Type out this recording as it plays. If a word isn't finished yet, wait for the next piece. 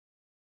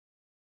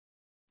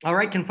All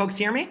right, can folks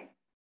hear me?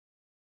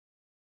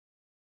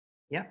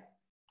 Yeah.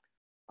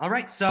 All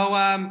right,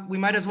 so we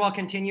might as well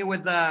continue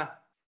with the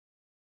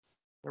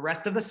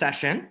rest of the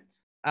session.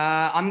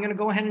 I'm going to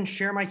go ahead and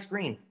share my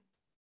screen.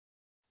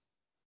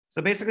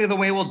 So basically the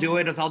way we'll do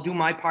it is I'll do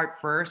my part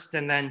first,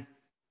 and then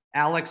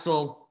Alex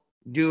will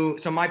do,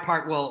 so my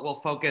part will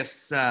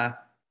focus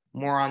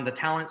more on the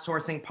talent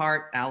sourcing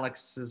part.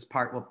 Alex's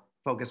part will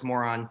focus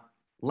more on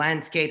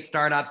landscape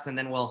startups, and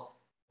then we'll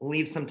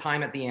leave some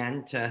time at the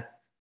end to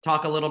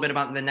talk a little bit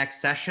about the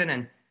next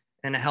session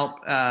and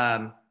help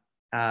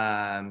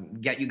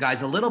get you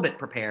guys a little bit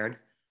prepared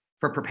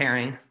for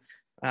preparing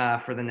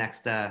for the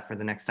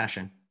next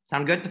session.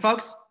 Sound good to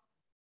folks?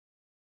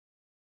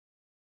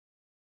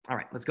 All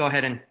right, let's go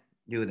ahead and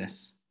do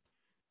this.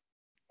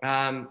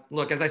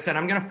 Look, as I said,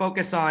 I'm going to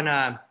focus on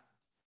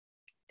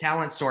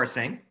talent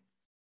sourcing.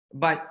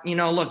 But,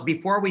 look,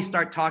 before we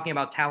start talking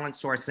about talent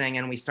sourcing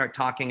and we start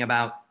talking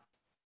about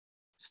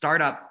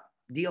startup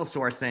deal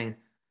sourcing,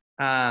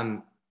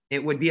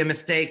 it would be a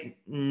mistake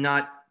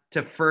not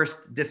to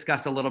first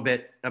discuss a little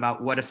bit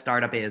about what a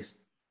startup is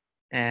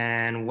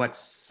and what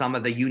some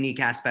of the unique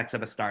aspects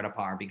of a startup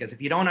are. Because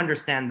if you don't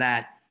understand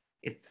that,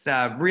 it's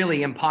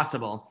really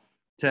impossible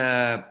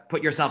to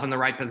put yourself in the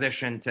right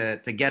position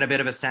to get a bit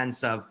of a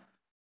sense of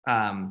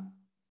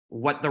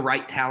what the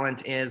right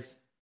talent is,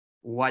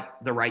 what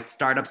the right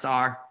startups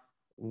are,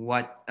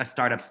 what a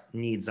startup's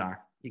needs are.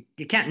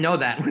 You can't know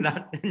that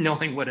without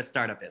knowing what a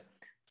startup is.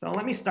 So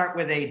let me start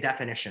with a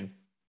definition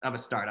of a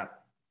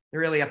startup.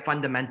 Really a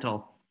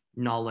fundamental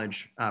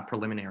knowledge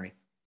preliminary.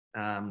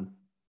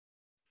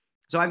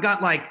 So I've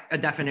got like a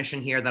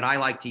definition here that I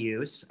like to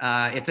use.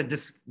 It's a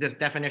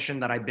definition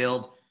that I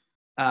build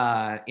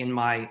in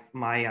my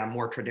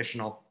more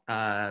traditional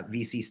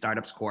VC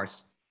startups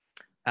course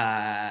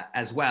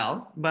as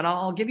well. But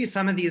I'll give you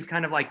some of these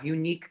kind of like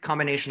unique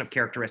combination of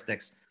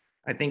characteristics.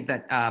 I think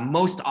that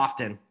most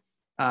often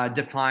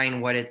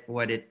define what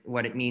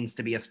it means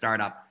to be a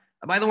startup.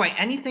 By the way,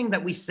 anything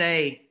that we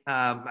say,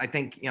 I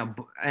think,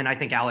 and I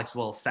think Alex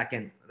will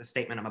second the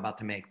statement I'm about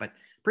to make, but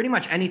pretty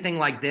much anything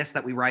like this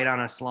that we write on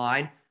a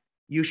slide,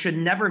 you should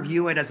never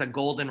view it as a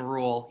golden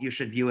rule. You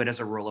should view it as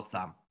a rule of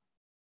thumb.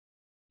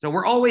 So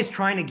we're always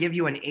trying to give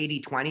you an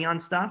 80-20 on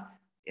stuff.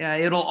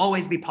 It'll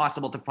always be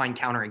possible to find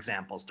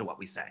counterexamples to what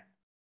we say.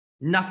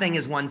 Nothing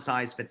is one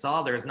size fits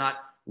all. There's not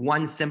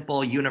one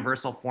simple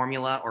universal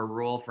formula or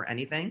rule for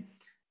anything.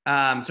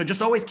 So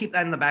just always keep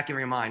that in the back of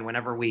your mind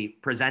whenever we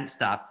present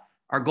stuff.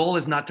 Our goal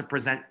is not to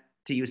present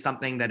to you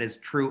something that is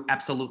true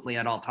absolutely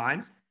at all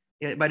times,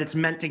 but it's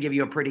meant to give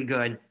you a pretty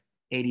good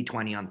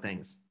 80-20 on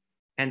things.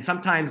 And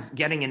sometimes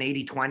getting an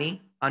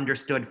 80-20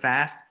 understood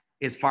fast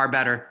is far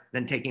better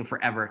than taking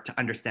forever to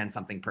understand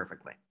something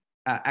perfectly.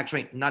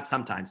 Actually, not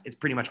sometimes. It's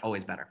pretty much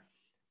always better.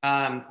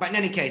 But in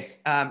any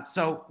case,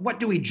 so what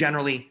do we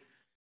generally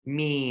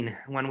mean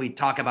when we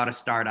talk about a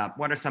startup?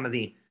 What are some of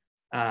the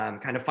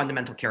kind of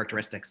fundamental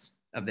characteristics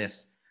of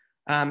this?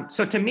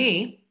 So to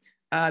me,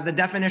 the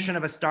definition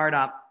of a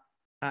startup,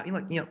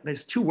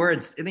 there's two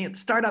words. I think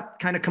startup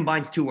kind of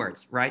combines two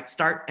words, right?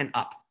 Start and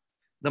up.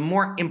 The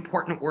more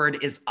important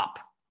word is up.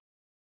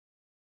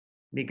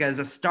 Because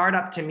a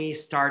startup to me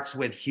starts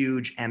with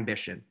huge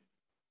ambition.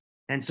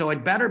 And so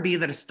it better be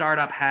that a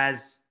startup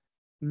has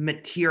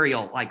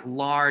material, like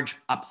large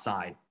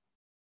upside.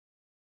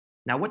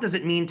 Now, what does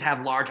it mean to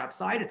have large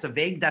upside? It's a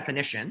vague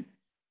definition.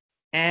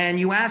 And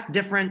you ask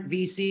different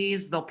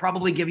VCs, they'll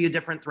probably give you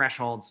different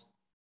thresholds,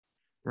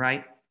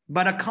 right?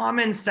 But a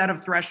common set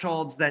of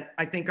thresholds that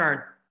I think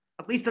are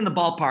at least in the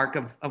ballpark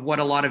of what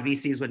a lot of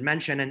VCs would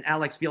mention. And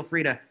Alex, feel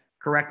free to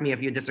correct me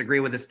if you disagree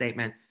with this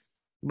statement.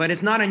 But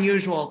it's not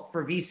unusual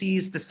for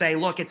VCs to say,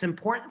 look, it's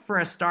important for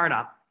a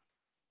startup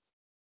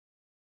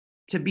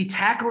to be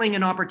tackling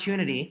an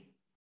opportunity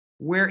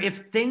where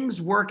if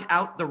things work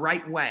out the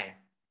right way,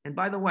 and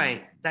by the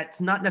way,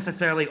 that's not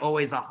necessarily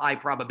always a high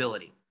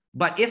probability,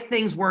 but if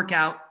things work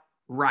out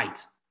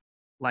right,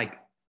 like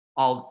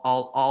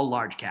all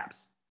large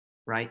caps,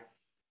 right?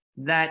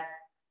 That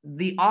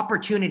the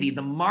opportunity,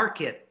 the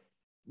market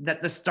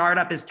that the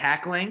startup is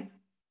tackling,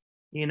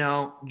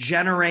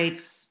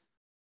 generates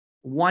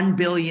 $1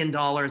 billion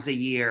a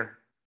year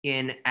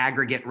in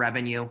aggregate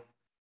revenue.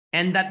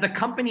 And that the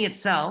company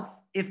itself,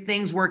 if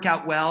things work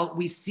out well,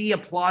 we see a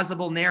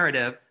plausible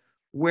narrative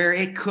where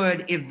it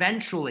could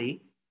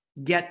eventually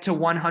get to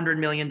 $100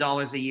 million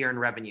a year in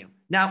revenue.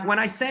 Now, when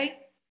I say,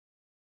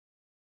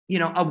 a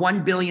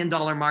 $1 billion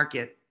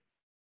market,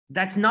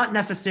 that's not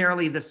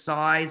necessarily the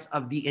size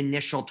of the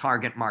initial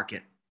target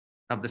market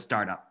of the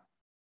startup,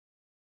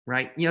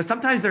 right?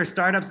 Sometimes there are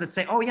startups that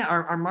say, oh yeah,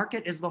 our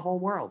market is the whole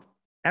world.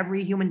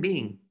 Every human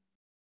being,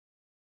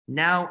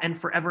 now and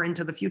forever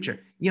into the future.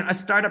 A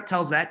startup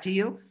tells that to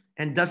you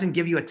and doesn't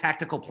give you a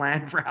tactical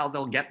plan for how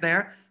they'll get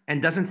there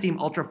and doesn't seem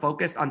ultra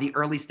focused on the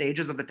early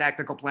stages of the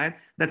tactical plan.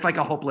 That's like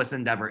a hopeless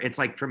endeavor. It's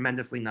like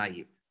tremendously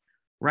naive,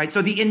 right?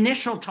 So the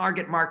initial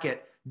target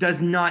market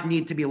does not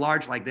need to be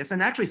large like this.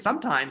 And actually,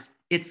 sometimes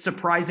it's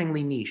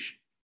surprisingly niche.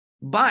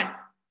 But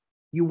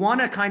you want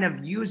to kind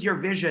of use your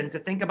vision to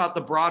think about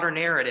the broader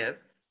narrative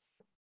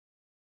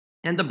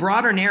And the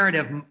broader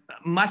narrative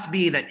must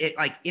be that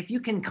if you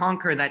can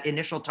conquer that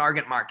initial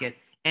target market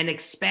and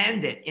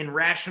expand it in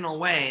rational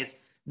ways,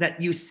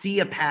 that you see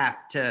a path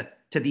to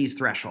these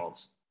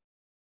thresholds,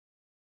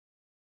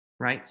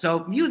 right?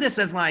 So view this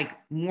as like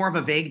more of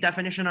a vague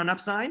definition on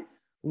upside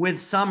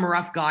with some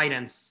rough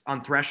guidance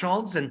on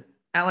thresholds. And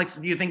Alex,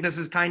 do you think this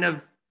is kind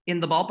of in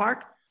the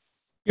ballpark?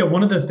 Yeah,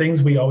 one of the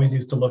things we always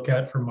used to look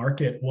at for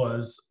market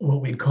was what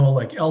we'd call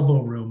like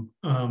elbow room.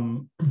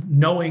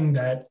 Knowing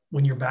that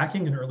when you're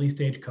backing an early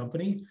stage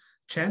company,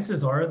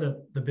 chances are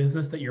that the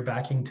business that you're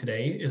backing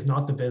today is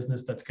not the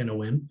business that's going to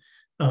win.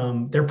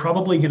 They're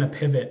probably going to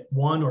pivot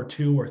 1 or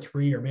 2 or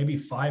 3 or maybe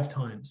 5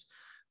 times.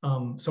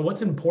 So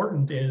what's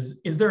important is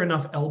there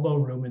enough elbow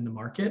room in the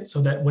market so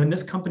that when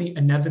this company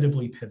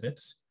inevitably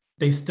pivots,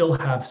 they still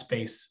have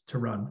space to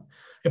run?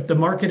 If the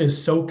market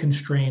is so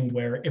constrained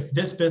where if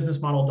this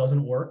business model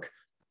doesn't work,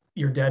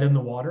 you're dead in the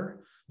water,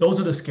 those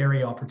are the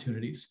scary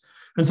opportunities.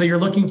 And so you're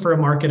looking for a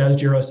market, as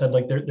Jiro said,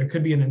 like there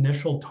could be an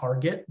initial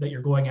target that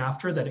you're going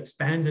after that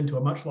expands into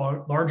a much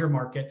larger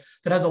market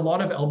that has a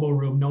lot of elbow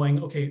room,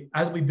 knowing, okay,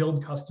 as we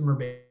build customer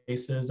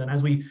bases and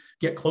as we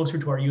get closer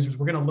to our users,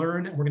 we're going to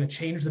learn and we're going to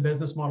change the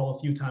business model a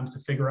few times to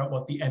figure out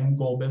what the end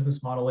goal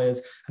business model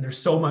is. And there's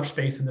so much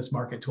space in this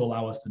market to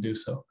allow us to do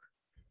so.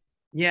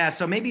 Yeah,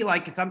 so maybe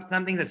like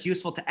something that's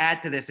useful to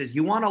add to this is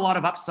you want a lot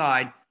of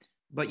upside,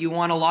 but you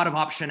want a lot of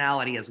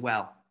optionality as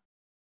well.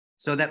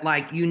 So that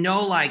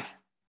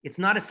it's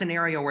not a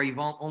scenario where you've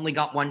only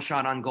got one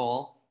shot on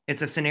goal.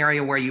 It's a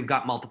scenario where you've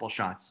got multiple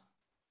shots.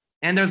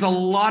 And there's a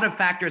lot of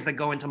factors that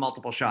go into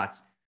multiple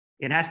shots.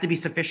 It has to be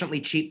sufficiently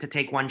cheap to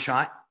take one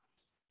shot.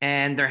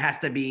 And there has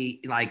to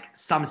be like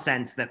some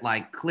sense that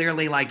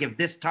clearly if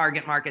this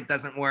target market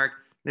doesn't work,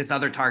 this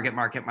other target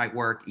market might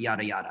work,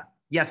 yada, yada.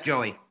 Yes,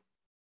 Joey.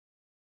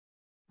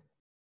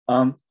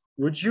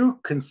 Would you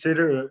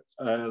consider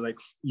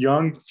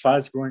young,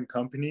 fast-growing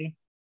company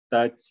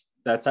that's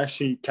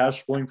actually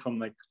cash flowing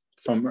from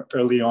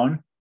early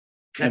on?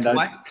 That's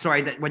what?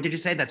 Sorry, what did you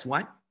say? That's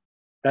what?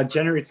 That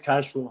generates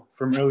cash flow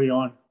from early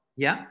on.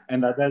 Yeah.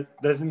 And that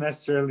doesn't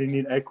necessarily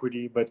need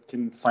equity, but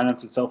can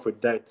finance itself with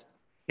debt.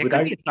 It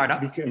could be a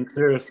startup. Be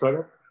considered a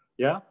startup?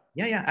 Yeah.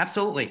 Yeah,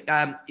 absolutely.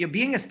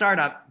 Being a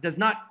startup does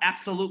not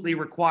absolutely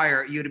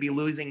require you to be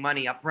losing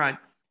money up front,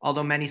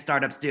 although many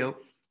startups do,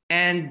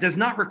 and does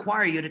not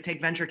require you to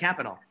take venture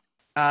capital.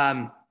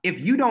 If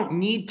you don't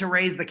need to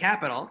raise the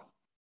capital,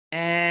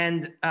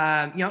 and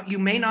you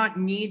may not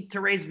need to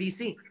raise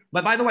VC.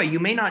 But by the way, you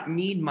may not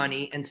need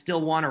money and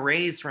still want to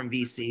raise from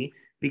VC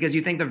because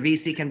you think the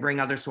VC can bring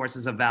other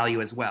sources of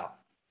value as well,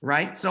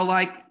 right? So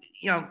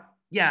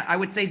I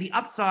would say the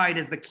upside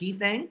is the key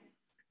thing,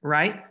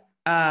 right?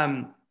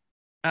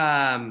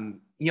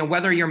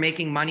 Whether you're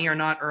making money or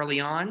not early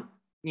on,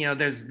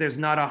 there's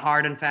not a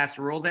hard and fast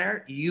rule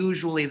there.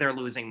 Usually they're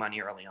losing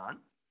money early on.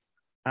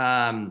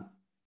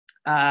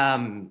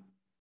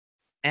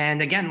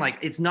 And again,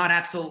 it's not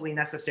absolutely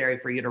necessary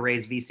for you to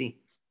raise VC.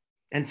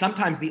 And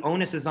sometimes the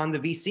onus is on the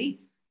VC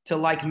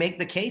to make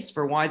the case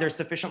for why they're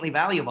sufficiently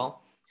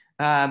valuable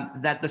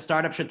that the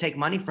startup should take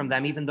money from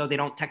them, even though they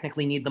don't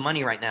technically need the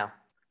money right now.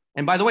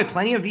 And by the way,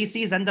 plenty of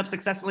VCs end up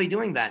successfully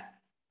doing that.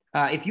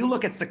 If you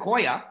look at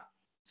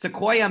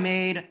Sequoia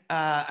made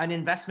an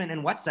investment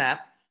in WhatsApp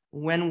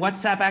when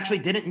WhatsApp actually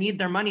didn't need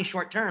their money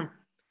short term.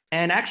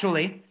 And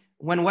actually,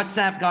 when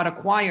WhatsApp got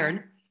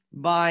acquired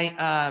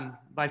by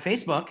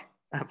Facebook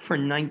for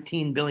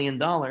 $19 billion,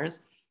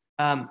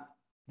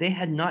 they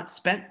had not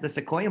spent the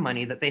Sequoia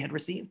money that they had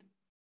received,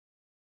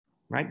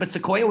 right? But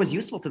Sequoia was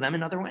useful to them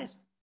in other ways.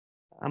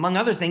 Among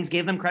other things,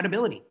 gave them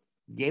credibility,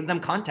 gave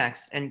them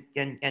contacts and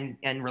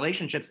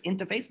relationships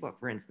into Facebook,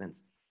 for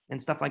instance,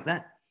 and stuff like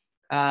that.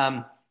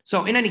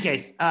 So in any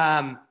case,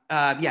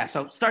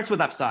 so starts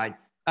with upside.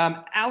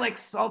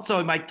 Alex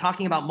also, by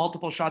talking about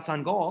multiple shots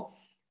on goal,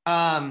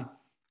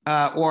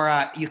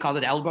 or you called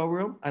it elbow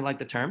room, I like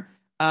the term,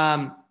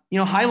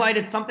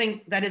 highlighted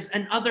something that is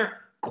another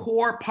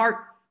core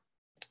part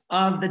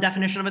of the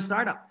definition of a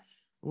startup,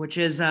 which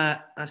is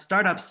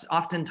startups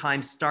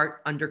oftentimes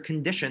start under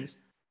conditions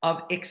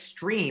of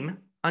extreme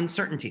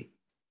uncertainty.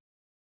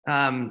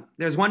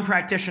 There's one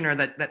practitioner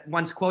that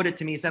once quoted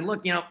to me, said,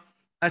 look,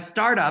 a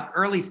startup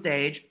early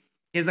stage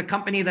is a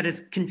company that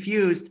is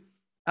confused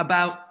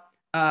about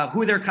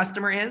who their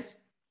customer is,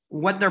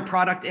 what their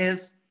product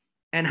is,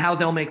 and how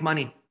they'll make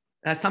money.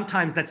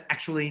 Sometimes that's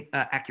actually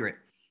accurate,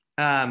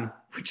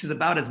 which is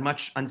about as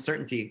much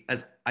uncertainty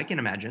as I can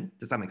imagine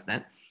to some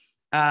extent.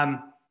 And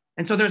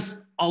so there's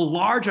a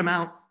large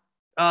amount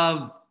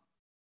of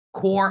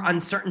core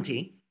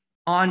uncertainty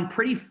on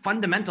pretty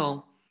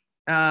fundamental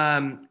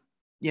elements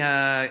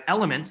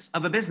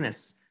of a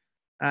business.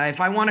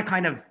 If I want to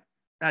kind of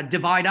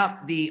divide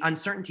up the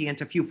uncertainty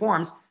into a few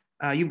forms,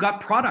 you've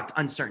got product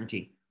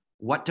uncertainty.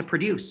 What to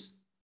produce?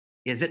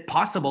 Is it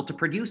possible to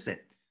produce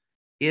it?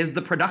 Is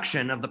the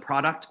production of the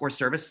product or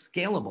service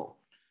scalable?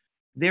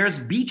 There's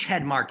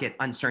beachhead market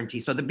uncertainty.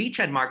 So the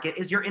beachhead market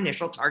is your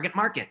initial target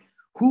market.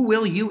 Who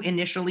will you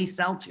initially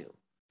sell to?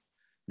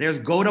 There's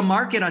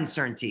go-to-market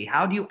uncertainty.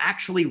 How do you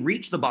actually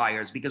reach the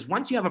buyers? Because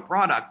once you have a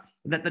product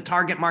that the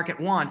target market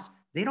wants,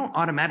 they don't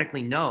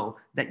automatically know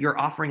that you're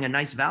offering a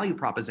nice value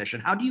proposition.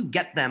 How do you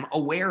get them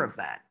aware of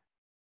that?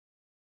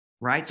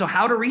 Right? So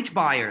how to reach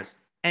buyers?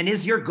 And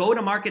is your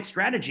go-to-market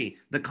strategy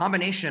the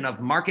combination of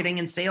marketing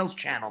and sales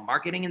channel,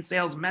 marketing and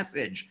sales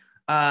message,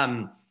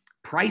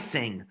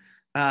 pricing,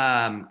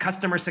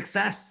 customer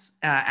success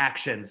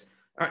actions?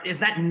 Or is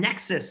that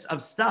nexus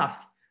of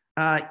stuff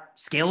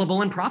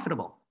scalable and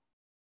profitable?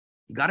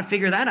 You got to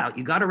figure that out.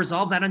 You got to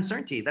resolve that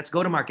uncertainty. That's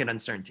go-to-market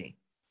uncertainty.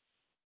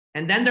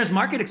 And then there's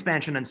market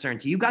expansion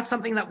uncertainty. You got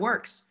something that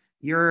works.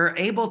 You're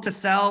able to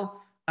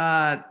sell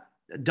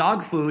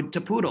dog food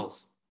to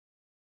poodles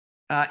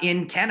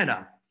in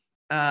Canada.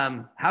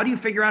 How do you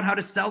figure out how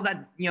to sell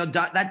that,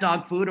 that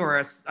dog food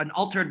or an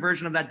altered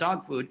version of that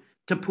dog food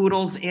to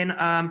poodles in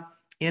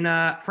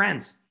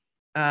France?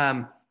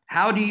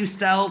 How do you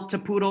sell to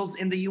poodles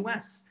in the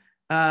US?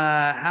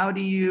 How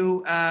do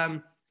you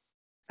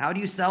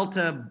sell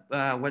to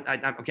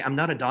okay, I'm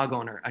not a dog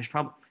owner.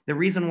 The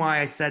reason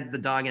why I said the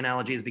dog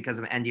analogy is because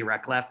of Andy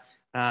Reckleff.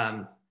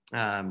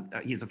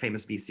 He's a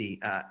famous VC.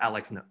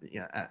 Alex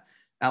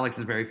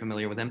is very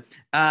familiar with him.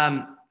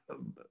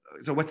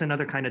 So what's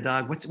another kind of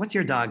dog? What's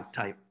your dog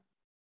type?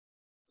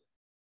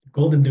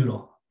 Golden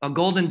Doodle. A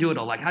golden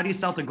doodle. Like, how do you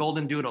sell to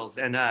golden doodles?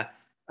 And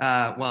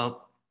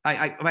well,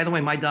 I by the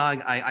way, my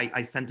dog,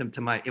 I sent him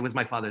to it was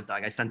my father's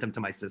dog. I sent him to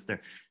my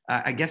sister.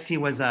 I guess he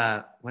was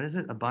what is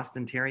it? A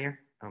Boston Terrier?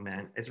 Oh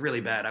man, it's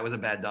really bad. I was a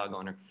bad dog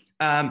owner.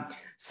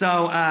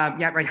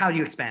 Yeah, right. How do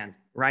you expand,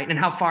 right? And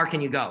how far can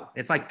you go?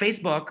 It's like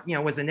Facebook,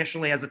 was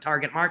initially as a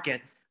target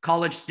market,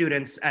 college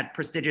students at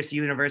prestigious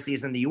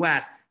universities in the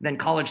US, then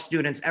college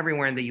students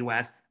everywhere in the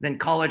US, then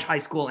college, high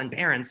school, and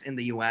parents in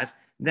the US,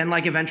 then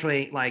like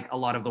eventually like a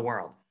lot of the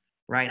world,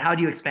 right? How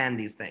do you expand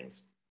these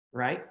things,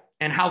 right?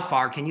 And how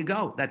far can you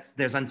go?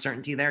 There's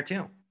uncertainty there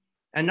too.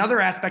 Another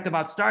aspect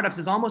about startups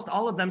is almost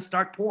all of them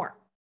start poor,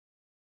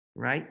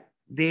 right?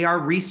 They are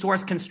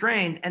resource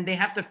constrained and they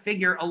have to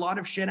figure a lot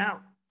of shit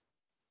out.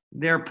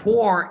 They're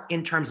poor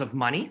in terms of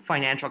money,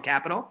 financial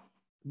capital,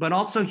 but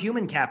also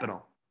human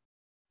capital,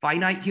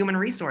 finite human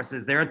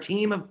resources. They're a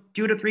team of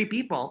 2 to 3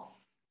 people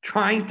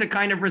trying to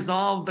kind of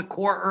resolve the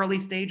core early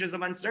stages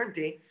of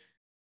uncertainty.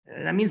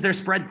 That means they're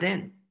spread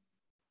thin.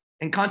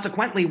 And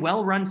consequently,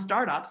 well-run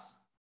startups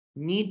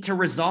need to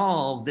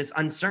resolve this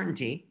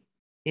uncertainty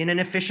in an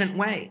efficient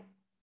way.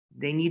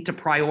 They need to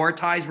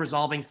prioritize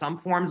resolving some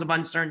forms of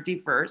uncertainty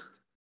first,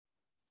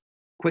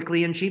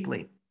 quickly and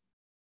cheaply.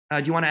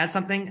 Do you want to add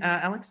something,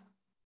 Alex?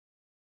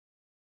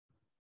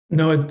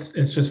 No, it's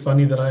just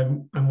funny that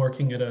I'm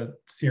working at a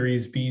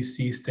Series B,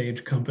 C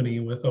stage company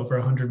with over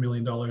 $100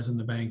 million in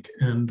the bank,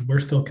 and we're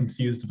still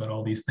confused about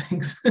all these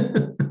things.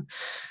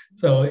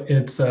 So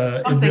it's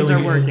some things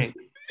are working.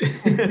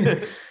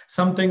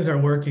 Some things are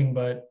working,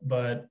 but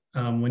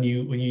when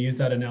you use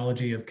that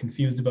analogy of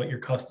confused about your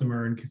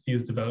customer and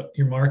confused about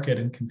your market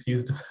and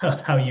confused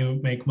about how you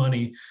make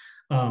money,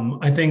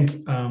 I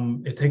think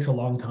it takes a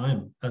long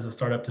time as a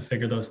startup to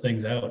figure those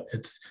things out.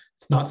 It's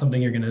not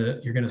something you're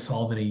gonna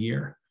solve in a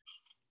year.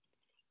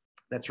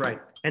 That's right.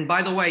 And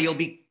by the way, you'll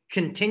be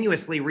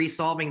continuously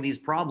resolving these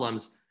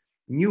problems,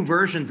 new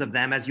versions of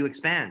them as you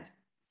expand.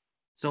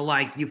 So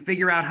like you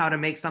figure out how to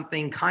make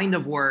something kind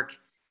of work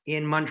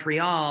in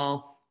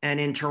Montreal and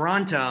in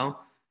Toronto,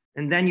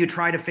 and then you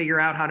try to figure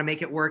out how to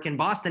make it work in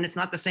Boston. It's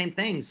not the same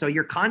thing. So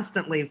you're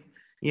constantly,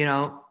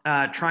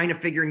 trying to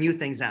figure new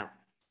things out.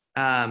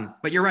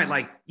 But you're right.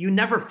 Like you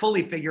never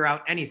fully figure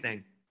out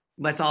anything.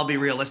 Let's all be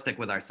realistic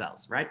with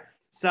ourselves, right?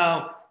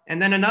 So,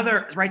 and then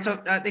another, right?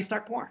 So they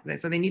start poor.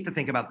 So they need to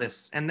think about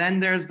this. And then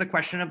there's the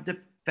question of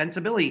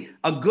defensibility.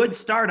 A good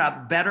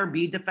startup better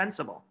be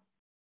defensible.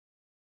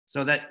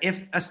 So that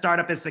if a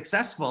startup is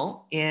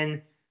successful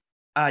in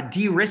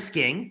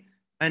de-risking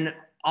an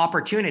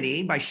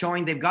opportunity by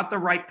showing they've got the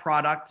right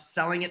product,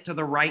 selling it to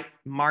the right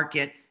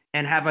market,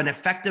 and have an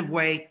effective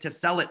way to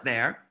sell it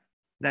there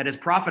that is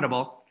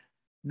profitable,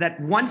 that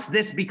once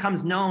this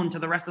becomes known to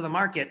the rest of the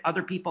market,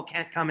 other people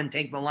can't come and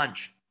take the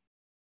lunch.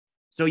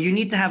 So you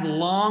need to have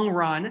long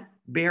run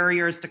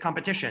barriers to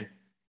competition.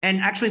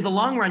 And actually the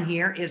long run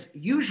here is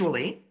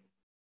usually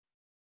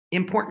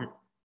important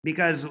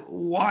because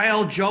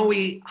while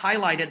Joey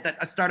highlighted that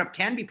a startup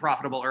can be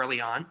profitable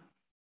early on,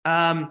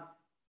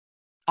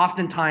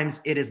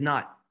 oftentimes it is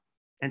not.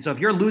 And so if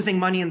you're losing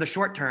money in the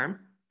short term,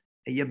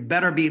 you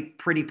better be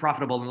pretty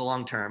profitable in the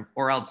long term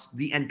or else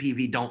the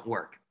NPV don't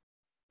work,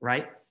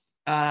 right?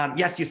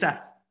 Yes, Youssef.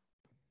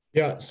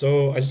 Yeah,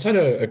 so I just had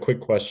a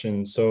quick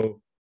question. So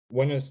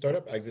when a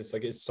startup exits,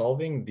 like is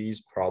solving these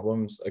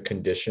problems a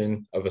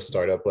condition of a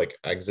startup like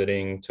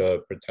exiting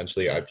to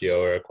potentially IPO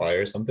or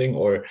acquire something?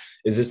 Or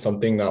is this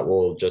something that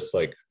will just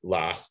like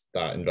last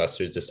that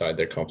investors decide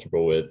they're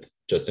comfortable with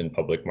just in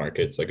public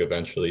markets like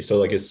eventually? So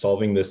like is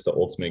solving this the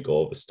ultimate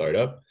goal of a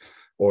startup?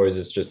 Or is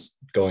this just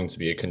going to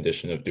be a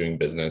condition of doing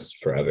business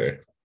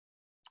forever?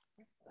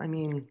 I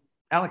mean,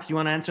 Alex, you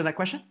want to answer that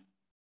question?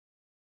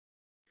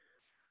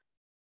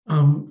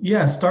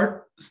 Yeah,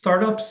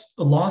 startups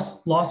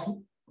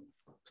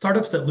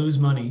that lose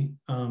money.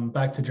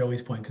 Back to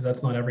Joey's point, because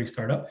that's not every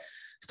startup.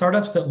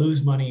 Startups that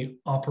lose money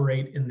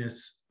operate in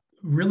this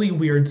really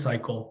weird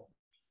cycle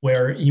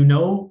where,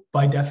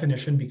 by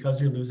definition,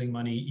 because you're losing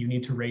money, you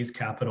need to raise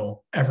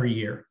capital every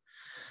year.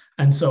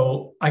 And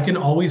so I can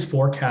always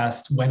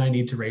forecast when I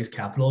need to raise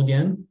capital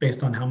again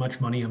based on how much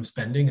money I'm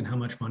spending and how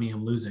much money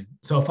I'm losing.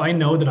 So if I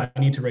know that I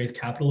need to raise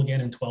capital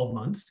again in 12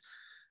 months,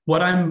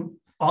 what I'm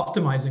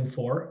optimizing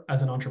for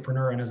as an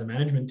entrepreneur and as a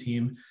management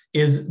team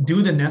is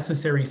do the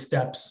necessary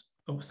steps,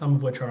 some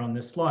of which are on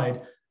this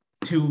slide,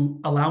 to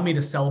allow me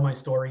to sell my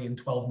story in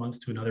 12 months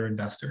to another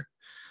investor.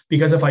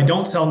 Because if I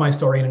don't sell my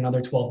story in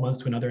another 12 months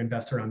to another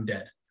investor, I'm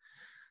dead.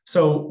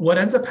 So what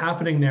ends up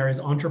happening there is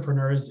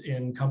entrepreneurs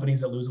in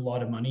companies that lose a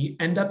lot of money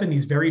end up in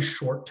these very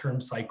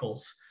short-term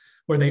cycles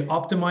where they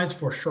optimize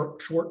for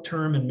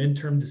short-term and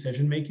mid-term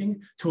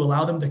decision-making to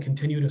allow them to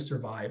continue to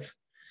survive.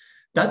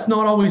 That's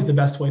not always the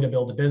best way to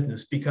build a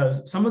business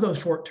because some of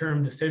those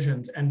short-term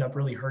decisions end up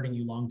really hurting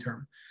you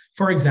long-term.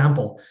 For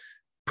example,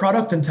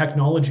 product and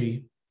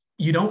technology,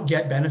 you don't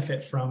get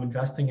benefit from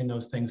investing in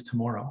those things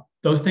tomorrow.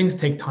 Those things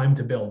take time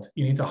to build.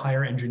 You need to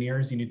hire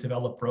engineers, you need to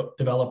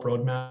develop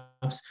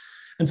roadmaps.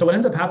 And so what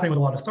ends up happening with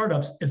a lot of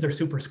startups is they're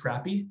super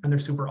scrappy and they're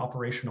super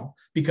operational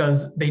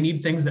because they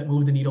need things that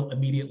move the needle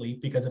immediately,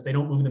 because if they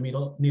don't move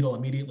the needle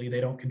immediately,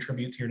 they don't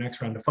contribute to your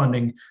next round of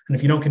funding. And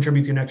if you don't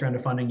contribute to your next round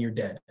of funding, you're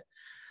dead.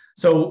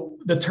 So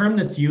the term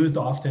that's used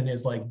often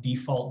is like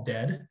default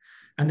dead.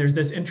 And there's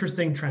this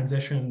interesting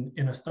transition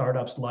in a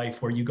startup's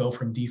life where you go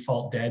from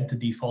default dead to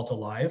default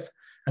alive.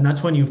 And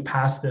that's when you've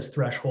passed this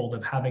threshold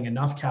of having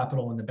enough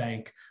capital in the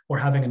bank or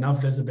having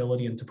enough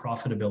visibility into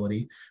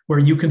profitability, where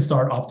you can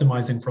start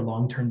optimizing for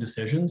long-term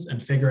decisions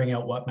and figuring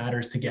out what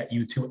matters to get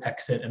you to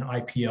exit an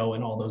IPO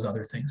and all those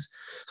other things.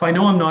 So I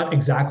know I'm not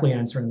exactly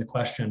answering the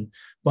question,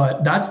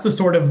 but that's the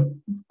sort of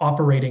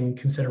operating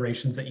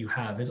considerations that you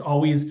have is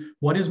always,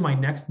 what is my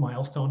next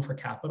milestone for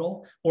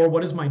capital? Or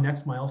what is my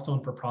next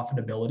milestone for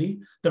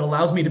profitability that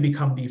allows me to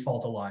become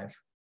default alive?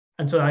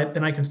 And so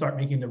then I can start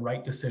making the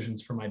right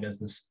decisions for my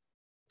business.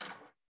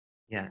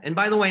 Yeah. And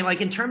by the way, like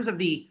in terms of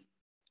the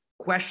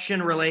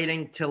question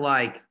relating to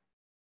like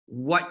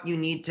what you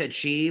need to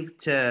achieve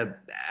to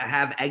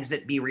have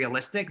exit be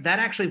realistic, that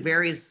actually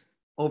varies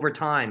over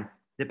time,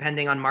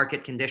 depending on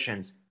market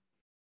conditions,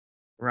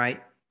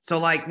 right? So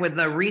like with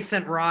the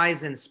recent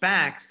rise in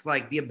SPACs,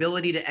 like the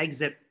ability to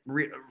exit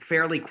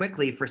fairly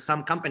quickly for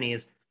some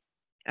companies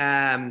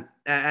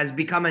has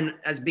become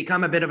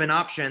a bit of an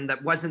option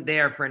that wasn't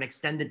there for an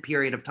extended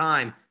period of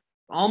time,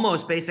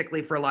 almost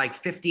basically for like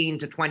 15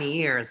 to 20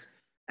 years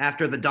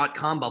after the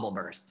dot-com bubble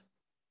burst,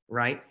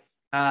 right?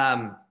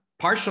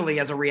 Partially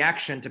as a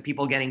reaction to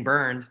people getting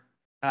burned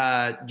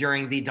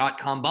during the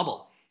dot-com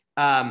bubble.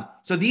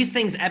 So these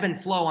things ebb and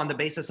flow on the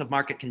basis of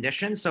market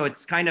conditions. So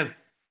it's kind of,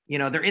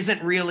 there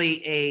isn't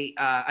really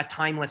a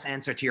timeless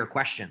answer to your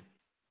question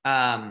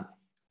in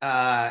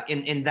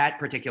that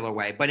particular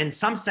way. But in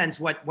some sense,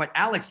 what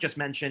Alex just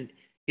mentioned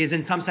is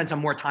in some sense a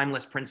more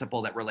timeless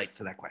principle that relates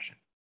to that question.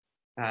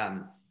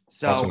 Awesome.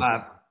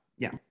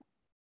 Yeah.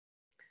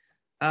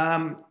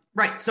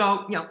 Right.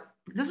 So,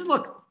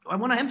 I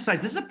want to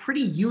emphasize, this is a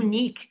pretty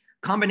unique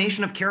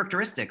combination of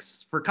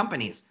characteristics for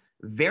companies.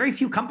 Very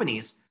few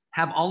companies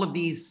have all of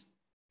these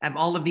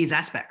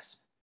aspects,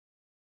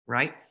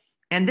 right?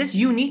 And this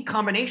unique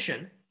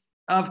combination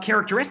of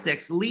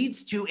characteristics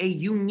leads to a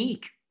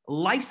unique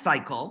life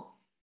cycle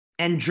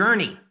and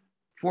journey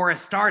for a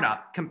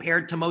startup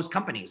compared to most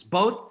companies,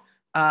 both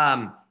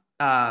other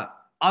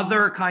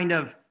kind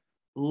of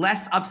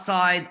less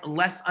upside,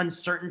 less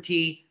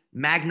uncertainty,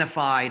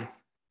 magnified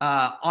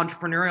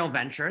entrepreneurial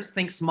ventures.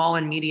 Think small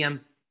and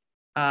medium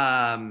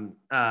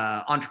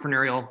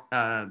entrepreneurial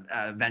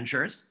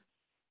ventures,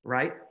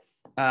 right?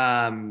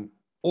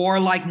 Or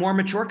like more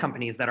mature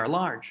companies that are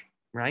large,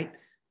 right?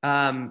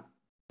 The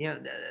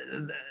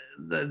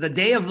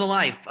day of the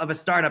life of a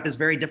startup is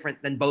very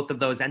different than both of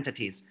those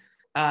entities.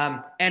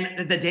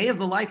 And the day of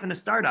the life in a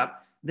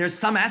startup, there's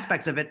some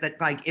aspects of it that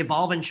like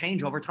evolve and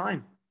change over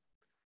time.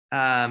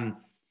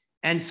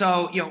 And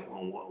so,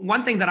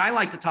 one thing that I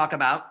like to talk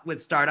about with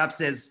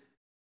startups is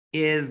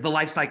the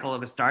life cycle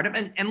of a startup.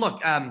 And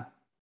look,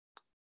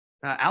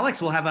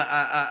 Alex will have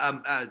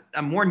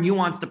a more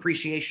nuanced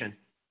appreciation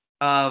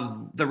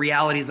of the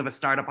realities of a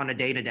startup on a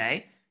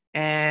day-to-day.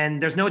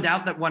 And there's no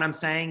doubt that what I'm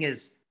saying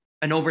is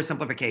an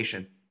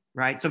oversimplification,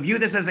 right? So view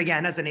this as,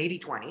 again, as an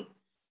 80-20.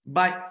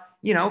 But,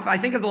 if I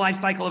think of the life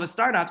cycle of a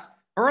startups,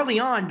 early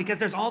on, because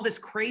there's all this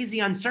crazy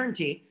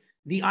uncertainty,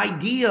 the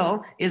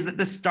ideal is that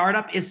the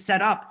startup is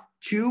set up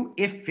to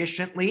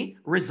efficiently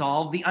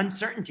resolve the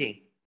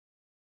uncertainty.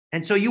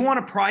 And so you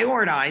want to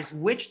prioritize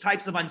which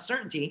types of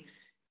uncertainty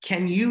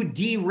can you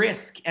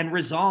de-risk and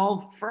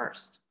resolve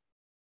first?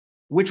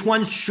 Which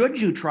ones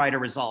should you try to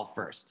resolve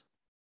first?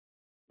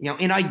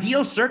 In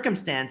ideal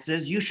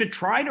circumstances, you should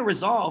try to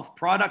resolve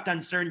product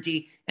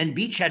uncertainty and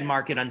beachhead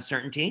market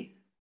uncertainty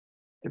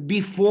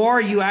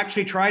before you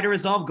actually try to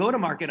resolve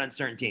go-to-market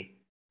uncertainty.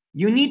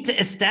 You need to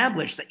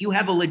establish that you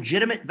have a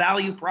legitimate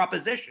value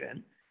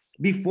proposition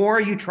before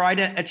you try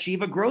to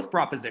achieve a growth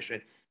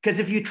proposition. Because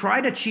if you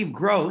try to achieve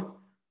growth,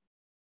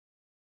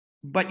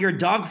 but your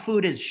dog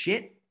food is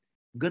shit,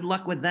 good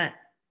luck with that.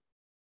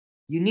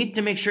 You need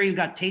to make sure you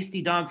got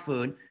tasty dog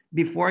food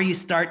before you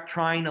start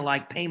trying to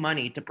like pay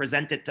money to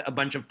present it to a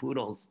bunch of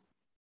poodles,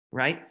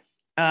 right?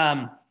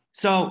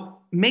 So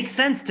makes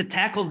sense to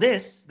tackle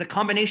this, the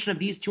combination of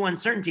these two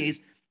uncertainties,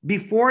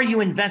 before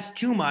you invest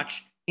too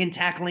much in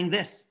tackling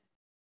this.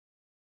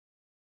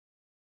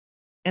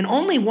 And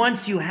only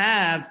once you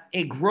have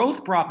a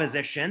growth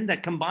proposition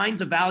that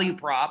combines a value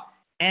prop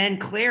and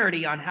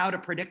clarity on how to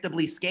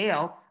predictably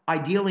scale,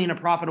 ideally in a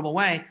profitable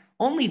way,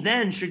 only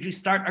then should you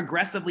start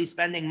aggressively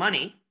spending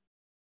money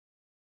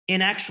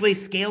in actually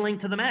scaling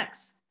to the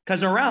max.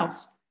 Because or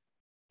else,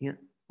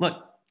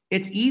 look,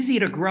 it's easy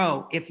to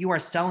grow if you are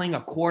selling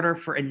a quarter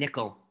for a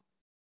nickel.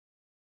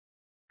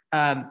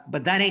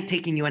 But that ain't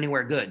taking you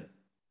anywhere good,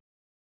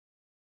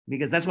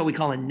 because that's what we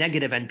call a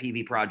negative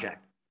NPV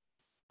project.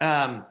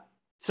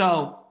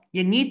 So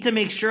you need to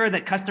make sure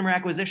that customer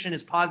acquisition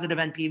is positive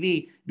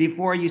NPV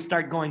before you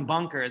start going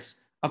bonkers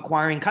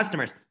acquiring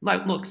customers.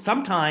 Like, look,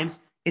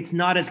 sometimes it's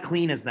not as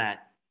clean as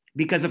that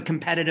because of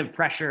competitive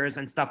pressures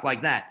and stuff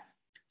like that.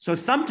 So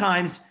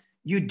sometimes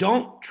you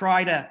don't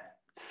try to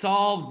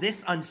solve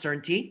this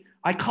uncertainty.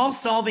 I call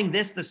solving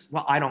this,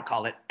 well, I don't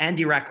call it.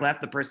 Andy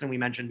Rachleff, the person we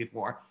mentioned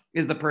before,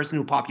 is the person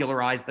who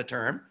popularized the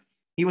term.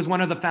 He was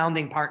one of the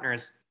founding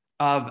partners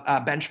of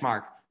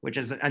Benchmark, which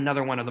is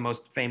another one of the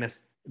most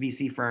famous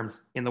VC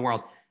firms in the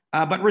world.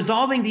 But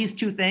resolving these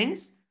two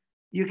things,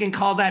 you can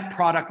call that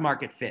product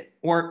market fit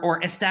or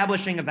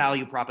establishing a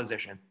value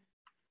proposition.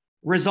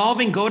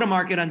 Resolving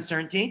go-to-market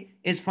uncertainty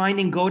is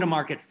finding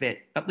go-to-market fit,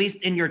 at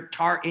least in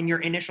your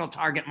initial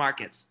target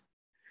markets.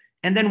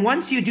 And then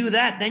once you do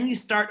that, then you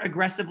start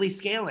aggressively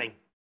scaling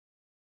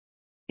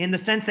in the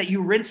sense that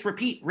you rinse,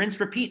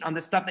 repeat on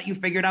the stuff that you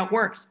figured out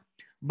works.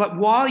 But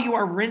while you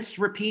are rinse,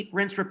 repeat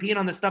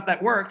on the stuff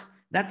that works,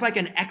 that's like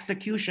an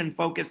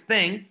execution-focused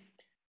thing.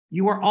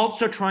 You are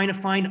also trying to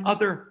find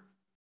other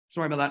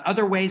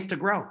ways to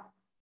grow.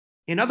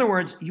 In other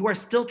words, you are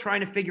still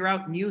trying to figure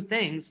out new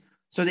things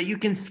so that you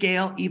can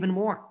scale even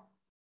more.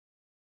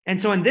 And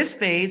so in this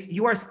phase,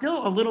 you are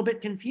still a little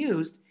bit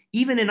confused,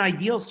 even in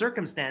ideal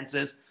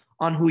circumstances,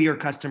 on who your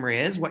customer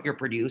is, what you're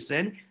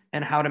producing,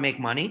 and how to make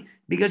money,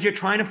 because you're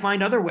trying to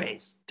find other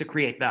ways to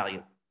create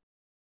value.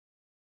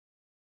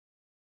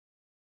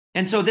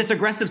 And so this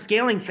aggressive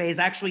scaling phase,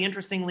 actually,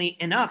 interestingly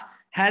enough,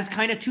 has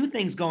kind of two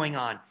things going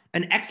on.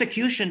 An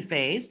execution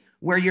phase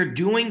where you're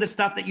doing the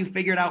stuff that you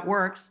figured out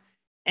works,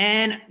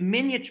 and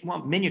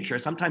miniature,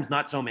 sometimes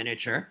not so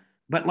miniature,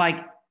 but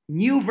like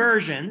new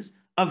versions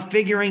of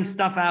figuring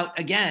stuff out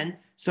again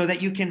so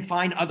that you can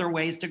find other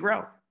ways to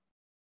grow.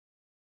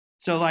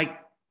 So like,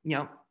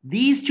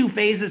 these two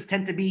phases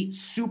tend to be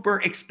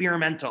super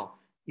experimental.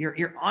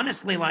 You're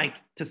honestly, like,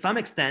 to some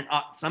extent,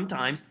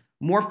 sometimes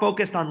more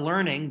focused on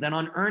learning than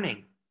on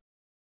earning.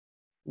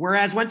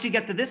 Whereas once you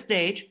get to this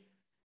stage,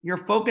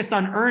 you're focused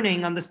on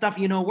earning on the stuff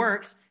you know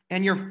works,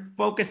 and you're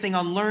focusing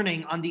on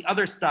learning on the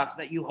other stuff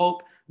that you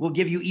hope will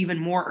give you even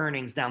more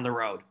earnings down the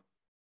road.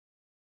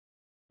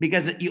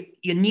 Because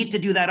you need to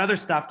do that other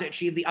stuff to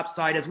achieve the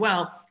upside as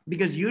well,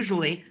 because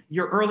usually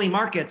your early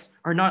markets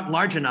are not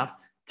large enough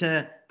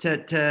to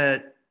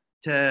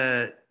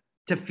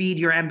feed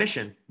your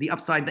ambition, the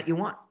upside that you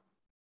want.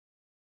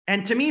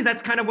 And to me,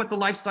 that's kind of what the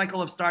life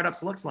cycle of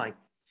startups looks like.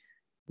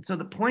 And so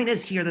the point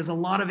is here, there's a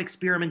lot of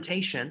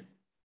experimentation,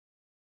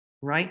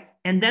 right?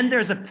 And then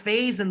there's a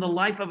phase in the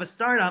life of a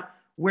startup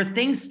where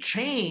things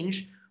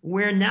change,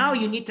 where now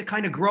you need to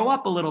kind of grow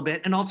up a little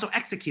bit and also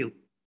execute,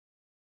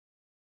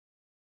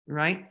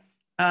 right?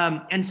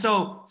 And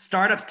so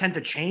startups tend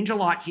to change a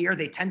lot here.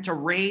 They tend to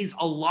raise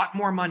a lot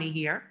more money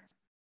here.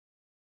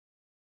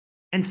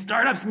 And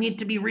startups need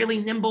to be really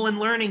nimble in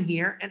learning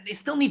here, and they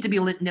still need to be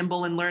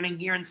nimble in learning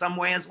here in some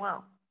way as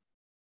well.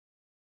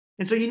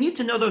 And so you need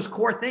to know those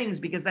core things,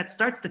 because that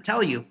starts to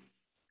tell you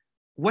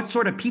what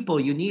sort of people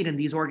you need in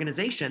these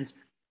organizations.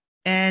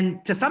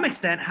 And to some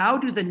extent, how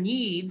do the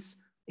needs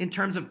in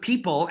terms of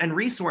people and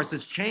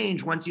resources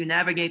change once you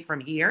navigate from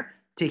here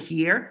to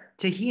here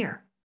to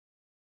here?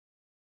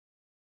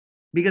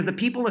 Because the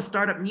people a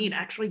startup need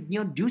actually,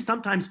 do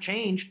sometimes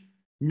change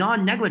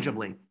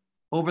non-negligibly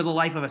over the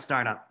life of a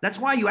startup. That's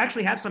why you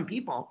actually have some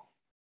people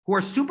who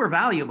are super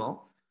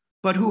valuable,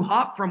 but who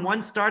hop from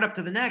one startup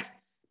to the next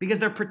because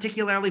they're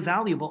particularly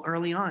valuable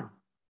early on.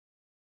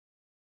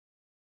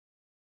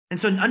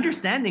 And so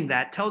understanding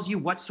that tells you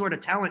what sort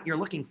of talent you're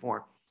looking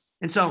for.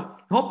 And so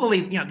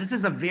hopefully, this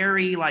is a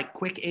very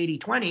quick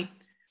 80-20,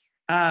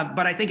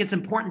 but I think it's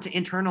important to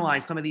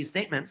internalize some of these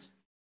statements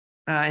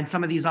and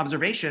some of these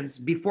observations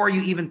before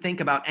you even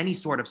think about any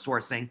sort of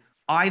sourcing,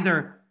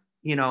 either,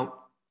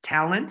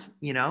 talent,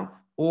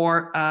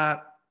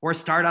 or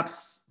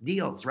startups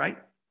deals, right?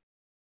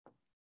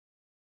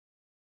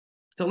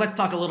 So let's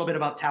talk a little bit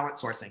about talent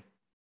sourcing.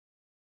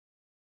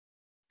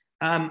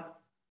 I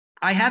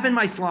have in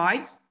my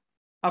slides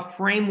a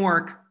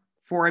framework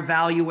for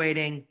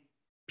evaluating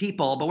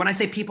people. But when I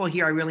say people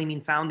here, I really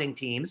mean founding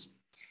teams.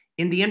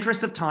 In the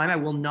interest of time, I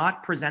will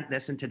not present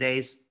this in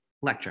today's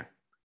lecture.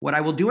 What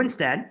I will do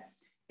instead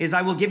is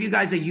I will give you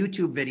guys a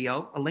YouTube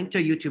video, a link to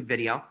a YouTube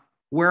video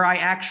where I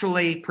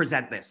actually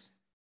present this.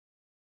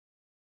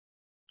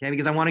 Okay,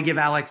 because I want to give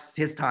Alex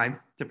his time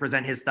to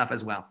present his stuff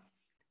as well.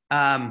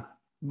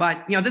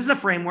 But this is a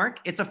framework.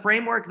 It's a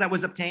framework that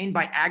was obtained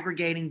by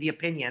aggregating the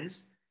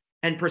opinions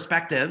and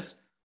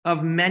perspectives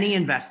of many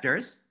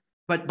investors,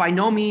 but by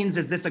no means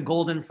is this a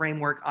golden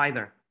framework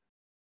either,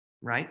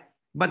 right?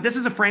 But this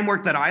is a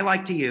framework that I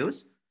like to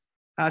use.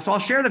 So I'll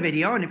share the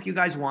video, and if you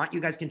guys want,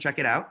 you guys can check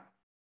it out.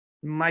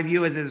 My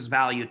view is there's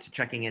value to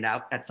checking it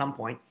out at some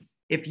point.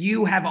 If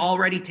you have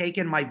already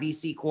taken my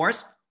VC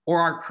course or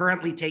are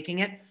currently taking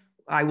it,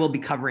 I will be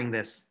covering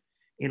this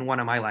in one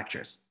of my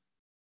lectures.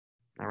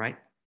 All right.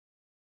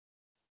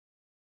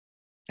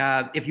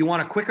 If you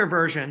want a quicker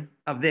version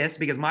of this,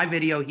 because my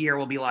video here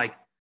will be like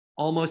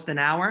almost an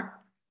hour.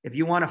 If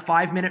you want a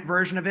 5-minute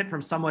version of it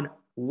from someone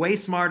way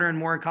smarter and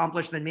more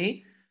accomplished than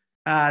me,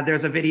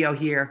 there's a video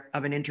here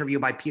of an interview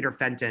by Peter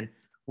Fenton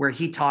where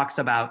he talks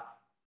about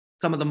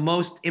some of the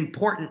most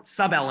important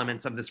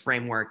sub-elements of this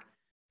framework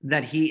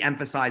that he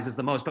emphasizes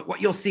the most. But what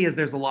you'll see is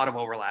there's a lot of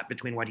overlap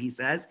between what he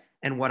says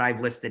and what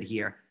I've listed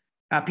here.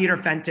 Peter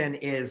Fenton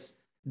is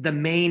the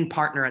main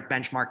partner at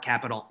Benchmark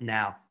Capital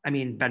now. I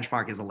mean,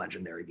 Benchmark is a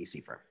legendary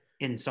VC firm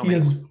in so many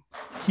ways.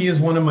 He is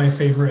one of my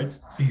favorite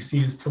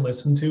VCs to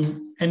listen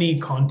to. Any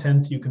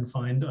content you can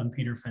find on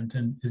Peter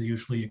Fenton is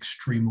usually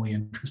extremely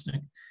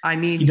interesting. I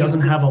mean, he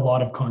doesn't have a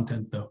lot of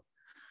content though.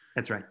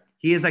 That's right.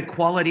 He is a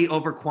quality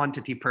over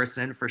quantity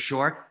person for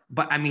sure.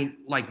 But I mean,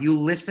 like, you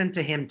listen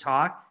to him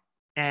talk,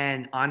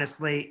 and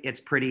honestly, it's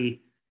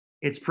pretty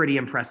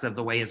impressive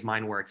the way his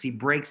mind works. He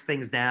breaks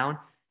things down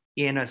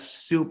in a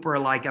super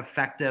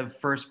effective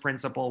first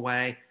principle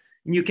way.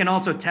 And you can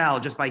also tell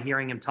just by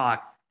hearing him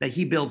talk that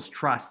he builds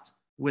trust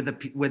with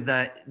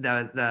the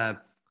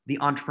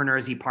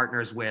entrepreneurs he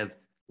partners with,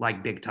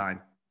 like, big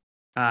time.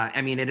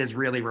 I mean, it is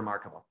really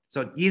remarkable.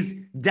 So he's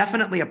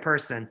definitely a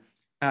person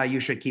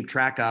you should keep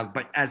track of.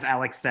 But as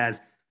Alex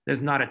says,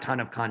 there's not a ton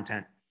of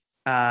content.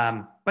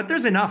 But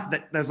there's enough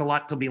that there's a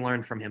lot to be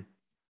learned from him.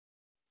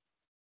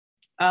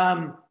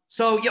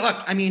 So yeah,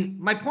 look, I mean,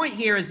 my point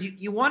here is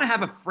you want to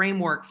have a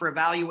framework for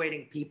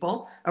evaluating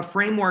people, a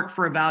framework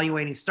for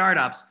evaluating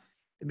startups,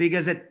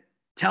 because it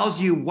tells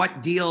you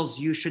what deals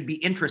you should be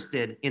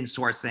interested in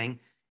sourcing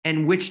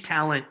and which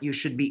talent you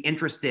should be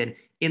interested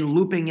in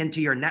looping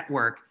into your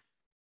network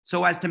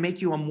so as to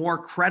make you a more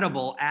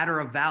credible adder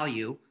of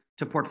value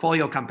to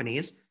portfolio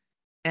companies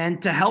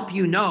and to help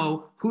you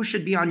know who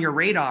should be on your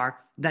radar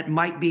that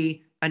might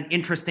be an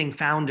interesting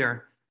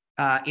founder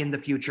in the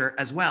future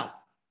as well.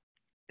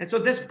 And so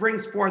this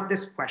brings forth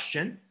this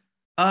question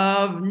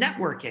of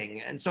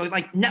networking. And so,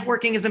 like,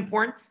 networking is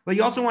important, but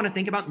you also want to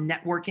think about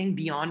networking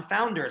beyond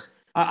founders.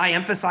 I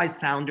emphasized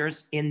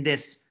founders in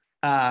this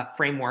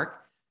framework.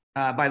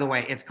 By the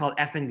way, it's called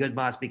F and Good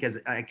Boss because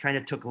I kind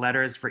of took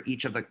letters for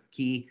each of the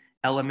key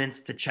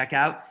elements to check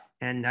out.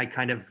 And I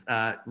kind of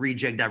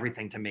rejigged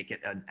everything to make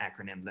it an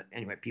acronym. That,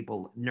 anyway,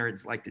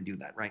 nerds like to do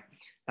that, right?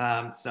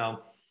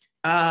 So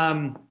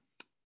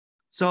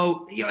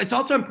it's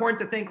also important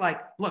to think,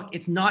 like, look,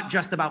 it's not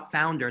just about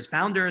founders.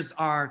 Founders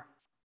are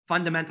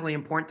fundamentally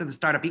important to the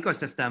startup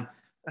ecosystem.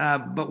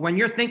 But when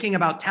you're thinking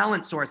about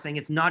talent sourcing,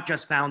 it's not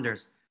just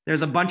founders.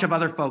 There's a bunch of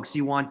other folks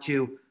you want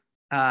to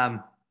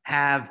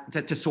have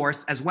to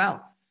source as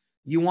well.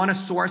 You want to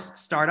source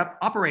startup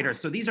operators.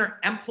 So these are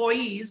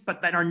employees,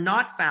 but that are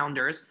not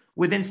founders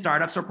within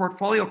startups or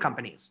portfolio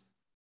companies,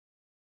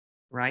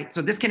 right?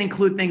 So this can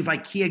include things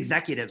like key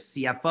executives,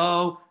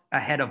 CFO, a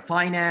head of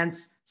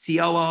finance,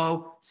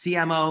 COO,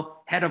 CMO,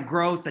 head of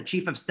growth, a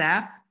chief of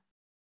staff,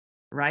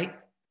 right?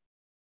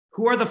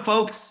 Who are the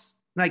folks,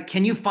 like,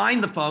 can you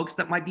find the folks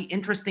that might be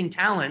interesting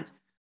talent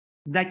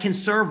that can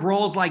serve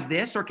roles like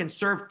this or can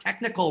serve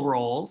technical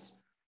roles,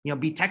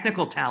 be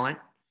technical talent,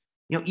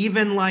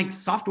 even like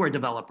software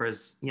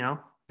developers,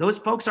 those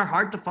folks are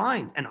hard to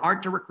find and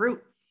hard to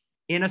recruit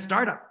in a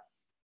startup.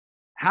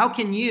 How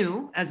can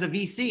you, as a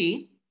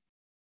VC,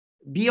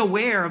 be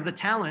aware of the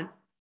talent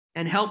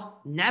and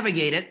help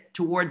navigate it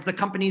towards the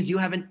companies you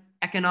have an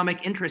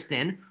economic interest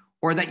in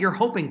or that you're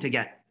hoping to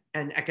get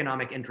an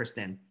economic interest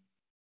in?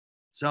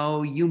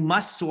 So you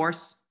must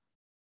source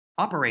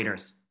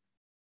operators.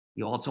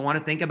 You also want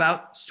to think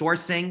about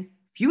sourcing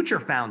future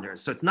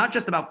founders. So it's not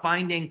just about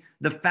finding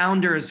the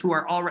founders who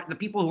are already, the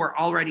people who are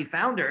already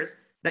founders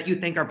that you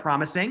think are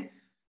promising.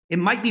 It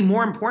might be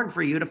more important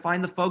for you to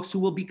find the folks who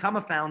will become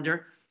a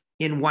founder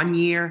in 1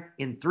 year,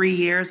 in 3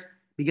 years,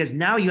 because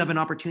now you have an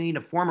opportunity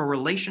to form a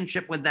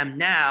relationship with them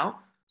now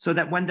so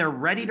that when they're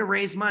ready to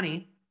raise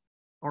money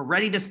or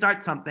ready to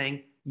start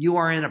something, you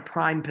are in a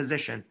prime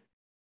position.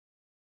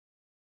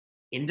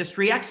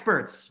 Industry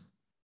experts,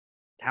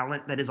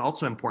 talent that is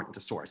also important to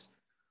source.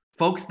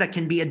 Folks that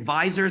can be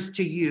advisors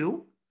to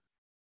you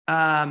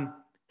and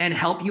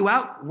help you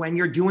out when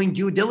you're doing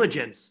due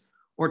diligence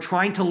or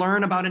trying to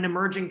learn about an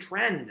emerging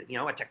trend,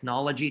 a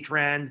technology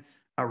trend,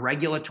 a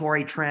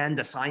regulatory trend,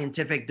 a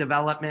scientific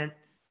development,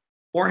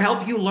 or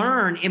help you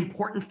learn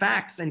important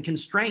facts and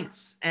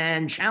constraints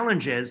and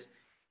challenges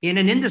in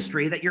an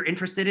industry that you're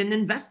interested in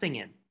investing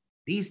in.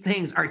 These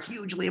things are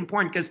hugely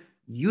important because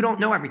you don't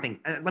know everything.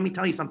 Let me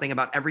tell you something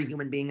about every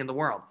human being in the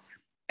world.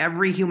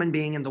 Every human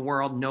being in the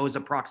world knows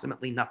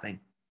approximately nothing.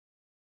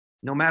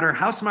 No matter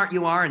how smart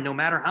you are and no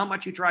matter how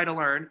much you try to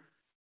learn,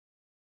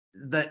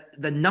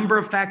 the number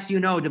of facts you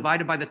know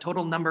divided by the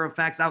total number of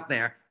facts out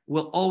there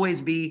will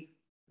always be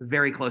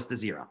very close to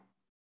zero.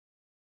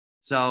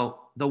 So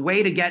the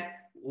way to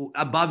get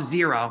above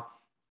zero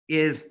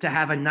is to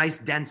have a nice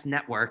dense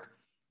network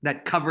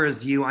that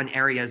covers you on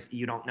areas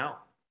you don't know.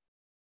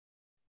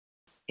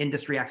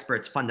 Industry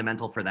experts,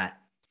 fundamental for that.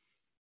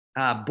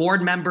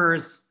 Board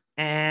members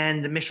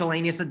and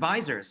miscellaneous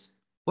advisors.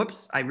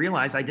 Whoops, I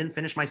realized I didn't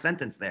finish my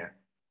sentence there.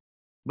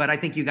 But I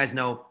think you guys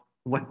know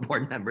what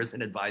board members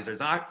and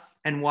advisors are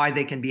and why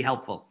they can be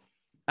helpful.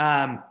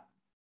 Beyond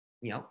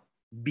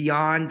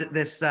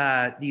this,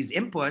 these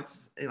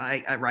inputs,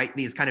 right,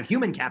 these kind of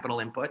human capital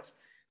inputs,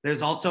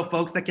 there's also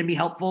folks that can be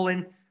helpful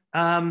in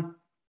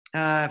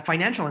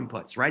financial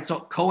inputs, right?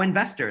 So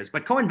co-investors,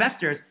 but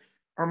co-investors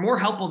are more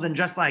helpful than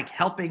just like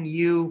helping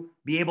you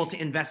be able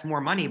to invest more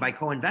money by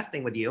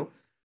co-investing with you.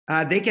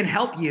 They can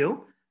help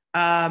you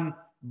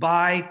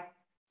by,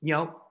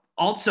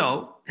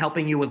 also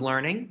helping you with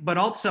learning, but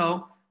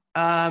also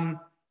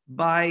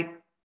by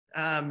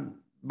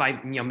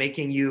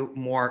making you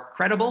more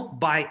credible,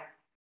 by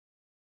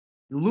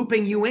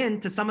looping you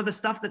into some of the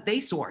stuff that they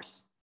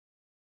source.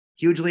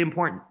 Hugely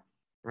important,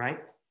 right?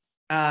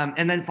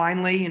 And then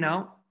finally,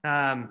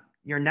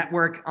 your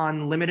network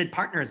on limited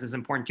partners is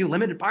important too.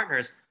 Limited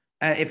partners,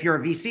 if you're a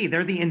VC,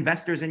 they're the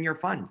investors in your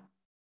fund,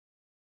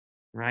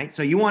 right?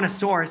 So you want to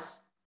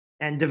source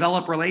and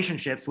develop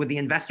relationships with the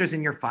investors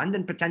in your fund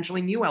and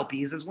potentially new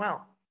LPs as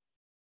well.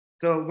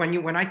 So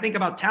when I think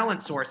about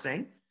talent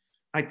sourcing,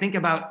 I think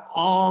about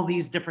all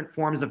these different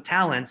forms of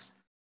talents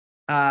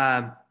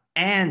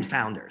and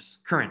founders,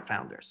 current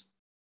founders.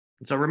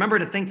 And so remember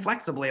to think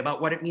flexibly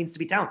about what it means to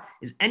be talent.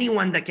 Is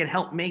anyone that can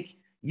help make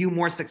you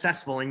more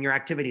successful in your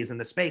activities in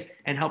the space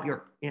and help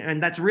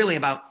and that's really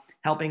about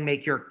helping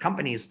make your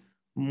companies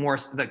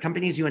the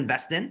companies you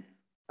invest in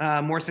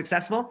more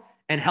successful,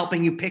 and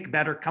helping you pick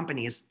better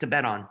companies to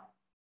bet on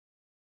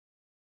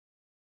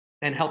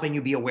and helping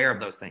you be aware of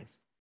those things.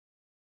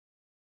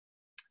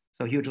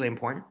 So hugely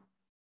important.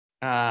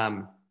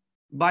 By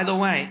the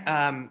way,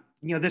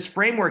 this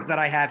framework that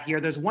I have here,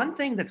 there's one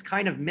thing that's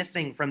kind of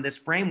missing from this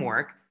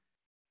framework,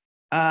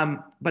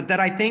 but that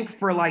I think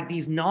for like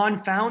these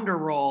non-founder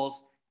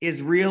roles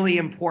is really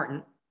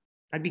important.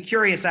 I'd be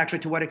curious actually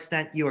to what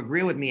extent you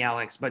agree with me,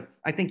 Alex, but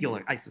I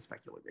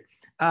suspect you'll agree.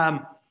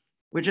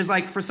 Which is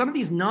like for some of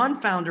these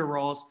non-founder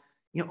roles,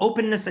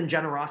 openness and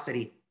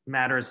generosity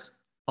matters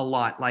a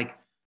lot. Like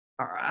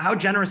how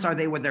generous are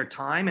they with their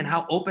time and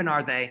how open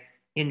are they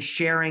in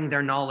sharing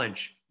their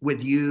knowledge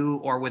with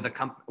you or with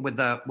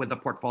the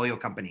portfolio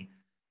company?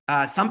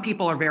 Some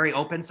people are very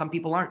open, some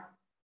people aren't.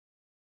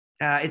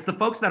 It's the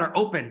folks that are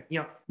open,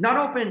 not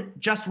open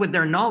just with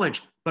their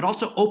knowledge, but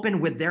also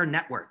open with their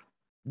network.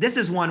 This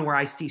is one where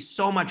I see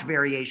so much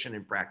variation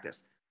in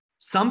practice.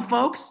 Some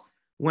folks,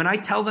 when I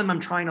tell them I'm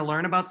trying to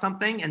learn about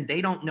something and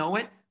they don't know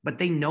it, but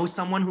they know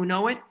someone who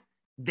know it,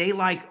 they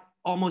like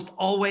almost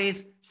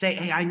always say,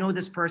 hey, I know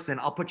this person,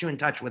 I'll put you in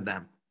touch with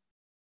them.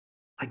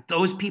 Like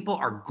those people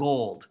are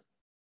gold.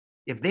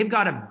 If they've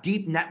got a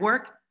deep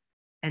network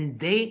and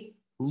they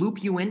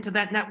loop you into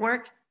that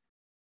network,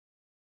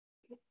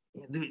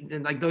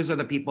 like those are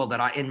the people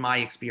that in my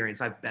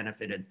experience, I've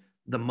benefited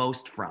the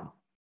most from.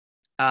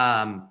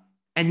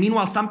 And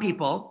meanwhile, some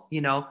people,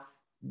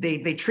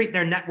 they treat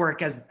their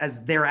network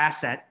as their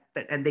asset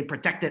and they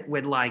protect it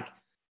with like,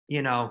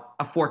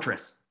 a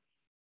fortress.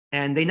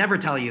 And they never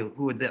tell you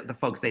who the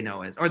folks they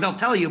know is, or they'll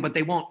tell you, but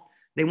they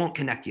won't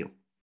connect you,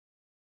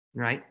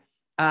 right?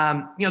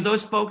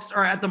 Those folks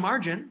are at the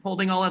margin,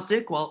 holding all else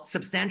equal,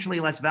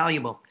 substantially less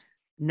valuable.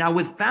 Now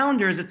with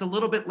founders, it's a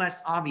little bit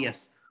less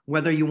obvious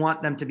whether you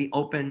want them to be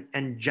open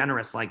and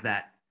generous like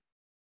that.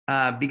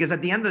 Because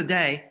at the end of the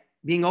day,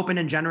 being open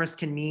and generous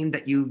can mean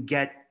that you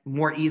get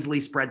more easily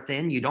spread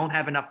thin. You don't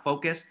have enough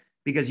focus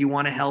because you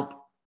want to help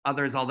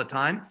others all the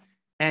time.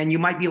 And you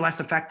might be less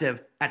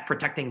effective at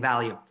protecting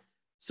value.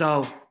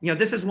 So,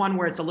 this is one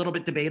where it's a little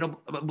bit debatable,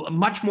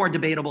 much more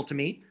debatable to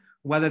me,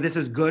 whether this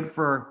is good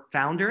for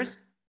founders,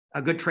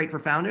 a good trait for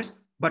founders,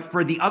 but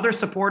for the other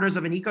supporters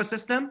of an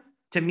ecosystem,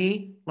 to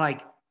me,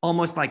 like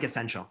almost like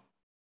essential.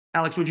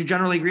 Alex, would you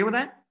generally agree with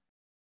that?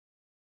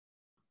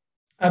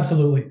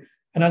 Absolutely.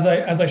 And as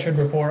I shared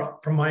before,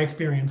 from my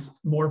experience,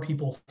 more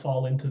people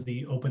fall into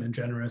the open and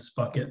generous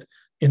bucket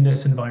in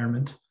this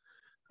environment.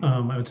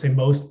 I would say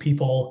most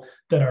people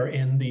that are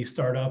in the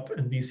startup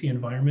and VC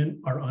environment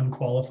are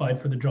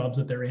unqualified for the jobs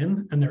that they're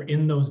in. And they're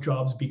in those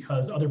jobs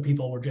because other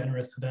people were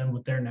generous to them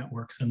with their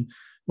networks and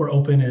were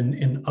open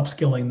in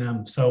upskilling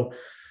them. So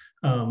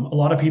A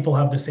lot of people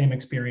have the same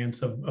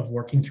experience of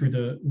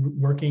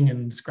working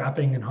and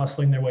scrapping and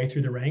hustling their way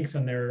through the ranks,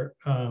 and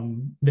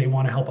they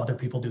want to help other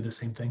people do the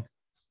same thing.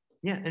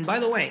 Yeah, and by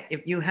the way,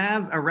 if you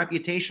have a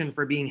reputation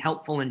for being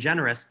helpful and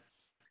generous,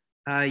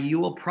 you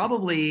will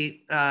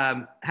probably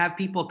have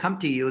people come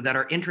to you that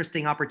are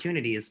interesting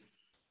opportunities.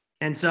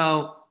 And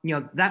so,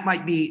 that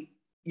might be,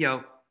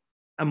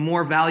 a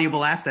more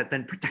valuable asset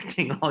than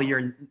protecting all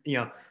your,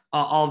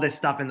 all this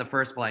stuff in the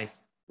first place,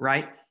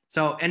 right?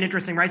 So, and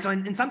interesting, right? So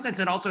in some sense,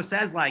 it also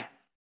says like,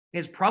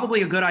 it's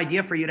probably a good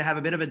idea for you to have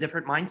a bit of a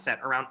different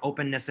mindset around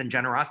openness and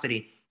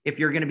generosity if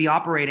you're going to be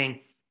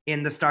operating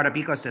in the startup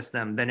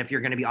ecosystem than if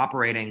you're going to be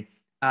operating,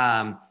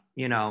 as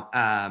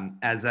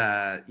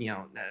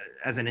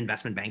an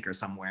investment banker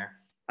somewhere,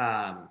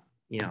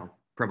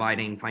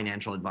 providing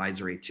financial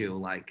advisory to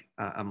like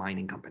a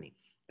mining company.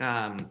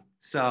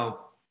 So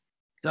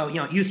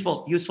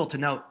useful to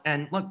note.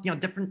 And look,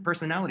 different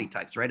personality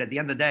types, right? At the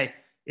end of the day,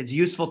 it's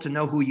useful to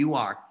know who you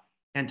are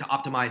and to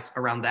optimize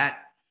around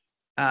that.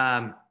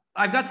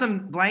 I've got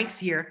some blanks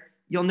here.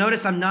 You'll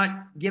notice I'm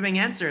not giving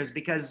answers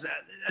because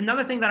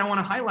another thing that I want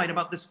to highlight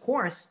about this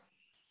course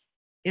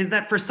is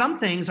that for some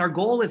things, our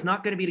goal is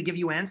not going to be to give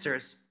you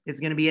answers. It's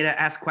going to be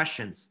to ask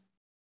questions.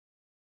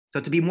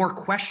 So to be more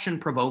question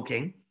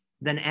provoking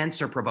than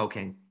answer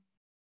provoking.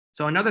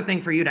 So another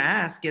thing for you to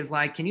ask is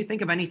like, can you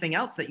think of anything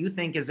else that you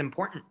think is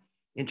important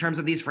in terms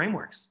of these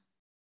frameworks?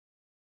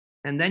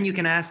 And then you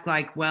can ask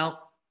like,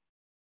 well,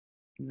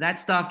 that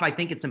stuff, I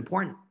think it's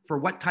important for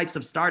what types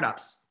of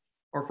startups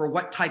or for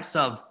what types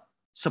of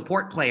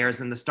support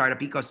players in the startup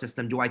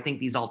ecosystem do I think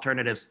these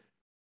alternatives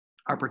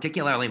are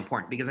particularly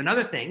important? Because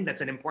another thing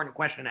that's an important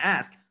question to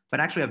ask, but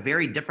actually a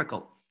very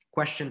difficult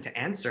question to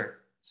answer,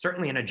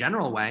 certainly in a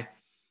general way,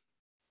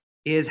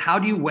 is how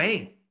do you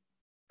weigh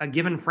a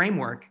given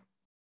framework?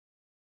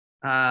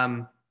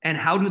 And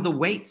how do the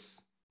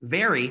weights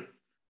vary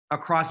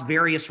across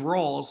various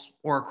roles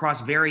or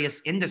across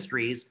various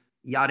industries,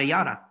 yada,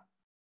 yada.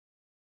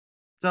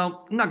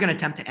 So I'm not going to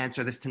attempt to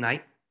answer this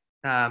tonight.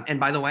 And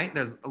by the way,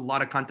 there's a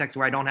lot of context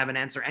where I don't have an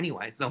answer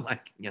anyway. So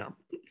like,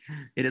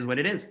 it is what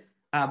it is.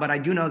 But I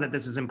do know that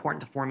this is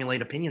important to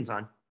formulate opinions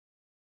on.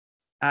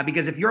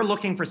 Because if you're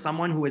looking for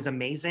someone who is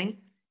amazing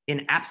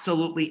in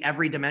absolutely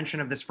every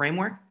dimension of this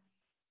framework,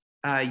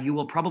 you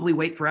will probably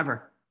wait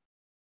forever.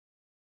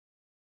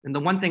 And the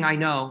one thing I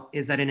know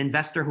is that an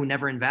investor who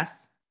never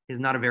invests is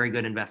not a very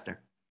good investor.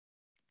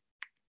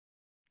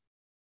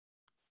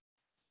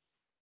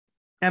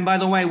 And by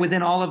the way,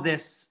 within all of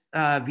this,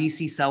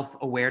 VC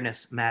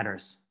self-awareness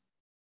matters.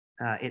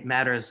 It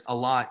matters a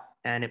lot,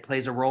 and it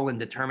plays a role in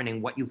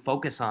determining what you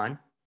focus on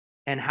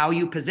and how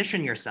you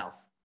position yourself.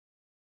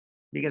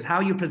 Because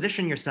how you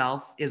position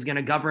yourself is going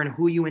to govern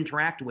who you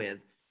interact with.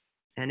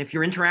 And if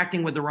you're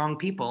interacting with the wrong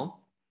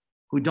people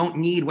who don't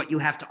need what you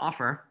have to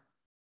offer,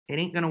 it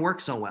ain't going to work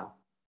so well.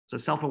 So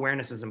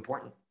self-awareness is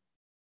important.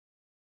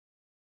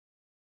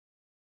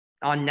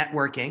 On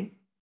networking,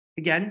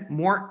 again,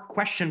 more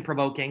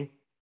question-provoking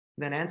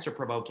than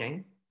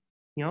answer-provoking.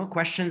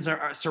 Questions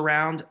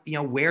surround,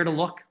 where to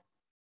look.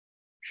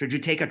 Should you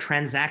take a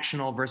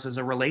transactional versus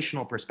a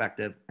relational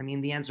perspective? I mean,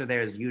 the answer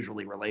there is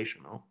usually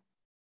relational.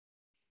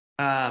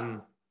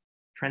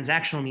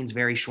 Transactional means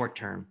very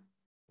short-term,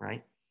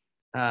 right?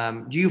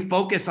 Do you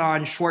focus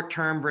on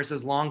short-term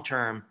versus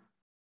long-term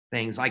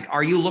things? Like,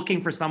 are you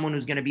looking for someone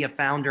who's going to be a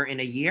founder in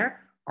a year?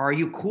 Or are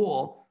you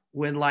cool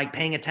with like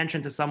paying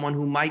attention to someone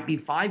who might be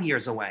 5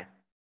 years away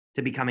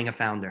to becoming a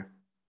founder?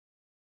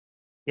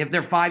 If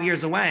they're 5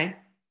 years away,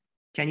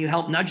 can you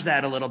help nudge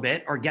that a little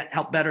bit or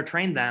help better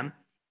train them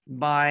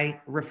by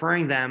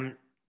referring them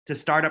to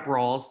startup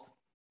roles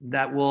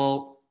that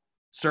will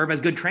serve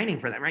as good training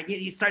for them, right?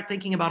 You start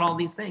thinking about all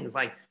these things.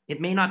 Like, it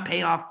may not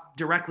pay off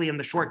directly in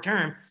the short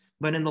term,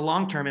 but in the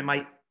long term, it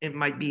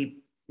might be,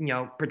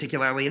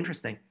 particularly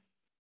interesting.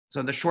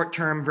 So the short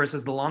term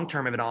versus the long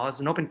term of it all is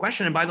an open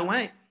question. And by the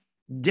way,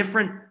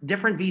 different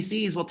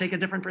VCs will take a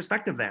different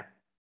perspective there.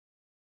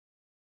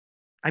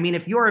 I mean,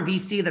 if you're a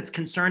VC that's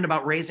concerned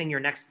about raising your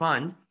next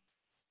fund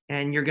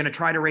and you're going to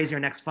try to raise your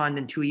next fund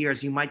in 2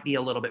 years, you might be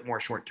a little bit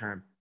more short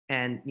term.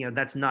 And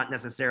that's not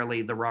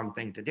necessarily the wrong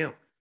thing to do.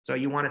 So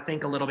you want to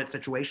think a little bit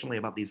situationally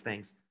about these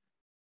things.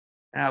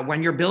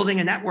 When you're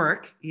building a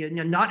network,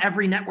 not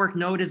every network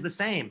node is the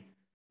same.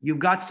 You've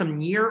got some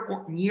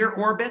near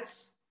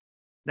orbits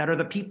that are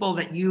the people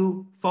that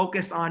you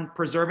focus on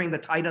preserving the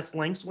tightest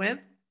links with.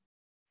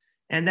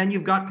 And then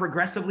you've got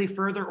progressively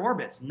further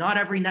orbits. Not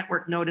every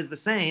network node is the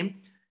same.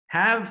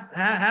 Have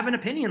an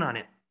opinion on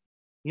it.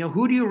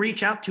 Who do you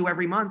reach out to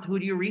every month? Who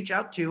do you reach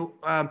out to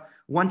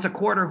once a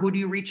quarter? Who do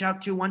you reach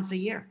out to once a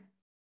year?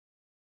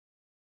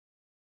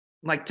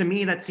 Like, to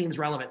me, that seems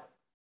relevant.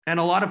 And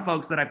a lot of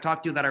folks that I've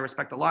talked to that I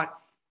respect a lot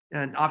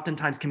and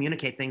oftentimes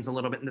communicate things a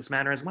little bit in this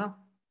manner as well.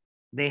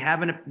 They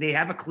have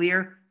a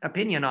clear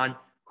opinion on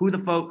who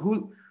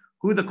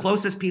the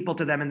closest people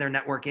to them in their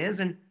network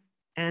is,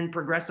 and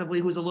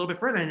progressively who's a little bit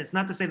further. And it's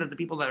not to say that the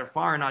people that are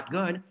far are not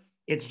good.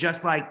 It's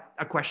just like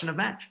a question of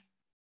match,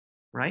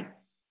 right?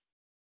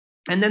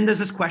 And then there's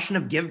this question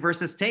of give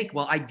versus take.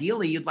 Well,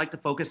 ideally, you'd like to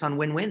focus on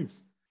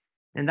win-wins.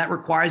 And that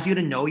requires you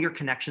to know your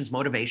connections,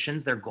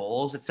 motivations, their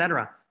goals,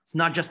 etc. It's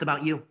not just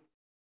about you.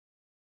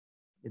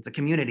 It's a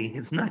community.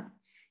 It's not,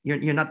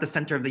 you're not the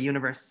center of the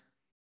universe,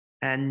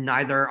 and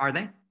neither are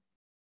they.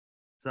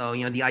 So,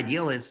 the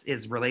ideal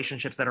is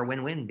relationships that are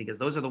win-win, because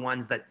those are the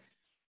ones that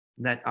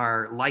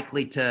are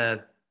likely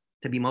to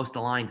be most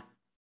aligned.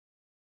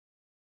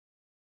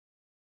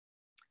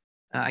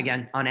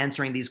 Again, on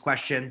answering these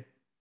questions,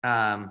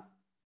 not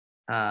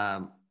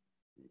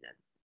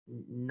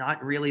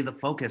really the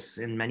focus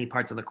in many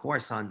parts of the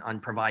course on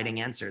providing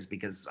answers,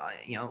 because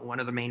one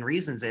of the main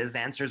reasons is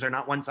answers are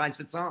not one size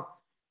fits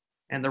all,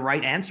 and the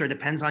right answer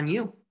depends on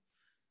you,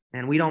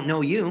 and we don't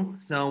know you,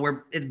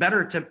 so it's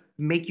better to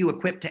make you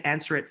equipped to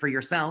answer it for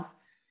yourself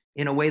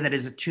in a way that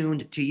is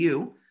attuned to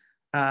you,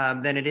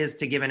 than it is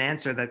to give an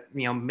answer that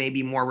may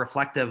be more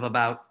reflective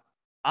about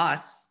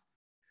us,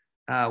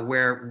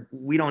 where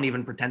we don't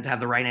even pretend to have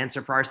the right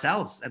answer for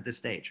ourselves at this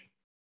stage,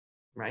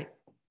 right?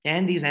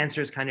 And these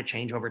answers kind of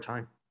change over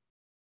time.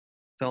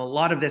 So a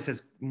lot of this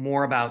is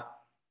more about,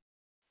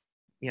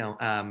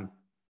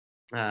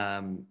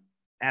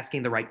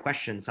 asking the right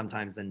questions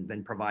sometimes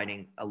than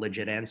providing a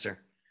legit answer.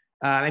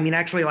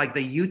 Actually, like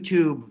the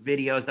YouTube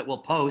videos that we'll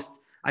post,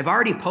 I've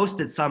already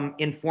posted some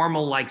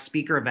informal like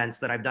speaker events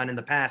that I've done in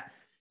the past.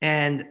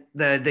 And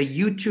the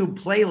YouTube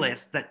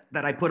playlist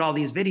that I put all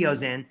these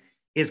videos in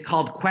is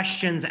called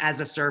Questions as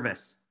a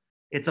Service.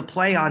 It's a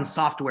play on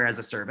software as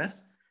a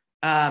service.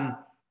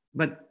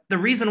 But the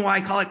reason why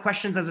I call it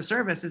Questions as a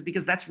Service is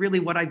because that's really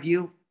what I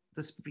view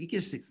the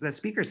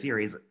speaker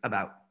series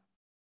about.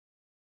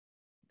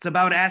 It's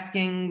about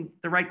asking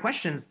the right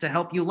questions to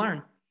help you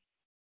learn,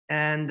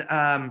 and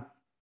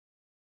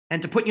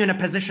to put you in a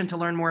position to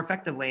learn more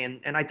effectively.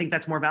 And I think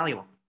that's more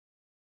valuable.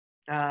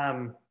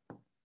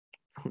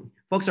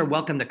 Folks are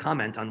welcome to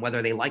comment on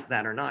whether they like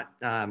that or not.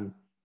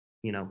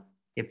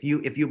 If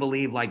you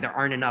believe like there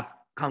aren't enough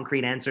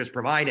concrete answers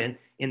provided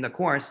in the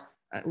course,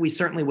 we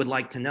certainly would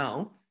like to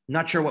know.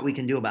 Not sure what we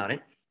can do about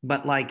it,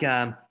 but like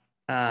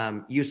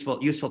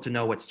useful to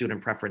know what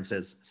student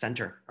preferences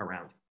center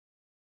around.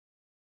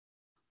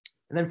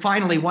 And then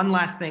finally, one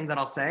last thing that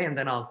I'll say, and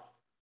then I'll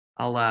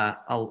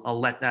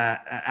let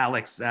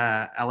Alex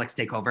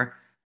take over,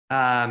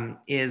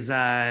 is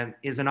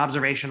an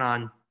observation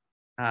on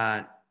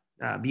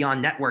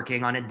beyond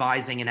networking, on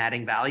advising and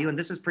adding value. And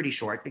this is pretty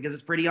short because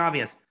it's pretty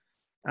obvious.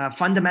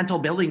 Fundamental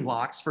building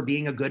blocks for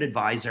being a good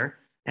advisor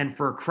and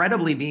for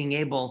credibly being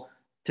able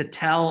to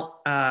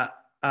tell a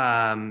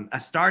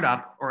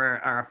startup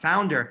or a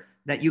founder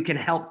that you can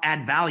help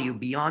add value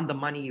beyond the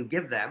money you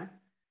give them,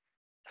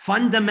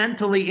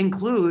 fundamentally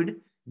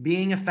include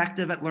being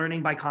effective at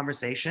learning by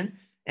conversation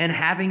and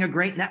having a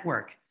great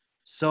network.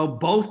 So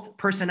both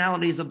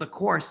personalities of the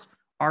course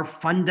are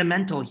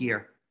fundamental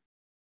here,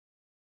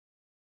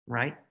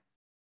 right?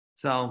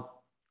 So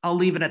I'll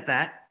leave it at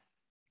that,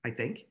 I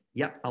think.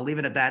 Yep, I'll leave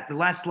it at that. The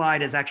last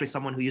slide is actually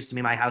someone who used to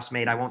be my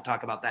housemate. I won't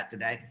talk about that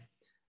today.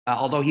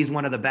 Although he's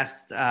one of the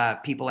best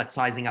people at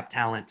sizing up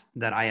talent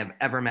that I have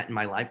ever met in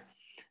my life.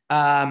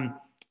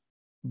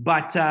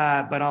 But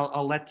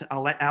I'll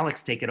let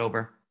Alex take it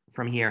over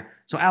from here.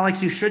 So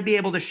Alex, you should be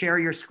able to share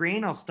your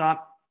screen. I'll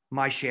stop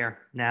my share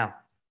now.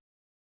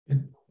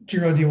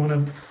 Jiro, do you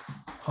want to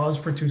pause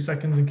for 2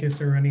 seconds in case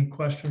there are any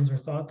questions or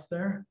thoughts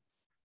there?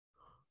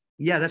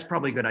 Yeah, that's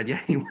probably a good idea.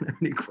 Anyone have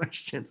any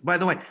questions? By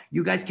the way,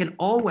 you guys can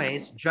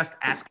always just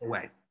ask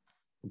away.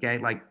 Okay,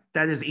 like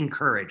that is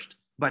encouraged.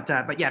 But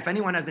yeah, if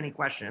anyone has any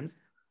questions,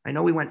 I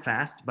know we went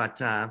fast, but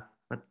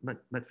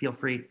feel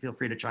free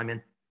to chime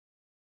in.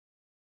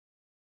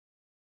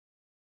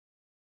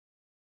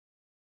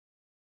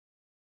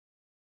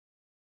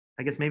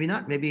 I guess maybe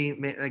not.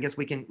 I guess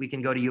we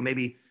can go to you.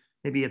 Maybe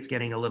it's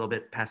getting a little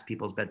bit past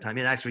people's bedtime.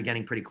 It's actually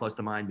getting pretty close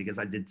to mine because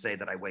I did say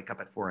that I wake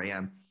up at 4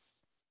 a.m.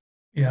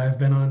 Yeah, I've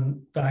been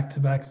on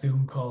back-to-back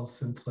Zoom calls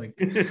since like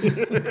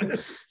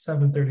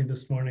 7:30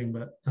 this morning,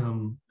 but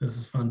this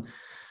is fun.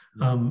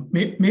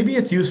 Maybe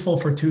it's useful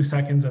for 2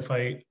 seconds if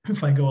I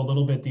go a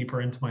little bit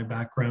deeper into my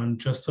background,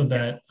 just so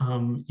that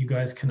you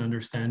guys can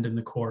understand in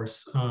the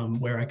course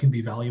where I can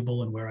be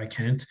valuable and where I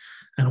can't,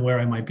 and where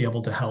I might be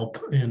able to help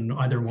in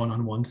either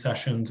one-on-one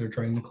sessions or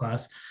during the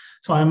class.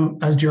 So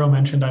as Jiro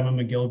mentioned, I'm a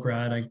McGill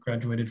grad. I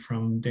graduated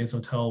from Des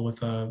Hotels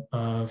with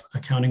a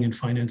accounting and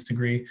finance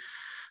degree.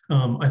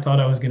 I thought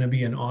I was going to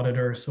be an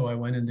auditor, so I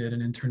went and did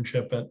an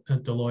internship at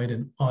Deloitte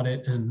in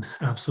audit and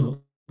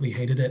absolutely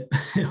hated it.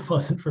 It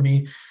wasn't for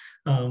me.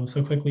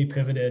 So quickly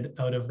pivoted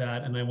out of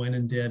that, and I went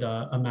and did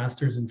a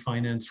master's in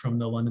finance from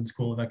the London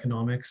School of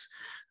Economics.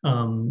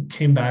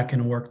 Came back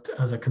and worked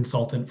as a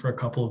consultant for a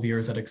couple of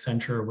years at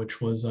Accenture, which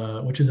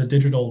is a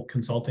digital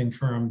consulting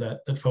firm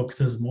that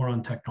focuses more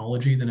on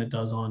technology than it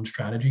does on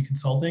strategy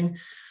consulting.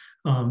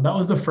 That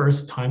was the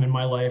first time in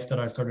my life that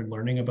I started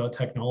learning about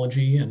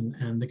technology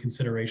and the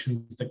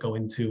considerations that go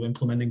into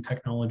implementing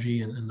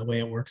technology and the way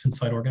it works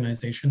inside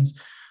organizations.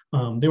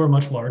 They were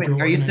much larger.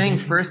 Wait, are you saying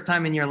first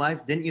time in your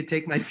life? Didn't you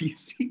take my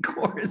VC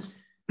course?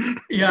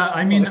 Yeah,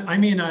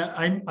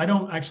 I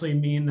don't actually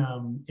mean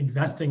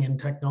investing in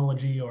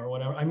technology or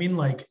whatever. I mean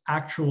like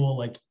actual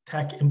like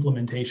tech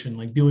implementation,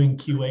 like doing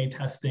QA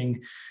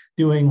testing,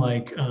 doing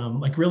like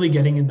really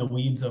getting in the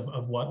weeds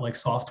of what like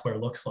software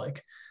looks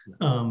like.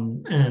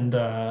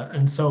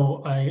 And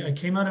so I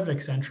came out of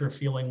Accenture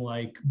feeling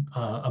like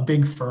a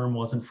big firm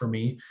wasn't for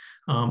me.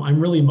 I'm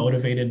really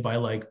motivated by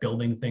like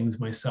building things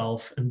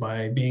myself and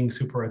by being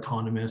super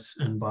autonomous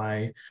and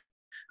by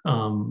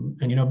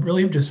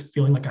really just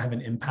feeling like I have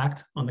an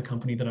impact on the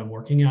company that I'm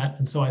working at.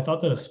 And so I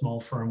thought that a small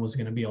firm was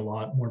going to be a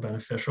lot more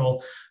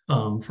beneficial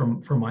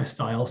for my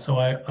style. So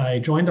I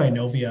joined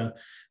Inovia.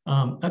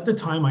 At the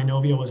time,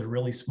 Inovia was a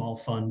really small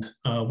fund.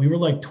 We were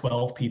like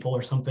 12 people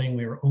or something.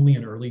 We were only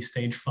an early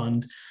stage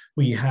fund.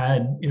 We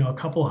had, a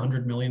couple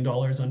 $100 million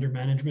under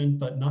management,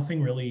 but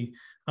nothing really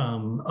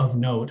of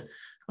note.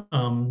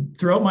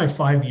 Throughout my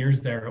 5 years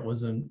there, it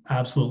was an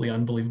absolutely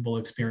unbelievable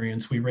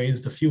experience. We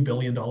raised a few $1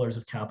 billion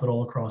of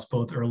capital across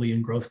both early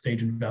and growth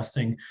stage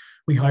investing.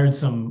 We hired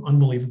some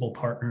unbelievable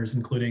partners,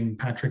 including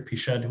Patrick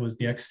Pichette, who was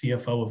the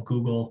ex-CFO of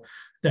Google,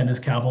 Dennis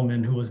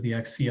Kavelman, who was the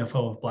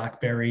ex-CFO of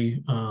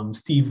BlackBerry,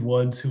 Steve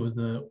Woods, who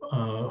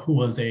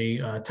was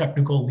a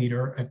technical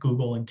leader at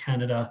Google in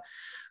Canada,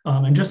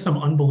 and just some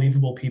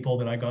unbelievable people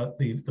that I got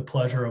the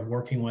pleasure of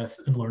working with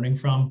and learning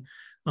from.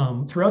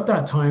 Throughout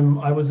that time,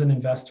 I was an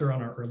investor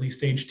on our early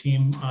stage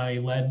team. I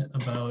led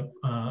about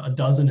a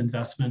dozen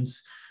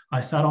investments. I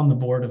sat on the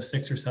board of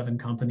 6 or 7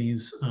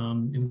 companies,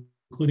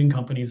 including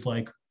companies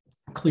like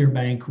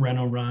Clearbank,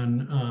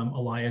 RenoRun,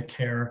 Alaya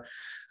Care,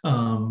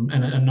 and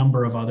a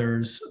number of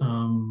others.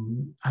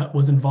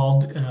 Was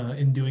involved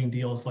in doing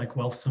deals like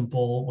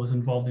Wealthsimple, was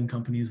involved in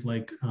companies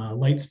like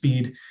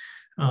Lightspeed,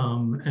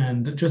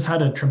 and just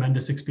had a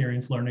tremendous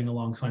experience learning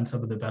alongside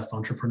some of the best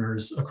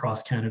entrepreneurs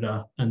across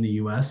Canada and the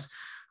US.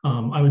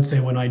 I would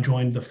say when I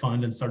joined the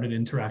fund and started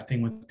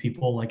interacting with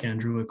people like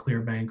Andrew at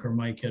Clearbank or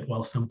Mike at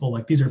Wealthsimple,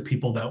 like these are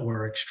people that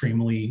were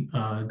extremely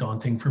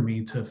daunting for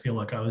me to feel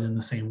like I was in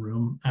the same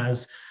room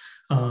as.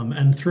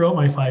 And throughout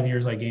my 5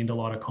 years, I gained a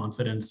lot of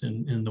confidence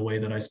in the way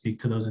that I speak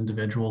to those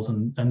individuals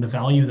and the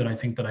value that I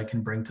think that I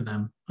can bring to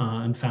them,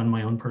 and found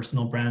my own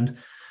personal brand.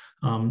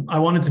 I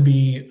wanted to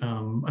be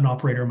an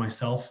operator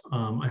myself.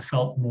 I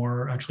felt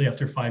more, actually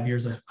after 5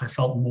 years, I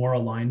felt more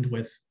aligned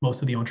with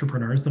most of the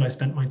entrepreneurs that I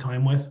spent my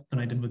time with than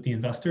I did with the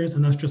investors.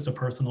 And that's just a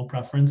personal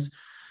preference.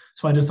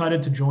 So I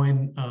decided to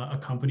join a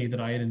company that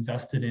I had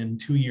invested in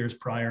 2 years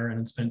prior and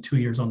had spent 2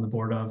 years on the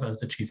board of as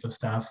the chief of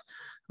staff,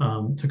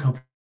 to a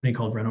company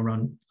called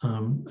RenoRun.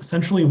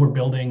 Essentially, we're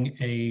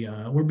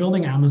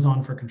building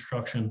Amazon for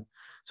construction.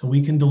 So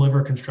we can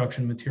deliver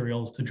construction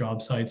materials to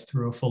job sites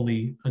through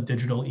a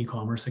digital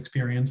e-commerce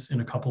experience in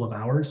a couple of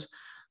hours.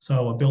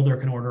 So a builder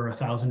can order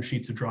 1,000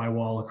 sheets of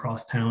drywall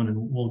across town, and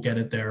we'll get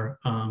it there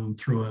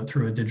through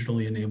a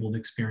digitally enabled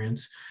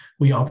experience.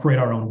 We operate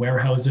our own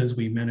warehouses.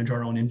 We manage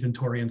our own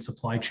inventory and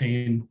supply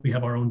chain. We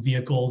have our own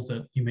vehicles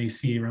that you may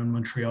see around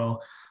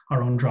Montreal,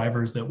 our own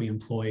drivers that we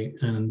employ,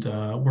 and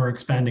we're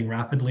expanding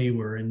rapidly.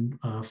 We're in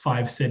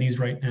 5 cities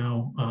right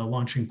now,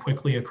 launching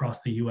quickly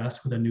across the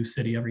US with a new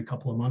city every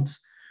couple of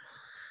months.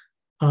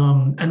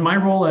 And my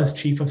role as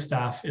chief of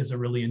staff is a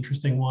really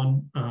interesting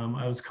one.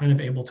 I was kind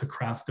of able to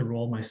craft the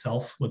role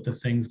myself with the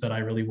things that I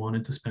really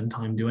wanted to spend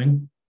time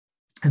doing.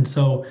 And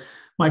so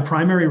my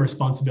primary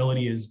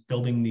responsibility is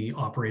building the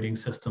operating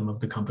system of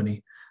the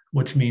company,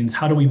 which means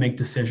how do we make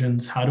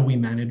decisions? How do we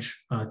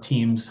manage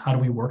teams? How do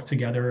we work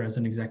together as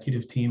an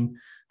executive team?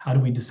 How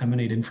do we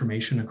disseminate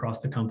information across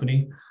the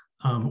company?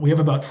 We have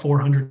about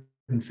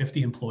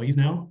 450 employees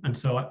now. And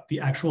so the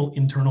actual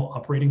internal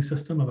operating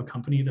system of a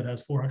company that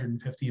has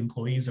 450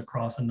 employees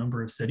across a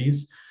number of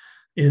cities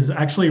is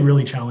actually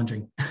really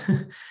challenging.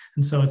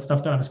 And so it's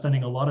stuff that I'm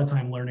spending a lot of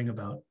time learning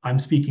about. I'm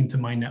speaking to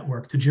my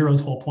network, to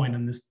Jiro's whole point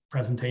in this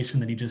presentation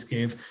that he just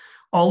gave.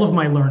 All of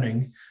my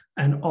learning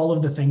and all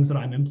of the things that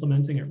I'm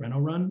implementing at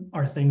RenoRun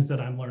are things that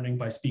I'm learning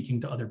by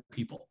speaking to other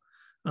people.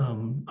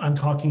 I'm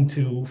talking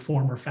to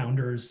former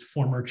founders,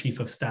 former chief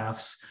of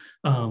staffs,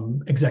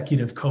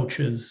 executive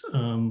coaches,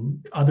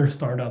 other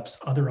startups,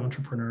 other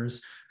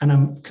entrepreneurs, and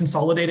I'm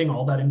consolidating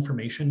all that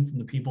information from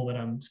the people that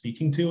I'm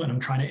speaking to, and I'm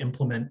trying to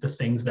implement the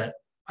things that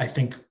I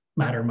think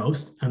matter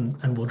most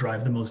and will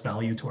drive the most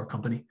value to our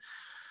company.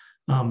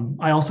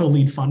 I also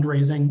lead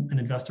fundraising and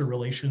investor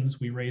relations.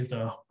 We raised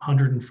a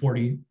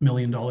 $140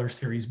 million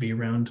Series B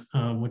round,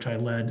 which I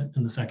led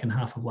in the second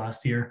half of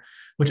last year,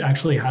 which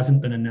actually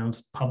hasn't been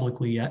announced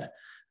publicly yet.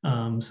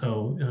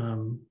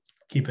 So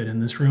keep it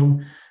in this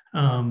room.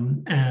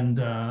 And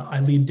I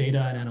lead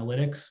data and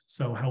analytics,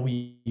 so how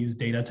we use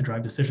data to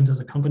drive decisions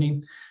as a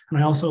company. And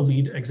I also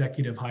lead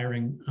executive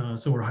hiring.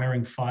 So we're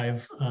hiring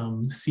 5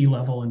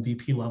 C-level and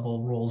VP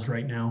level roles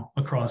right now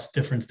across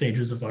different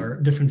stages of our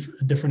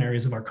different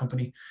areas of our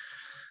company.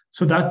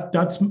 So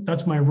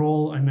that's my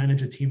role. I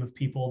manage a team of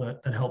people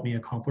that help me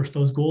accomplish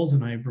those goals,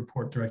 and I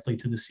report directly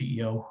to the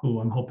CEO, who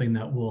I'm hoping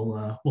that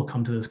will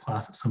come to this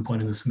class at some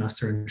point in the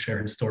semester and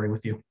share his story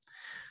with you.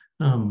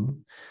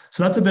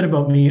 So that's a bit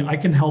about me. I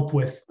can help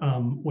with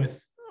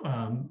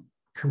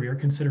career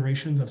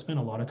considerations. I've spent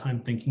a lot of time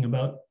thinking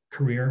about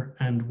career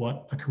and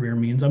what a career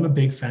means. I'm a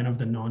big fan of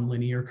the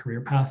non-linear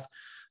career path,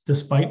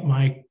 despite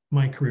my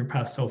career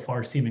path so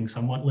far seeming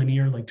somewhat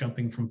linear, like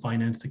jumping from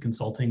finance to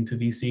consulting to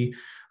VC.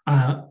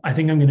 I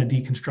think I'm going to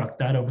deconstruct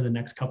that over the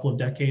next couple of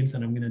decades,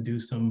 and I'm going to do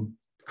some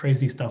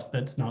crazy stuff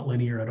that's not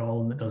linear at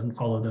all and that doesn't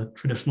follow the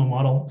traditional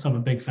model. So I'm a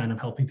big fan of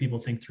helping people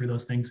think through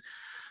those things.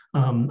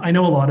 I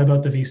know a lot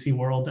about the VC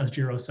world. As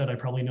Jiro said, I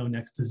probably know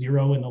next to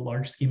zero in the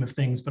large scheme of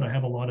things, but I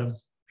have a lot of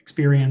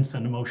experience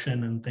and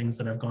emotion and things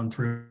that I've gone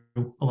through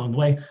along the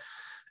way.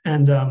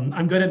 And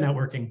I'm good at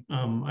networking.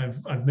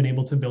 I've been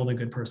able to build a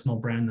good personal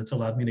brand that's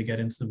allowed me to get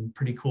in some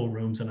pretty cool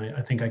rooms. And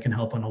I think I can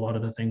help on a lot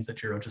of the things that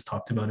Jiro just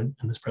talked about in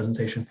this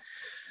presentation.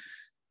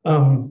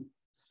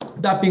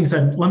 That being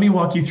said, let me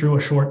walk you through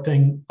a short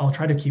thing. I'll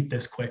try to keep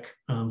this quick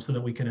so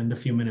that we can end a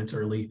few minutes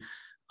early.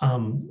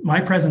 My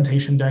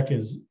presentation deck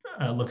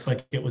looks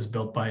like it was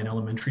built by an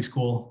elementary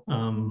school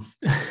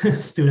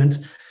student.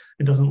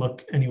 It doesn't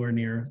look anywhere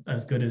near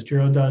as good as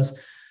Jiro does.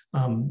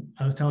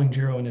 I was telling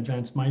Jiro in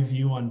advance, my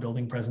view on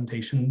building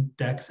presentation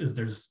decks is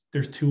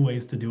there's two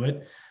ways to do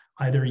it.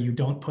 Either you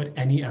don't put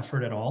any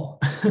effort at all,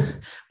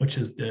 which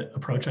is the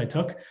approach I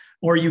took,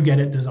 or you get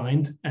it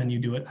designed and you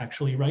do it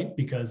actually right,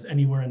 because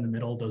anywhere in the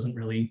middle doesn't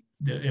really,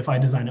 if I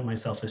design it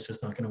myself, it's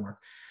just not going to work.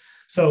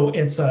 So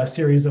it's a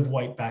series of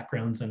white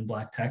backgrounds and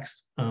black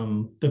text.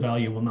 The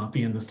value will not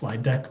be in the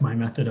slide deck. My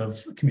method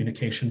of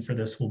communication for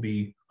this will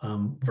be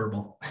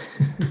verbal.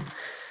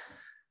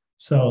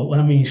 So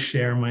let me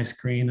share my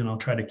screen and I'll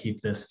try to keep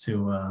this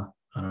to, I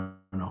don't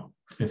know,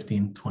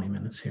 15, 20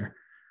 minutes here.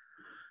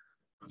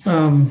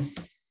 All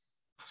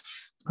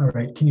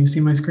right, can you see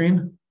my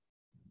screen?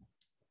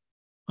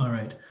 All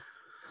right.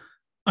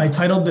 I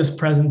titled this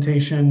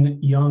presentation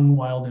Young,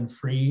 Wild, and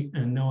Free,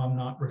 and no, I'm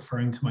not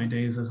referring to my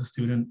days as a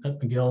student at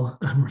McGill.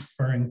 I'm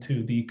referring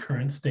to the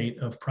current state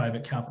of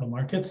private capital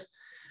markets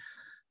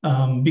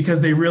because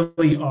they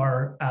really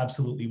are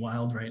absolutely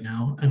wild right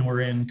now, and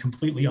we're in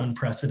completely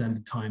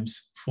unprecedented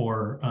times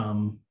for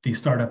the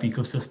startup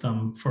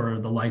ecosystem, for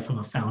the life of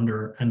a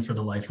founder, and for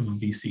the life of a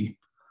VC.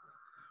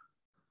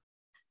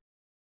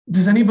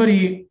 Does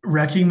anybody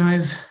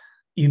recognize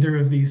either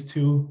of these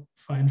two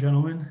fine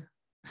gentlemen?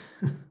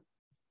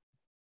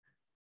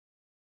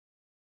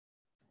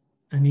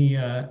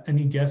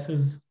 Any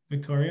guesses,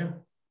 Victoria?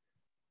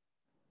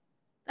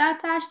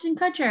 That's Ashton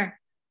Kutcher.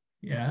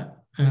 Yeah,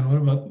 and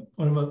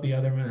what about the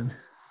other man?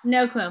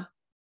 No clue.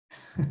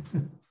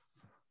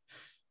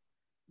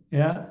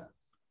 Yeah.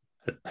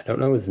 I don't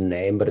know his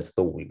name, but it's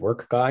the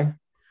WeWork guy.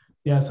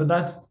 Yeah, so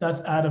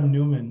that's Adam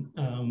Newman.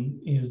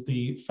 He is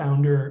the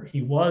founder.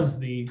 He was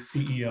the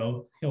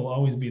CEO. He'll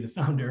always be the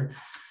founder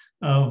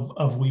of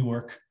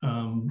WeWork.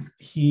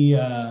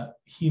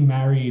 He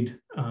married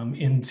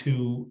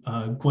into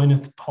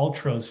Gwyneth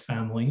Paltrow's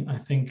family, I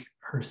think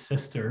her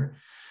sister,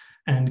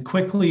 and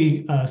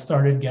quickly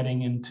started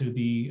getting into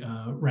the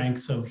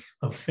ranks of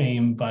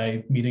fame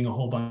by meeting a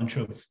whole bunch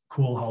of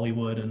cool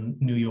Hollywood and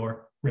New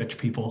York rich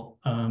people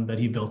that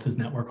he built his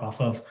network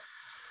off of.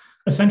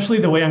 Essentially,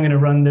 the way I'm going to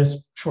run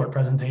this short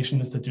presentation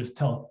is to just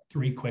tell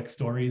three quick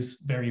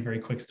stories, very, very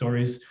quick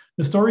stories.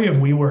 The story of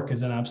WeWork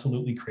is an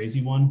absolutely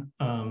crazy one.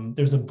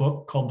 There's a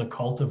book called The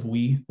Cult of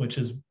We, which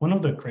is one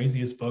of the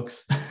craziest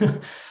books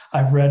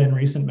I've read in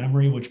recent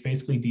memory, which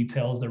basically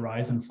details the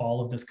rise and fall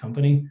of this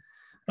company.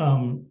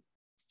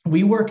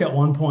 WeWork at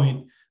one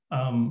point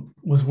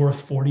was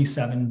worth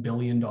 $47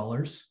 billion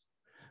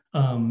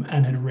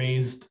and had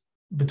raised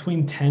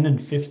between 10 and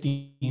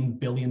 $15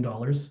 billion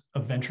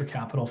of venture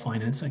capital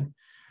financing.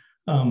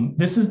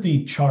 This is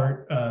the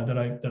chart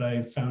that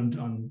I found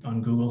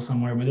on Google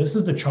somewhere, but this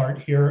is the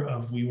chart here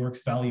of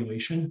WeWork's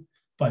valuation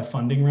by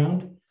funding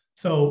round.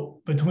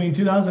 So between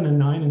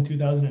 2009 and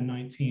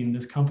 2019,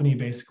 this company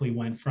basically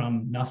went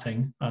from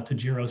nothing, to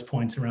Jiro's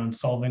points around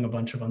solving a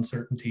bunch of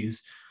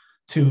uncertainties,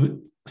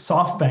 to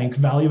SoftBank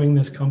valuing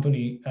this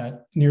company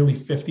at nearly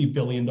 $50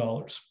 billion.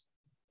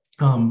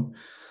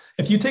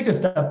 If you take a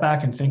step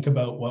back and think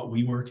about what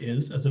WeWork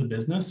is as a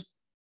business,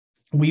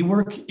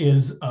 WeWork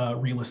is a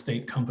real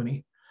estate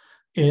company.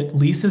 It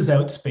leases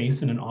out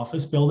space in an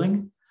office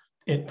building.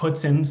 It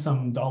puts in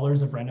some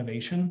dollars of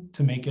renovation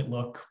to make it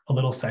look a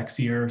little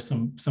sexier,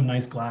 some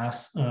nice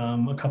glass,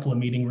 a couple of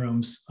meeting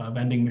rooms,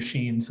 vending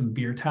machines, some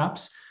beer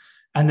taps.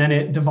 And then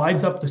it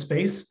divides up the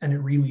space and it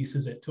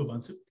releases it to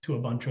a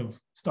bunch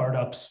of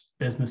startups,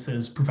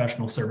 businesses,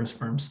 professional service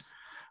firms.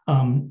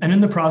 And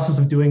in the process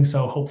of doing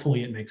so,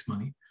 hopefully it makes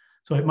money.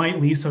 So it might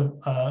lease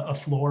a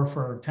floor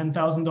for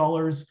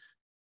 $10,000,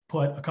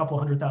 put a couple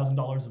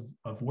 $100,000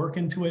 of work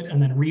into it,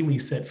 and then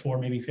release it for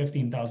maybe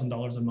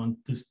 $15,000 a month,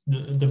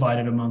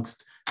 divided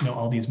amongst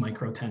all these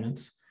micro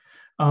tenants.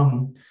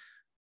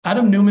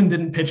 Adam Newman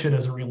didn't pitch it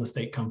as a real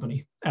estate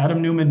company.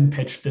 Adam Newman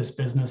pitched this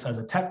business as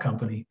a tech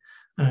company.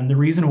 And the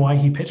reason why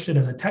he pitched it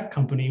as a tech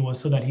company was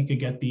so that he could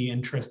get the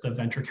interest of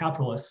venture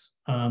capitalists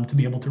to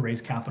be able to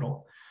raise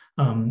capital.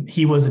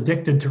 He was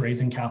addicted to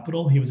raising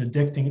capital. He was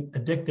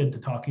addicted to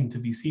talking to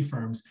VC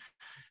firms.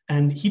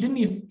 And he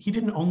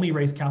didn't only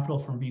raise capital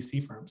from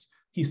VC firms.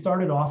 He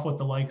started off with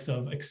the likes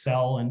of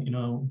Excel and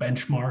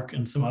Benchmark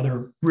and some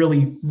other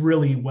really,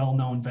 really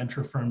well-known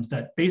venture firms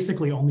that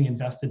basically only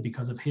invested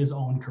because of his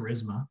own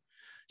charisma.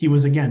 He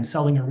was, again,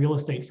 selling a real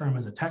estate firm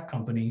as a tech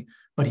company,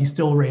 but he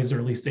still raised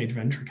early stage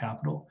venture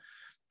capital.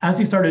 As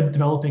he started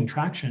developing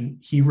traction,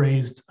 he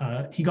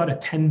got a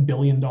 $10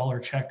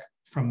 billion check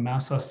from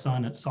Masa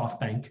Son at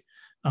SoftBank.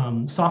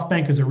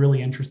 SoftBank is a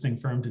really interesting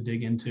firm to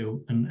dig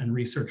into and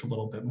research a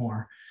little bit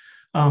more.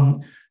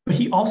 But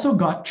he also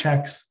got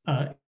checks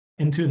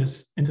into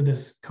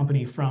this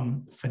company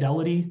from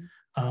Fidelity,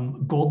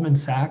 Goldman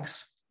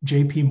Sachs,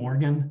 JP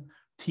Morgan,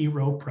 T.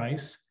 Rowe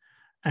Price.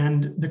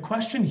 And the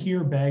question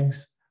here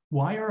begs,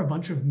 why are a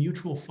bunch of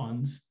mutual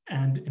funds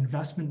and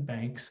investment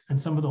banks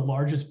and some of the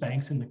largest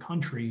banks in the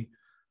country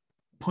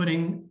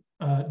putting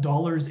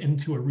dollars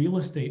into a real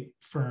estate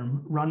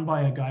firm run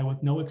by a guy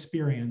with no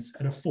experience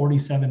at a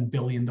 $47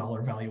 billion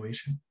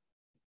valuation?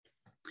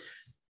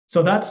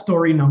 So that's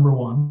story number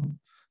one.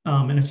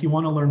 And if you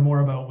want to learn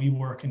more about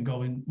WeWork and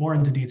go more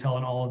into detail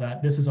on all of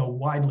that, this is a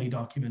widely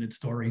documented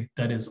story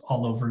that is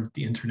all over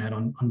the internet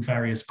on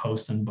various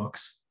posts and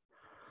books.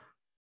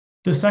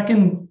 The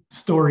second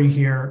story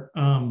here,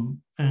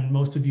 and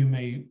most of you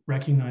may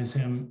recognize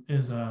him,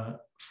 is a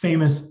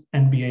famous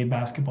NBA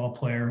basketball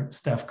player,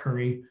 Steph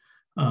Curry,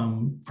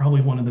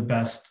 probably one of the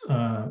best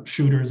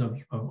shooters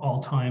of all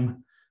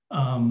time,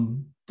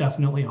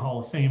 definitely a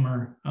Hall of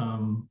Famer,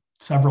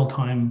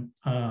 several-time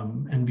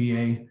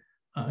NBA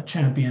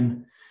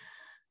champion.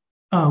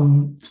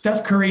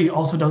 Steph Curry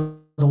also does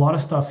a lot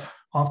of stuff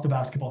off the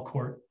basketball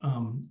court,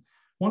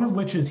 one of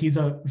which is he's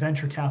a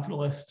venture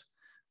capitalist,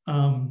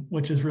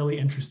 which is really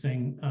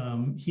interesting.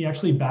 He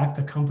actually backed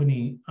a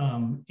company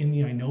in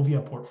the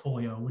Inovia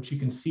portfolio, which you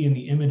can see in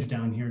the image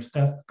down here.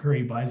 Steph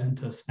Curry buys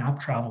into Snap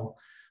Travel,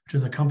 which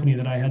is a company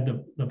that I had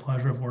the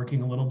pleasure of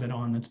working a little bit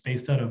on that's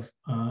based out of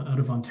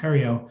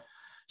Ontario.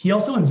 He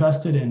also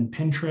invested in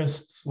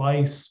Pinterest,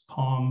 Slice,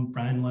 Palm,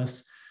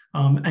 Brandless,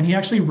 and he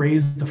actually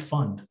raised a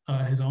fund,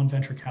 his own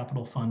venture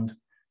capital fund,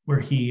 where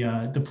he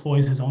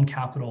deploys his own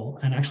capital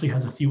and actually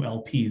has a few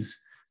LPs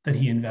that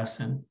he invests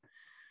in.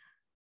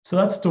 So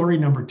that's story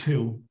number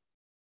two.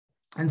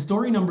 And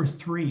story number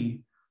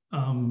three,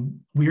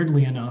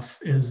 weirdly enough,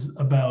 is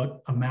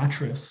about a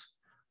mattress.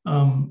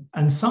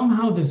 And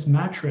somehow this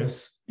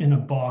mattress in a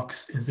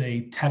box is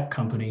a tech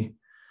company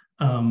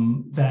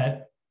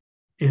that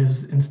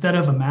is, instead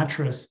of a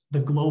mattress,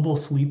 the global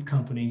sleep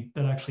company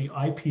that actually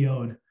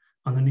IPO'd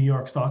on the New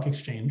York Stock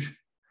Exchange.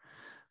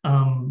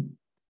 And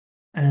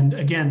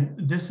again,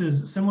 this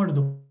is similar to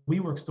the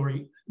WeWork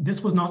story.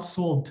 This was not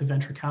sold to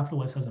venture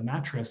capitalists as a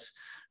mattress.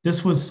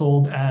 This was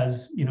sold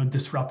as,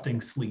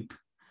 disrupting sleep,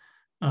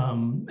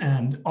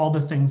 and all the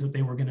things that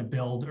they were going to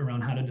build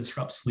around how to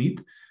disrupt sleep.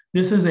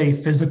 This is a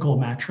physical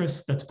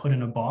mattress that's put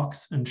in a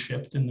box and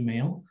shipped in the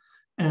mail.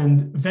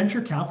 And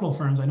venture capital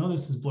firms, I know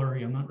this is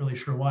blurry, I'm not really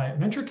sure why.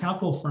 Venture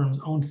capital firms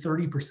own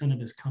 30% of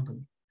this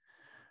company.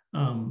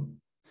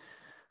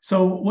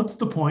 So what's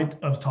the point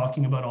of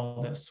talking about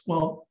all this?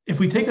 Well, if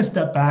we take a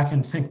step back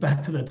and think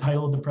back to the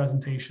title of the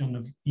presentation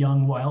of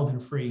Young, Wild,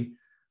 and Free,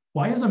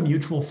 why is a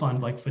mutual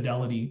fund like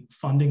Fidelity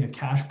funding a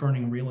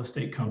cash-burning real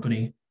estate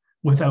company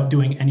without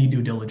doing any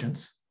due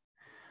diligence?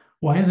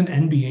 Why is an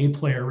NBA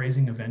player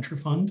raising a venture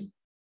fund?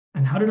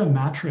 And how did a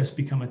mattress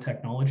become a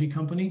technology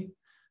company?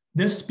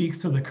 This speaks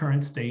to the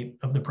current state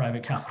of the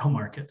private capital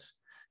markets.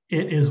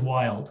 It is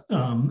wild.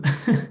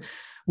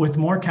 With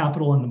more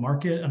capital in the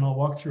market, and I'll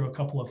walk through a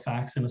couple of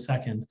facts in a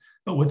second,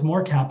 but with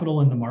more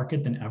capital in the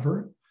market than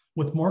ever,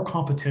 with more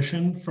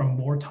competition from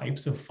more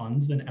types of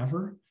funds than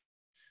ever,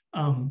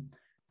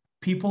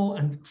 people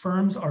and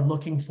firms are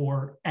looking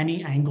for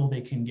any angle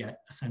they can get,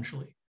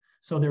 essentially.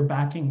 So they're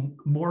backing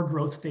more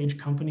growth stage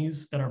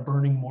companies that are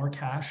burning more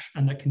cash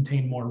and that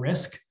contain more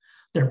risk.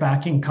 They're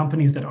backing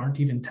companies that aren't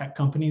even tech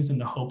companies in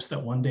the hopes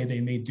that one day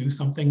they may do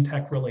something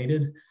tech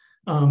related.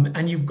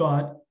 And you've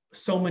got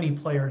so many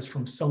players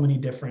from so many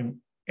different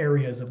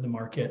areas of the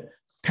market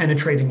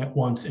penetrating at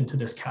once into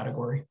this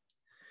category.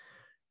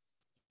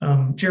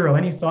 Jiro,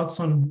 any thoughts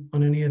on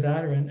any of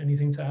that or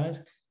anything to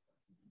add?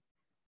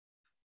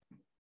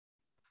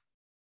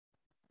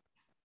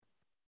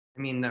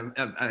 I mean,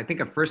 I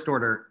think a first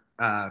order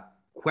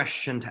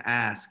question to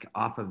ask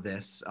off of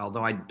this,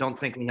 although I don't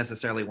think we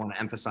necessarily want to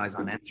emphasize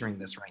on answering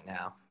this right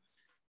now,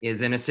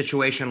 is in a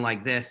situation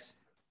like this,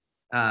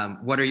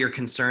 what are your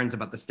concerns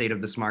about the state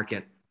of this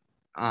market,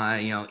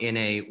 in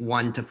a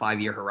 1 to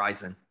 5 year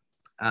horizon?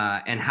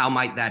 And how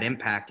might that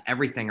impact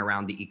everything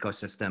around the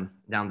ecosystem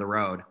down the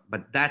road?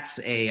 But that's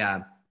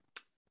a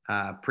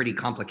pretty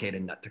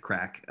complicated nut to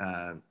crack.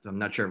 So I'm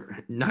not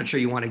sure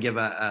you want to give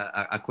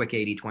a quick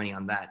 80-20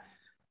 on that.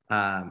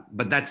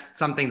 But that's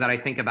something that I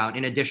think about,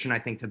 in addition, I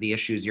think, to the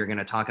issues you're going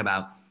to talk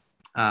about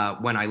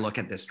when I look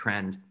at this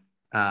trend,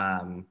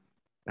 to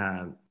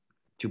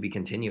be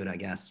continued, I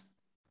guess.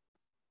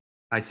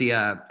 I see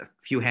a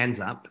few hands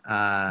up.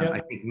 Yep.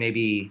 I think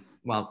maybe,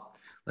 well,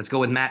 let's go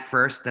with Matt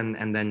first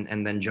and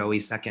then Joey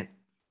second.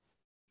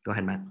 Go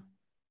ahead, Matt.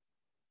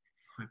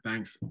 Hi,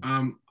 thanks.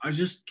 I was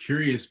just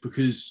curious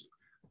because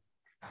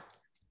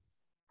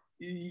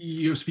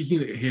you're speaking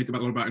here a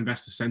lot about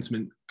investor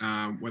sentiment,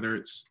 whether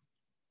it's,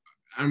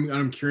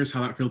 I'm curious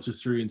how that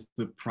filters through into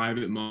the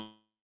private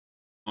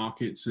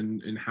markets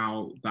and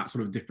how that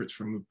sort of differs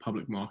from the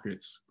public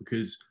markets,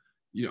 because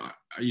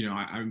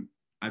I'm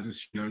as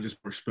a, I'm just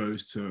more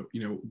exposed to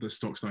the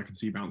stocks that I can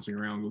see bouncing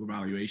around, all the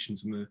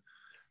valuations, and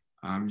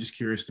I'm just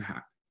curious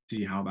to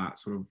see how that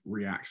sort of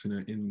reacts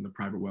in the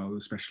private world,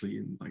 especially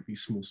in like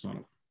these small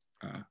startup.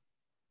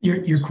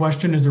 Your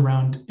question is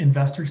around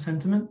investor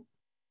sentiment?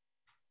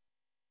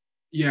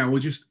 Yeah, well,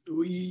 just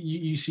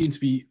you seem to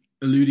be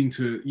alluding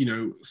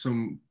to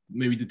some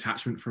maybe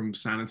detachment from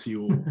sanity,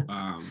 or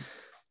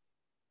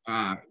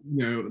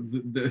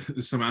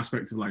some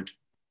aspect of like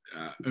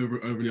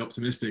overly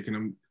optimistic, and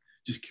I'm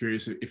just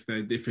curious if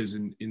there differs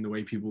in the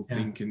way people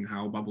think and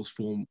how bubbles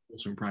form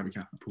also in private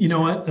capital. You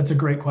know what? That's a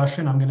great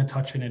question. I'm going to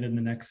touch on it in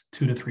the next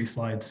 2 to 3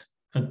 slides,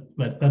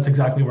 but that's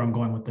exactly where I'm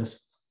going with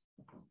this.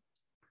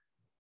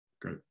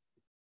 Great.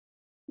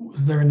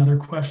 Was there another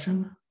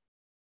question?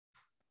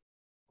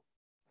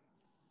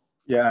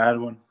 Yeah, I had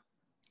one.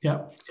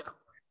 Yeah.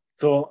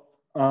 So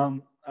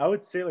I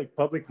would say like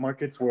public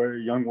markets were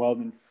young, wild,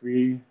 and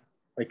free,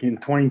 like in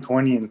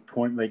 2020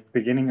 and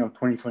beginning of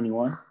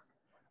 2021.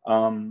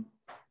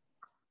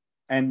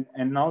 And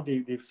now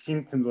they've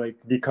seemed to like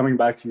be coming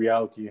back to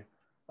reality.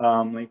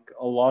 Like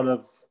a lot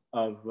of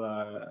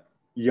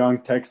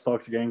young tech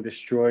stocks are getting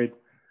destroyed.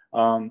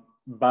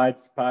 Bad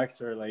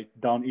SPACs are like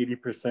down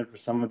 80% for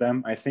some of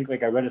them. I think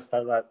like I read a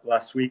stat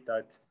last week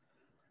that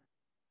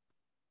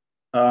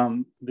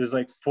there's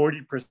like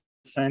 40%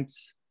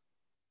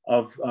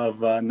 of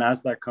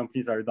NASDAQ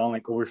companies are down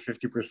like over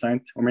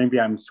 50%, or maybe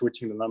I'm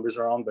switching the numbers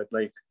around, but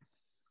like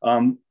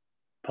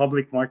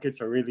public markets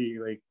are really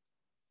like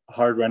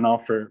hard right now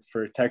for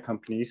tech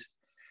companies.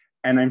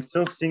 And I'm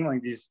still seeing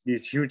like these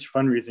huge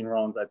fundraising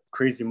rounds at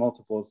crazy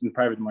multiples in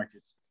private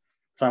markets.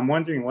 So I'm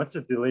wondering what's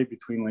the delay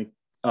between like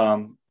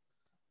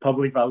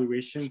public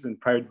valuations and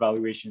private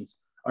valuations?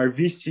 Are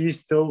VCs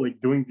still like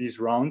doing these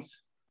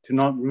rounds to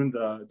not ruin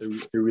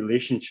the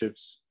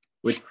relationships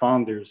with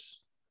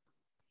founders?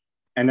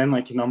 And then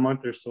like in a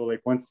month or so,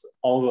 like once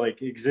all the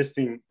like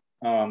existing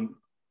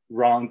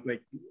rounds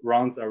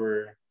that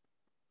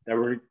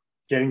were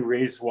getting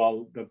raised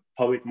while the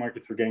public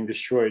markets were getting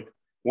destroyed,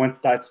 once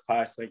that's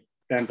passed, like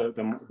then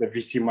the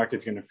VC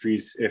market's going to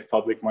freeze if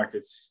public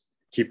markets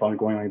keep on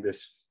going like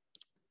this.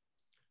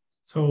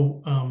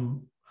 So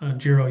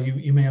Jiro,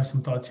 you may have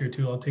some thoughts here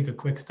too. I'll take a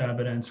quick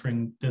stab at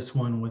answering this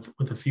one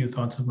with a few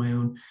thoughts of my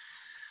own.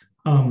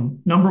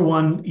 Number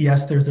one,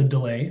 yes, there's a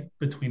delay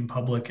between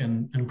public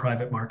and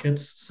private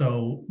markets.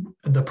 So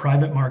the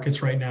private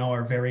markets right now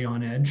are very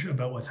on edge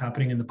about what's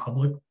happening in the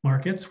public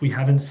markets. We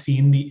haven't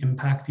seen the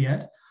impact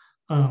yet,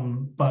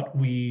 but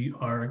we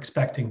are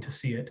expecting to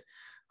see it.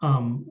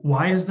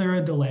 Why is there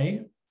a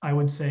delay? I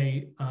would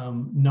say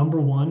number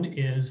one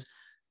is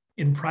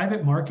in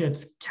private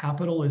markets,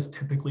 capital is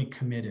typically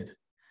committed.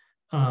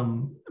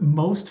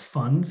 Most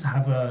funds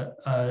have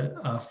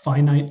a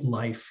finite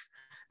life,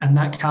 and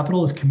that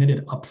capital is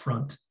committed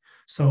upfront.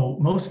 So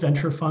most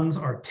venture funds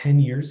are 10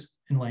 years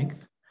in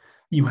length.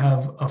 You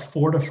have a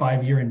 4 to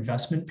 5 year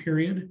investment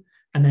period,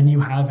 and then you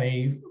have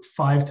a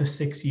 5 to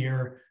 6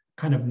 year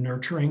kind of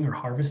nurturing or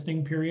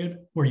harvesting period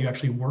where you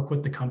actually work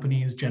with the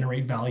companies,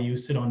 generate value,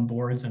 sit on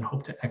boards, and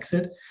hope to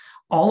exit.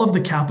 All of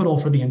the capital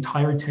for the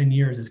entire 10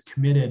 years is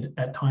committed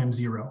at time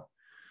 0.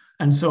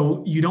 And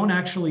so you don't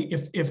actually,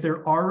 if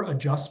there are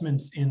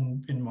adjustments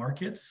in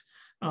markets,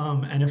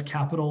 and if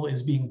capital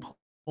is being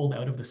pulled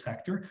out of the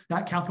sector,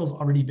 that capital has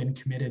already been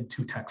committed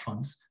to tech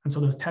funds. And so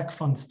those tech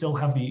funds still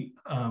have the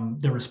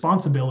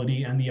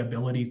responsibility and the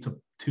ability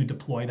to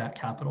deploy that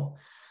capital.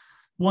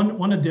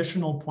 One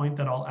additional point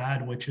that I'll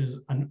add, which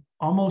is an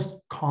almost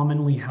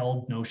commonly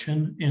held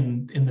notion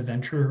in the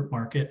venture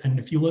market. And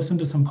if you listen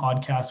to some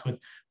podcasts with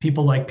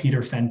people like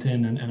Peter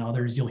Fenton and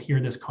others, you'll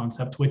hear this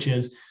concept, which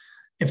is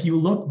if you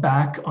look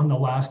back on the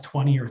last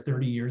 20 or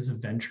 30 years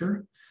of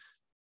venture,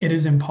 it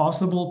is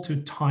impossible to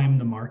time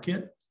the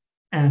market.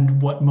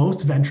 And what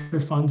most venture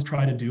funds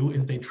try to do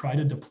is they try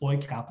to deploy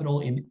capital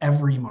in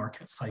every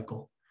market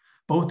cycle,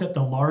 both at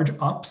the large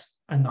ups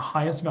and the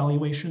highest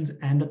valuations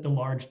and at the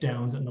large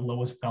downs and the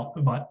lowest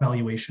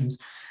valuations.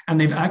 And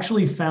they've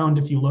actually found,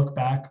 if you look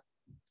back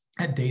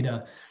at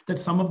data, that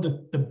some of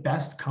the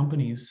best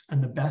companies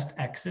and the best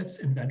exits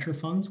in venture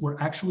funds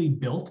were actually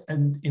built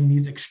in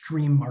these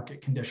extreme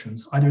market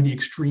conditions, either the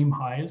extreme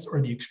highs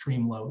or the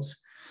extreme lows.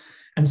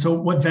 And so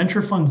what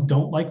venture funds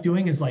don't like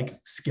doing is like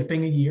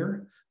skipping a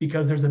year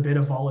because there's a bit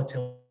of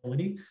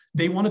volatility.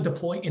 They want to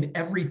deploy in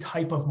every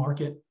type of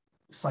market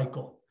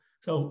cycle.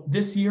 So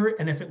this year,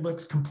 and if it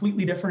looks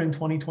completely different in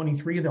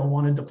 2023, they'll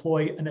want to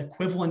deploy an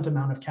equivalent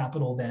amount of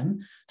capital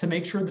then to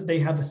make sure that they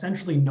have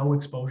essentially no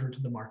exposure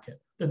to the market,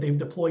 that they've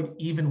deployed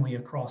evenly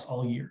across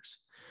all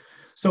years.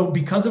 So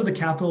because of the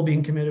capital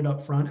being committed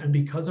up front and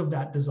because of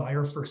that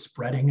desire for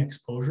spreading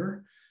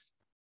exposure,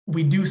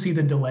 we do see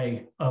the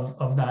delay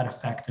of that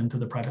effect into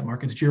the private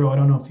markets. Jiro, I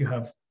don't know if you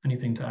have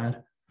anything to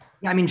add?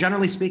 Yeah, I mean,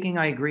 generally speaking,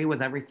 I agree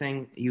with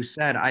everything you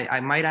said. I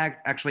might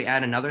actually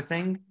add another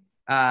thing.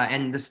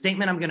 And the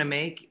statement I'm going to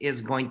make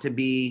is going to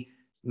be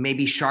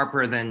maybe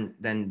sharper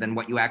than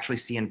what you actually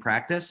see in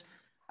practice.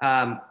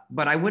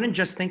 But I wouldn't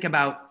just think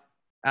about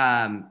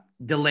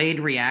delayed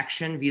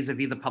reaction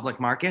vis-a-vis the public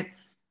market.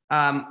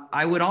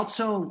 I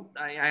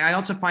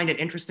also find it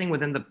interesting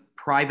within the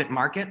private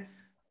market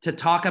to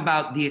talk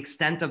about the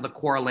extent of the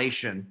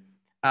correlation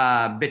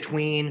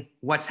between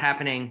what's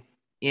happening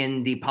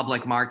in the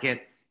public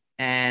market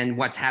and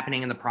what's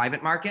happening in the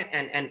private market.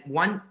 And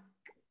one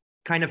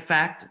kind of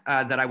fact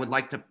that I would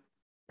like to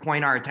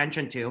point our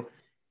attention to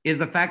is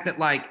the fact that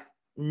like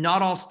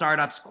not all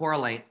startups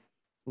correlate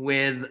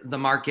with the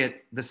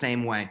market the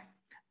same way.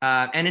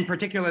 And in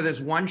particular,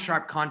 there's one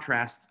sharp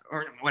contrast,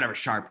 or whatever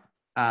sharp,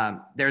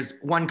 there's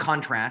one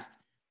contrast,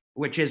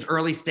 which is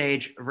early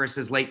stage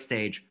versus late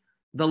stage.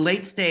 The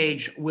late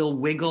stage will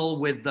wiggle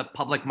with the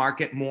public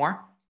market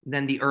more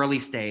than the early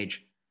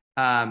stage,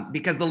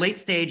 because the late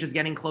stage is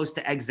getting close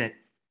to exit,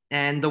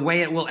 and the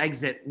way it will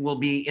exit will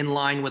be in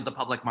line with the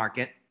public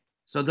market.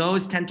 So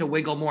those tend to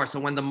wiggle more. So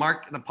when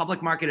the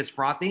public market is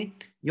frothy,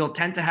 you'll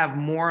tend to have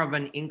more of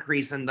an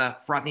increase in the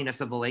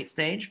frothiness of the late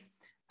stage.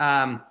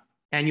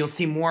 And you'll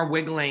see more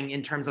wiggling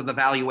in terms of the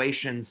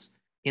valuations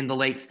in the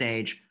late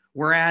stage.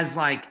 Whereas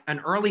like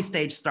an early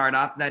stage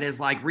startup that is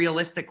like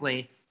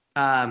realistically,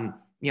 5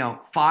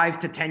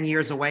 to 10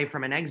 years away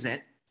from an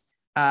exit,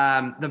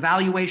 the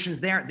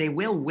valuations there, they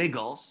will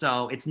wiggle.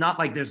 So it's not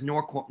like there's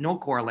no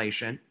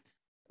correlation,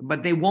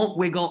 but they won't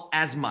wiggle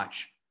as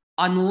much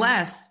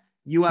unless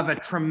you have a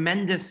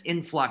tremendous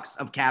influx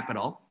of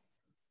capital.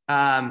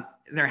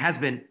 There has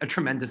been a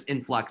tremendous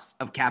influx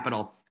of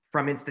capital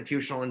from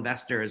institutional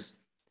investors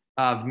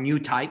of new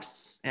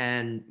types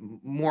and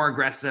more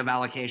aggressive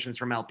allocations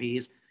from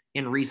LPs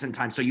in recent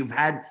times. So you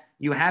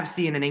have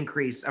seen an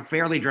increase, a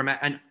fairly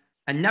dramatic,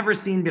 a never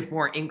seen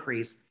before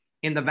increase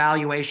in the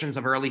valuations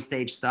of early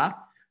stage stuff,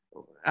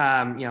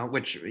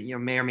 which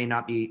may or may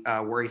not be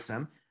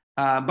worrisome.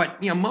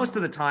 But most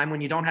of the time,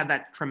 when you don't have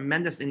that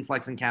tremendous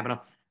influx in capital,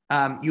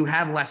 you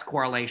have less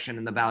correlation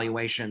in the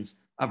valuations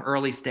of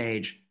early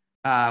stage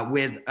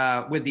with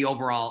the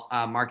overall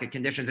market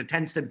conditions. It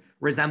tends to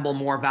resemble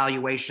more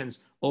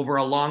valuations over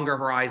a longer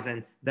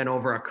horizon than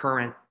over a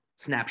current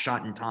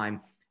snapshot in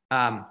time,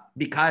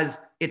 because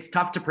it's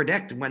tough to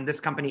predict when this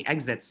company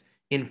exits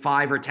in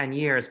 5 or 10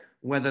 years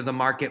whether the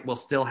market will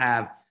still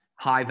have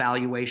high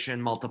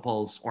valuation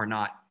multiples or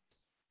not.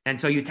 And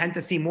so you tend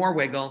to see more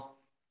wiggle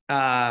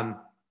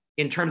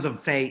in terms of,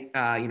 say,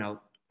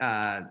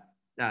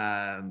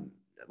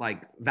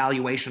 like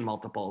valuation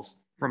multiples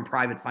from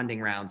private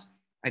funding rounds,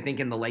 I think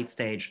in the late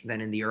stage than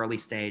in the early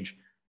stage.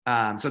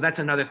 So that's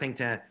another thing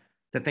to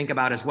think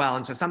about as well.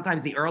 And so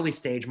sometimes the early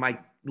stage might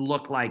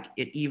look like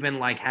it even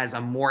like has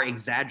a more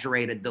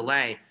exaggerated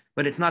delay,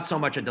 but it's not so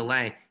much a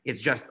delay.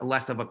 It's just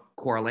less of a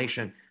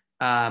correlation.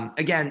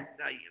 Again,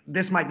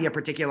 this might be a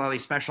particularly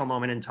special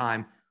moment in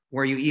time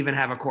where you even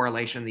have a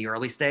correlation in the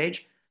early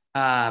stage.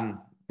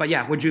 But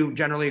yeah, would you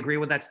generally agree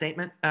with that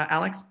statement,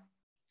 Alex?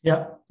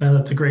 Yeah,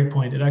 that's a great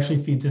point. It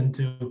actually feeds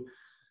into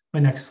my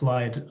next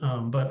slide,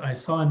 but I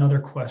saw another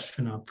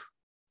question up.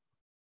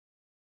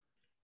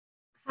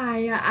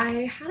 Hi,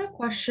 I had a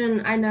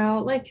question. I know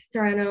like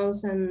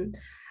Theranos and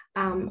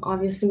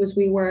obviously with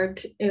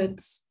WeWork,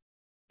 it's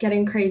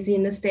getting crazy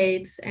in the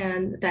States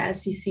and the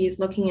SEC is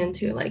looking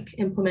into like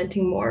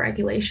implementing more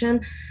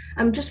regulation.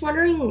 I'm just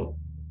wondering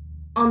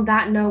on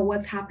that note,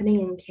 what's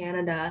happening in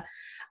Canada?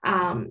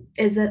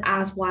 Is it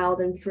as wild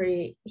and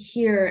free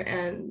here,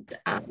 and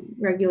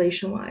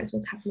regulation wise,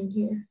 what's happening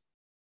here?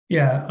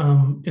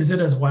 Yeah, is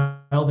it as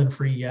wild and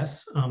free?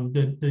 Yes.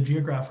 The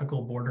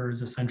geographical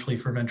borders essentially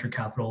for venture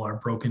capital are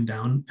broken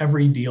down.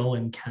 Every deal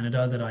in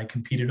Canada that I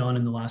competed on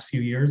in the last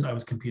few years, I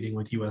was competing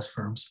with US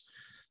firms.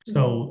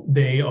 So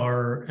they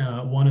are,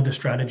 one of the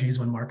strategies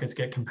when markets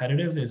get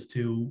competitive is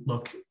to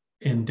look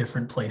in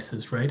different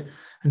places, right?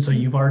 And so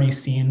you've already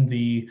seen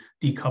the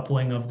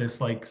decoupling of this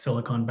like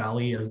Silicon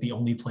Valley as the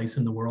only place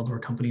in the world where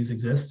companies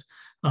exist.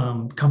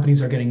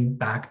 Companies are getting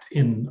backed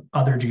in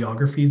other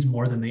geographies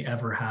more than they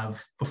ever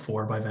have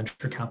before by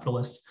venture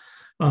capitalists.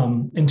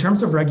 In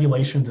terms of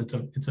regulations,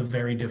 it's a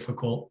very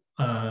difficult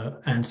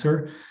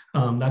answer.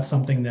 That's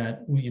something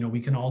that we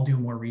can all do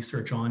more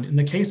research on. In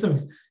the case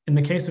of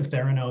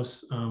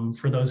Theranos,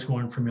 for those who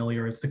aren't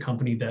familiar, it's the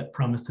company that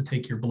promised to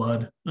take your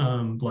blood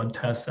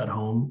tests at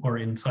home or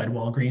inside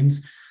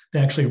Walgreens. They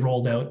actually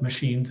rolled out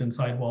machines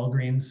inside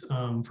Walgreens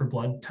for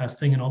blood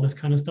testing and all this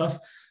kind of stuff.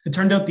 It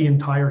turned out the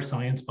entire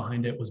science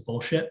behind it was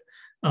bullshit,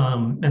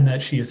 and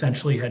that she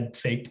essentially had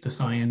faked the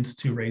science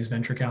to raise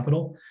venture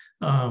capital.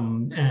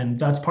 And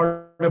that's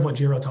part of what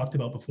Jiro talked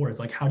about before, is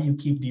like, how do you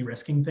keep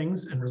de-risking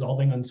things and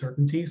resolving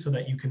uncertainty so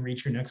that you can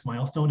reach your next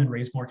milestone and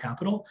raise more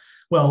capital?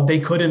 Well,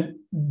 they couldn't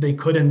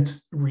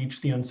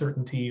reach the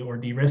uncertainty or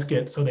de-risk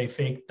it, so they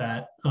faked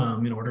that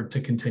in order to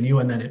continue,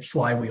 and then it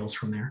flywheels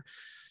from there.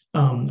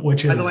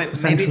 Which is, by the way,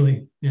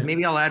 essentially,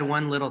 maybe I'll add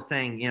one little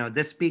thing.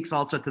 This speaks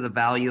also to the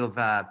value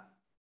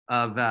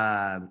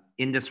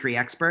industry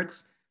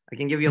experts. I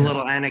can give you a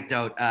little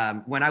anecdote.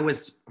 When I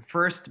was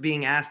first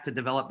being asked to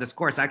develop this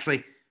course,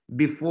 actually,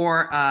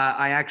 before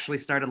I actually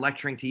started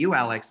lecturing to you,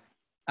 Alex,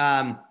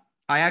 I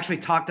actually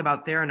talked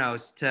about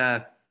Theranos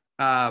to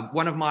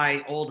one of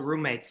my old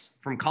roommates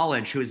from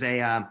college, who's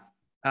a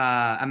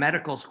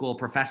medical school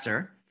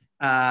professor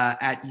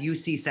at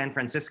UC San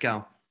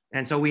Francisco.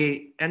 And so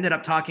we ended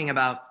up talking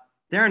about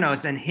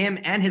Theranos, and him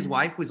and his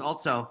wife, who's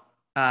also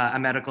a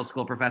medical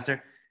school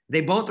professor,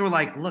 they both were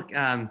like, look,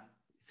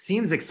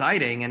 seems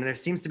exciting, and there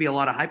seems to be a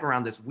lot of hype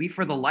around this. We,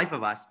 for the life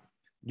of us,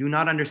 do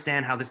not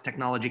understand how this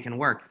technology can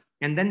work.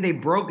 And then they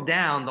broke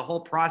down the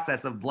whole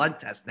process of blood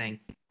testing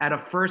at a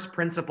first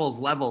principles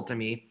level to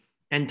me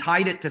and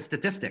tied it to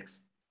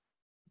statistics.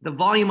 The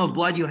volume of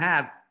blood you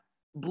have,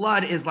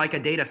 blood is like a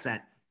data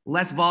set.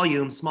 Less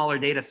volume, smaller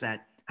data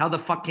set. How the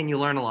fuck can you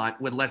learn a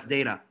lot with less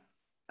data?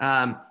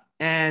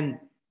 And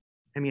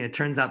I mean, it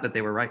turns out that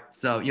they were right.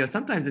 So, you know,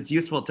 sometimes it's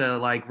useful to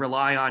like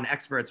rely on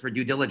experts for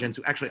due diligence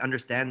who actually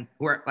understand,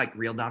 who are like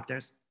real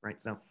doctors, right?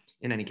 So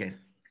in any case,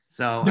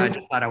 so I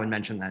just thought I would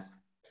mention that.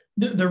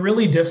 The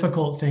really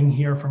difficult thing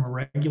here from a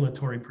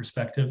regulatory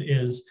perspective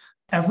is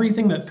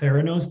everything that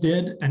Theranos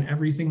did and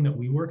everything that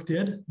WeWork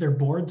did, their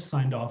boards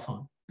signed off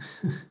on.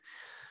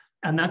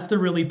 And that's the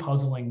really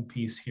puzzling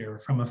piece here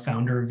from a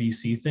founder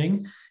VC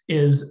thing,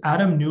 is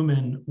Adam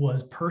Newman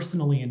was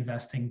personally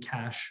investing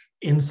cash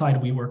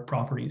inside WeWork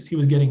properties. He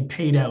was getting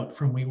paid out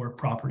from WeWork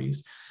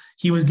properties.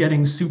 He was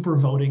getting super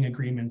voting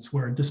agreements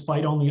where,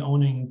 despite only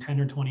owning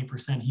 10 or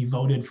 20%, he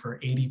voted for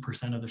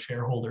 80% of the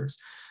shareholders.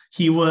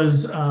 He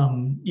was,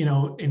 you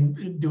know,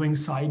 in doing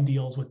side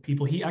deals with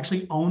people. He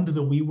actually owned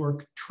the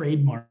WeWork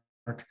trademark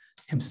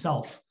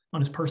himself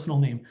on his personal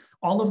name.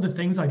 All of the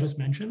things I just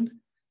mentioned,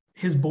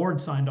 his board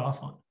signed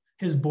off on.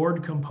 His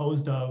board,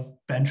 composed of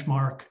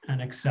Benchmark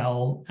and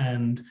Excel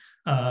and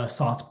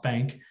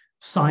SoftBank,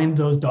 signed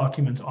those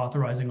documents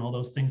authorizing all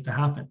those things to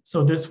happen.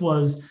 So this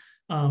was,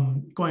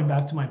 going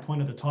back to my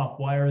point at the top,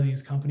 why are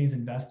these companies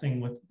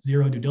investing with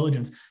zero due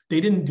diligence? They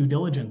didn't due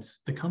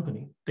diligence the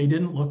company. They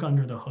didn't look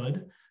under the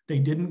hood. They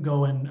didn't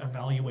go and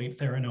evaluate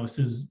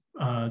Theranos's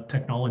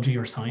technology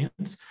or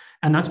science.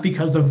 And that's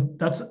because of,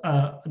 that's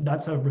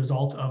a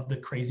result of the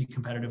crazy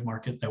competitive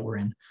market that we're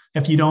in.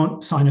 If you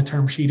don't sign a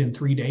term sheet in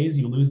 3 days,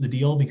 you lose the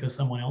deal because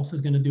someone else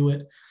is going to do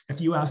it. If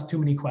you ask too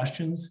many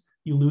questions,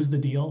 you lose the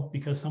deal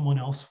because someone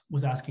else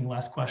was asking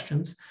less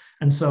questions.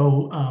 And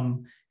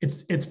so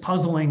it's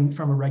puzzling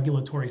from a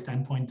regulatory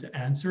standpoint to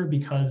answer,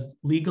 because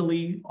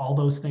legally all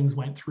those things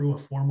went through a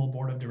formal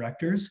board of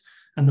directors,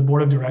 and the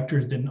board of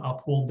directors didn't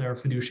uphold their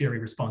fiduciary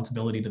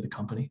responsibility to the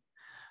company.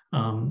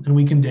 And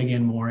we can dig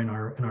in more in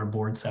our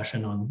board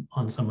session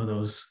on some of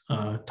those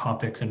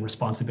topics and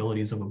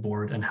responsibilities of a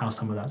board and how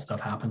some of that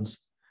stuff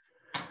happens.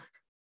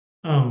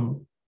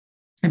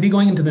 I'd be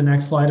going into the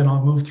next slide, and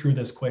I'll move through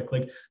this quick.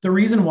 Like, the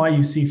reason why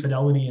you see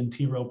Fidelity and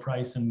T. Rowe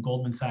Price and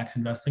Goldman Sachs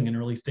investing in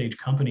early stage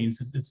companies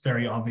is it's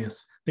very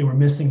obvious. They were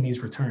missing these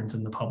returns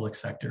in the public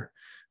sector.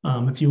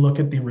 If you look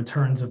at the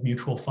returns of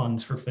mutual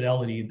funds for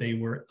Fidelity, they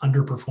were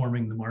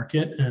underperforming the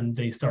market, and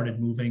they started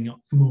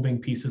moving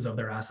pieces of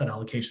their asset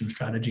allocation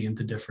strategy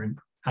into different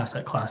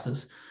asset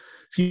classes.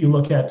 If you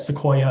look at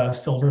Sequoia,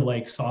 Silver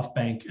Lake,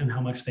 SoftBank, and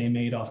how much they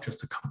made off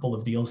just a couple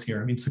of deals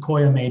here. I mean,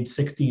 Sequoia made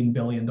 $16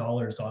 billion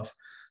off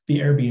the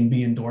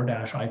Airbnb and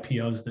DoorDash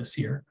IPOs this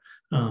year.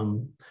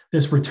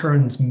 This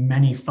returns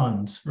many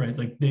funds, right?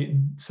 Like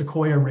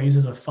Sequoia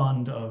raises a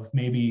fund of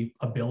maybe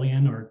 $1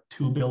 billion or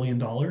 $2 billion.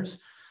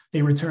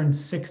 They returned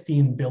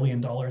 $16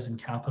 billion in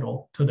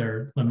capital to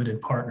their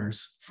limited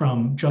partners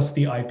from just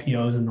the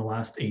IPOs in the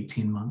last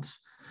 18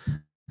 months.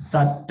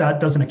 That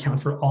doesn't account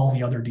for all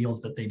the other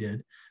deals that they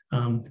did.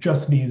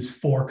 Just these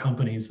 4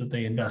 companies that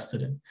they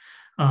invested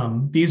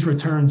in. These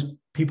returns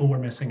people were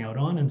missing out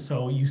on. And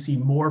so you see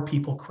more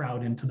people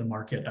crowd into the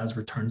market as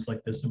returns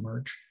like this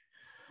emerge.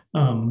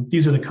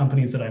 These are the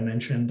companies that I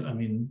mentioned. I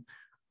mean,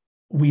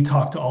 we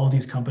talk to all of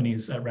these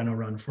companies at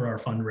RenoRun for our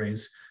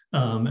fundraise,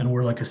 and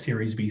we're like a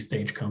Series B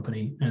stage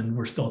company, and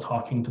we're still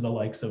talking to the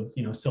likes of,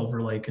 you know,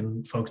 Silver Lake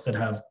and folks that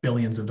have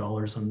billions of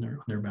dollars on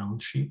their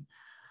balance sheet.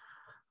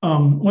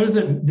 What does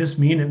this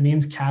mean? It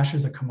means cash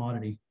is a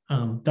commodity.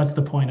 That's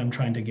the point I'm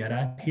trying to get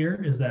at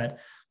here, is that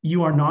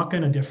you are not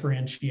going to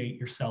differentiate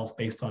yourself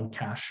based on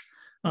cash.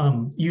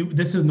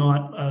 This is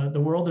not,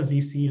 the world of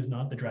VC is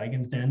not the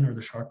Dragon's Den or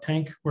the Shark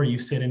Tank, where you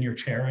sit in your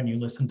chair and you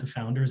listen to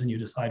founders and you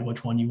decide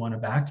which one you want to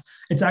back.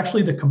 It's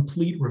actually the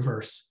complete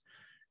reverse.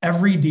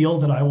 Every deal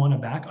that I want to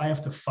back, I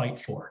have to fight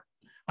for.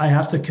 I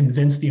have to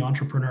convince the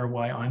entrepreneur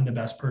why I'm the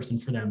best person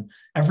for them.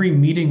 Every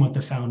meeting with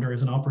the founder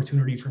is an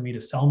opportunity for me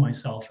to sell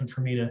myself and for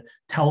me to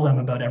tell them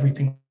about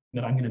everything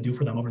that I'm going to do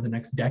for them over the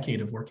next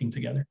decade of working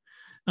together.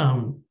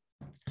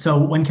 So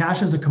when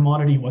cash is a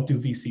commodity, what do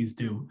VCs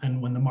do?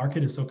 And when the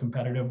market is so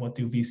competitive, what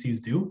do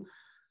VCs do?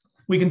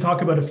 We can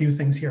talk about a few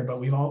things here, but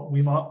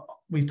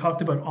we've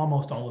talked about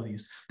almost all of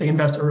these. They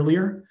invest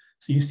earlier.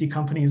 So you see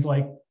companies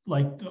like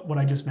what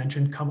I just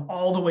mentioned come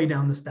all the way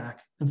down the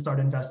stack and start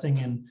investing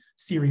in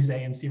Series A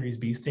and Series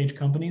B stage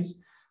companies.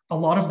 a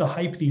lot of the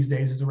hype these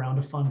days is around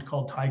a fund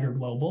called Tiger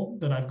Global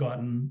that I've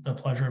gotten the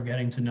pleasure of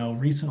getting to know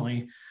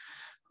recently.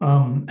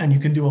 And you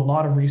can do a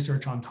lot of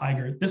research on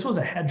Tiger. This was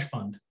a hedge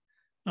fund.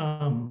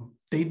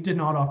 They did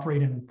not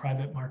operate in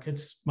private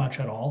markets much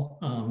at all.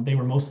 They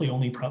were mostly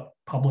only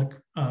public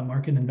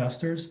market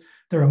investors.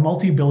 They're a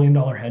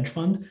multi-billion-dollar hedge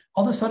fund.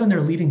 All of a sudden,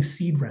 they're leading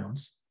seed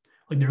rounds.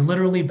 Like they're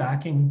literally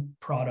backing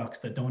products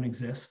that don't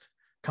exist,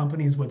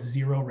 companies with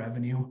zero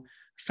revenue,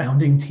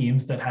 founding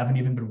teams that haven't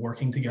even been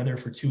working together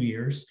for 2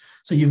 years.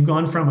 So you've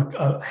gone from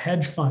a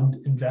hedge fund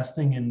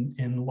investing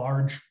in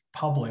large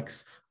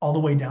publics all the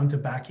way down to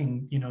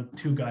backing,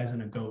 two guys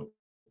and a goat,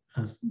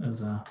 as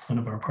one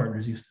of our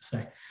partners used to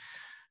say.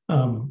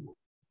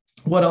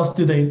 What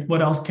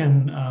else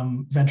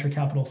can venture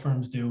capital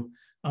firms do?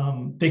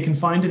 They can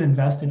find and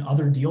invest in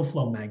other deal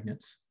flow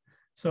magnets.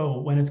 So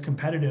when it's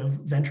competitive,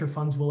 venture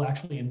funds will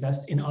actually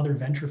invest in other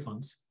venture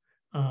funds.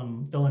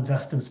 They'll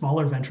invest in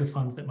smaller venture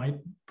funds that might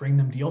bring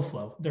them deal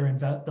flow.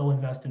 They'll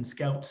invest in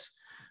scouts,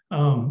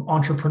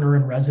 entrepreneur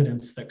in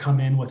residence that come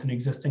in with an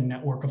existing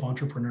network of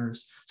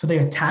entrepreneurs. So they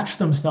attach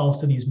themselves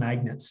to these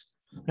magnets.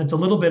 And it's a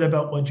little bit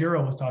about what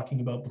Jiro was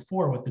talking about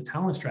before with the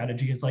talent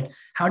strategy, is like,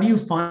 how do you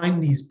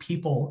find these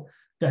people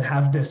that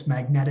have this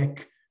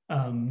magnetic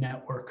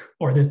network,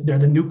 or they're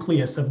the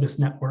nucleus of this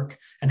network,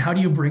 and how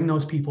do you bring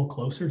those people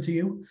closer to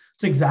you?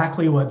 It's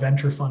exactly what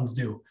venture funds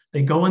do.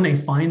 They go and they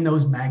find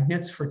those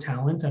magnets for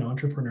talent and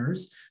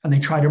entrepreneurs, and they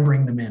try to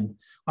bring them in,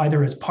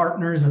 either as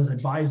partners, as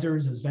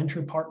advisors, as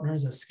venture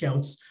partners, as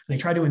scouts, and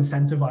they try to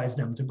incentivize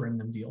them to bring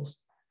them deals.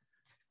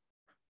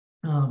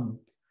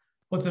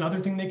 What's another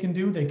thing they can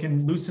do? They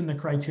can loosen the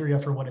criteria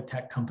for what a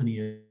tech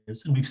company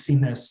is. And we've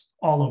seen this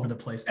all over the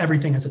place.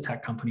 Everything is a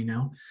tech company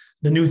now.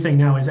 The new thing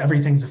now is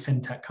everything's a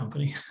fintech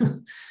company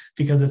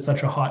because it's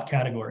such a hot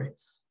category.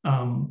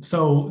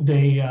 So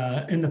they,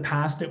 in the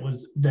past, it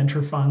was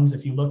venture funds.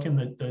 If you look in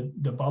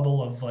the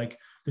bubble of like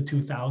the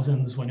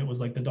 2000s, when it was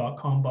like the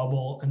dot-com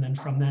bubble, and then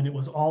from then it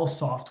was all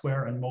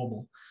software and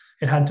mobile.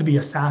 It had to be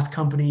a SaaS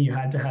company. You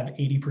had to have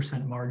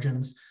 80%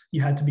 margins. You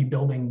had to be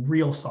building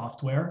real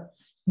software.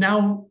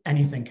 Now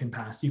anything can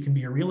pass. You can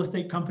be a real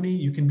estate company.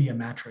 You can be a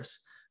mattress.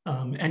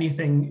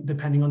 Anything,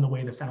 depending on the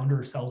way the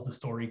founder sells the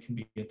story, can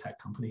be a tech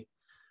company.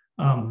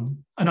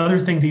 Another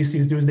thing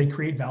VCs do is they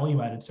create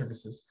value-added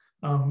services.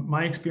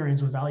 My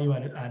experience with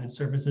value-added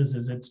services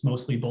is it's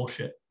mostly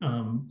bullshit.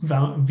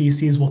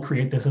 VCs will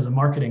create this as a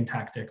marketing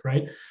tactic,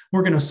 right?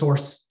 We're going to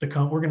source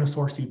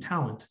you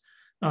talent.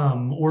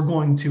 We're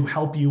going to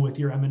help you with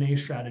your M&A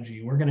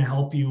strategy. We're going to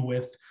help you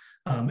with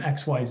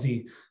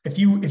XYZ. If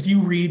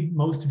you read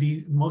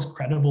most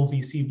credible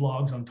VC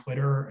blogs on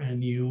Twitter,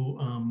 and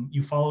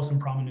you follow some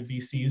prominent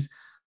VCs,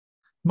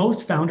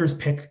 most founders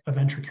pick a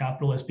venture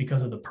capitalist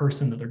because of the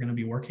person that they're going to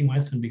be working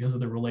with and because of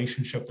the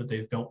relationship that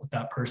they've built with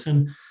that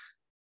person.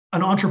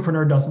 An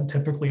entrepreneur doesn't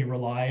typically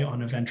rely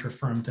on a venture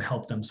firm to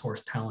help them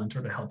source talent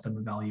or to help them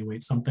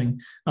evaluate something.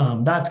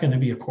 That's going to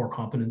be a core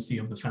competency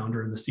of the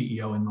founder and the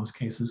CEO in most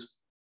cases.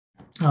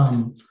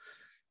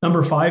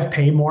 Number 5,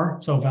 pay more.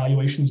 So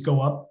valuations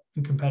go up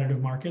in competitive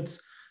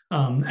markets,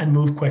 and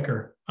move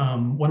quicker.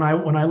 When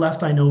I left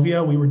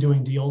Inovia, we were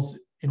doing deals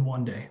in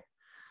 1 day.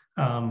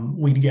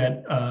 We'd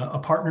get a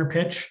partner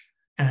pitch,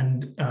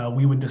 and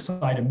we would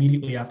decide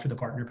immediately after the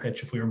partner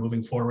pitch if we were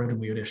moving forward, and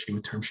we would issue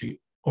a term sheet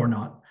or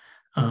not.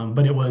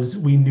 But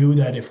we knew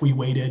that if we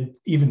waited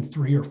even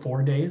 3 or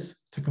 4 days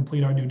to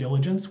complete our due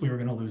diligence, we were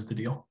going to lose the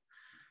deal.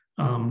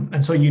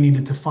 And so you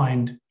needed to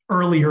find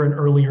earlier and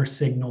earlier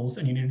signals,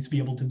 and you needed to be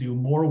able to do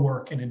more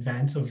work in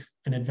advance of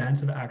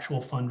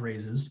actual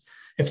fundraises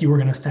if you were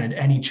going to stand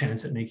any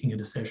chance at making a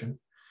decision.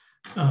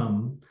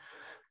 And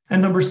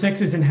number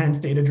 6 is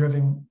enhanced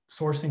data-driven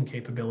sourcing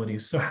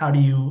capabilities. So how do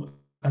you,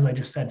 as I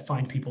just said,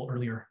 find people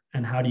earlier,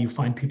 and how do you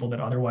find people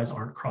that otherwise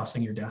aren't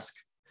crossing your desk?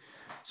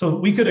 So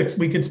we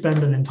could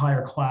spend an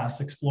entire class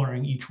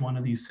exploring each one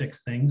of these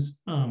 6 things,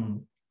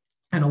 and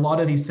a lot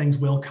of these things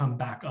will come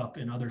back up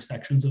in other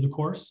sections of the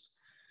course.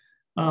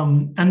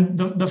 And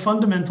the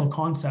fundamental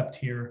concept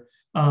here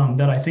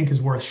that I think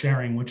is worth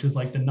sharing, which is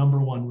like the number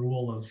 1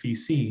 rule of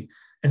VC,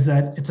 is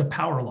that it's a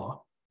power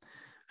law.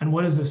 And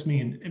what does this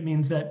mean? It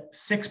means that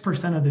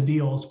 6% of the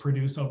deals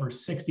produce over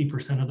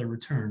 60% of the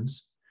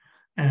returns,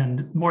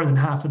 and more than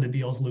half of the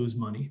deals lose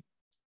money.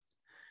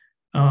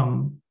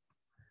 And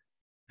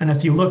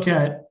if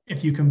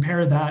you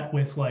compare that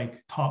with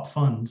like top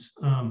funds,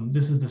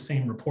 this is the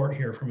same report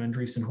here from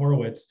Andreessen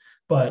Horowitz,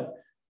 but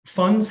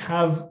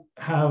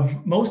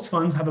most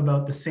funds have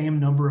about the same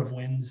number of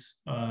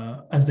wins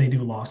as they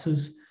do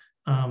losses.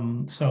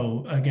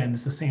 So again,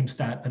 it's the same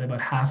stat that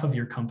about half of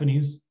your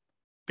companies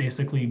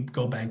basically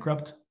go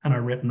bankrupt and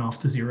are written off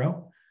to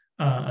zero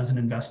as an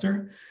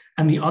investor.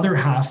 And the other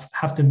half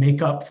have to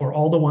make up for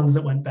all the ones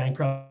that went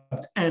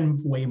bankrupt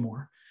and way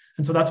more.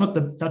 And so that's what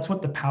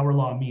the power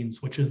law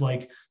means, which is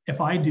like,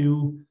 if I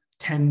do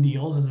 10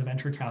 deals as a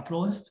venture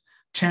capitalist,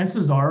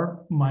 chances are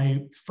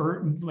my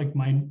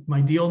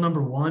deal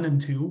number 1 and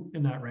 2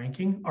 in that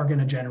ranking are going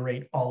to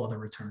generate all of the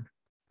return.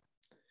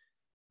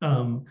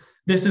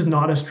 This is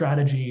not a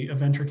strategy. A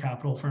venture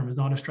capital firm is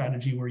not a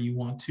strategy where you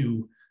want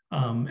to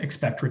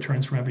expect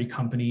returns from every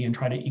company and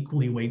try to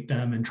equally weight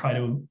them and try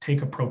to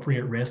take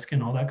appropriate risk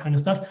and all that kind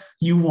of stuff.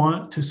 You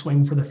want to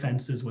swing for the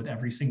fences with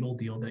every single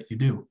deal that you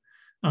do,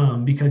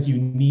 because you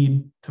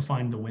need to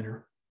find the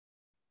winner.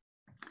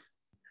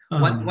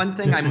 One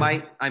thing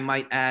I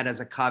might add as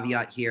a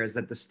caveat here is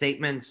that the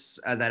statements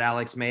that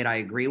Alex made, I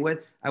agree with.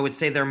 I would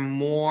say they're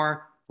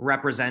more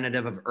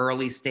representative of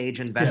early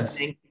stage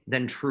investing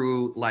than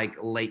true like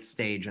late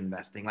stage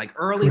investing. Like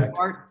early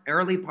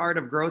part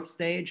of growth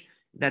stage,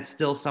 that's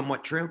still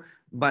somewhat true.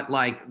 But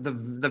like the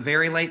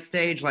very late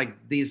stage, like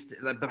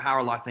the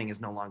power law thing is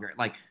no longer,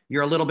 like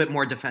you're a little bit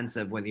more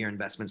defensive with your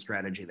investment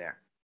strategy there.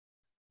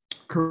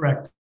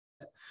 Correct.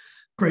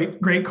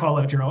 Great call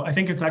out, Jiro. I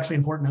think it's actually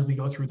important as we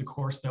go through the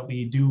course that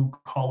we do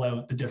call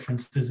out the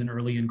differences in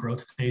early and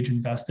growth stage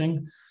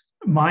investing.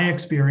 My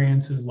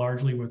experience is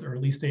largely with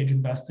early stage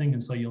investing,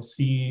 and so you'll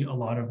see a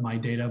lot of my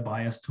data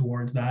biased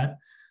towards that.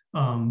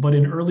 But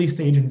in early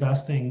stage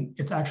investing,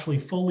 it's actually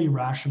fully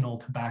rational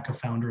to back a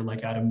founder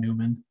like Adam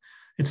Newman.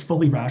 It's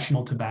fully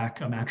rational to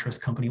back a mattress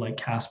company like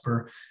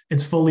Casper.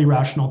 It's fully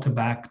rational to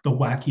back the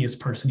wackiest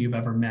person you've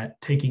ever met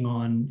taking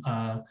on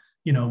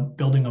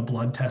building a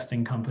blood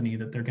testing company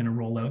that they're going to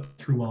roll out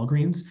through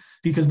Walgreens,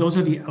 because those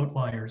are the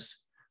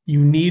outliers.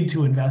 You need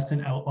to invest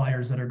in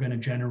outliers that are going to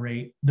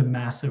generate the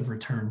massive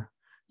return.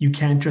 You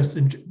can't just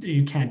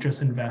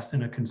invest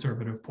in a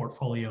conservative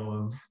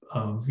portfolio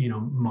of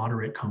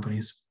moderate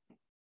companies.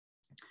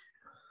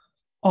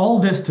 All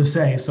this to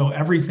say, so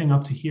everything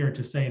up to here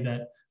to say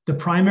that the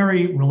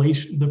primary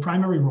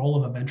role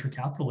of a venture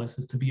capitalist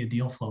is to be a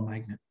deal flow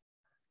magnet.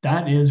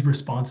 That is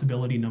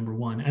responsibility number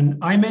one. And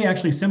I may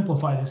actually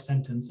simplify this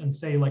sentence and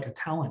say like a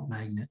talent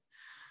magnet.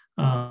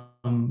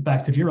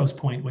 Back to Jiro's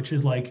point, which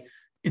is like,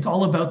 it's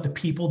all about the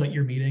people that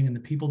you're meeting and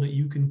the people that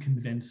you can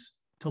convince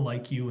to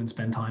like you and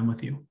spend time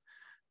with you.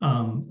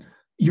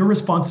 Your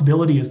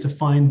responsibility is to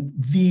find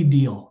the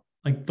deal,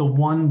 like the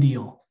one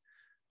deal.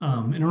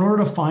 And in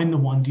order to find the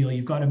one deal,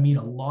 you've got to meet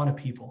a lot of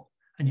people,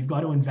 and you've got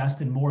to invest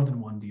in more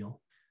than one deal.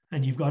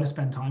 And you've got to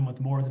spend time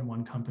with more than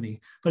one company.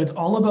 But it's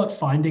all about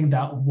finding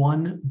that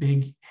one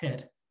big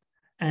hit.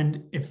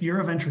 And if you're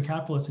a venture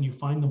capitalist and you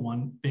find the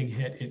one big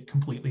hit, it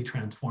completely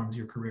transforms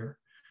your career.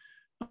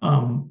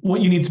 What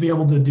you need to be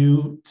able to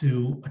do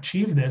to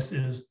achieve this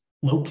is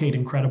locate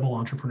incredible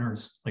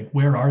entrepreneurs. Like,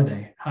 where are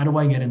they? How do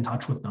I get in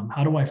touch with them?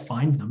 How do I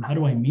find them? How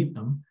do I meet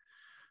them?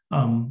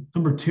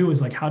 Number two is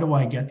like, how do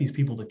I get these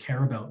people to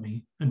care about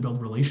me and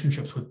build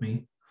relationships with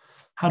me?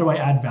 How do I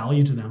add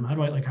value to them? How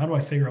do I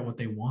figure out what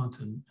they want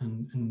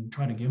and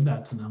try to give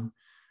that to them?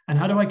 And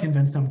how do I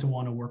convince them to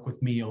want to work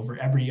with me over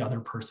every other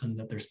person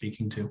that they're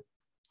speaking to?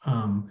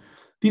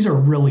 These are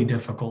really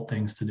difficult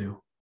things to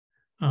do,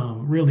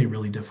 really,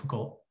 really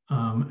difficult.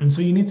 And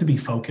so you need to be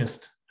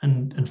focused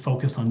and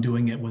focus on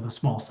doing it with a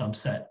small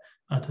subset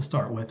to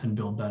start with and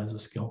build that as a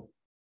skill.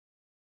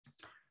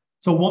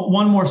 So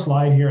one more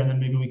slide here, and then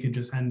maybe we could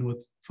just end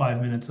with 5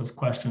 minutes of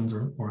questions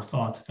or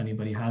thoughts if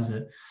anybody has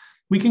it.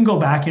 We can go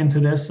back into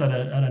this at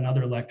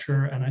another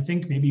lecture, and I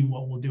think maybe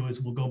what we'll do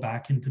is we'll go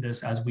back into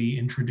this as we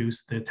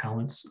introduce the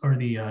talents or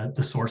the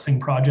sourcing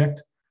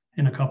project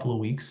in a couple of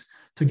weeks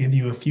to give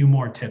you a few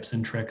more tips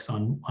and tricks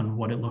on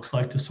what it looks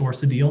like to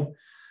source a deal.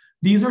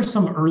 These are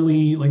some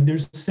early, like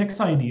there's 6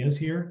 ideas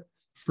here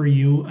for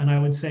you, and I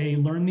would say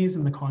learn these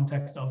in the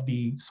context of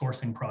the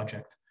sourcing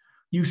project.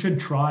 You should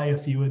try a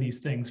few of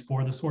these things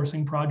for the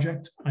sourcing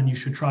project, and you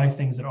should try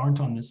things that aren't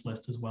on this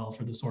list as well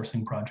for the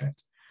sourcing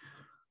project.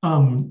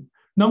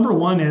 Number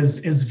one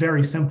is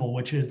very simple,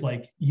 which is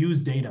like use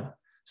data.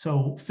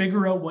 So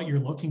figure out what you're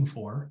looking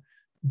for,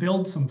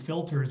 build some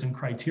filters and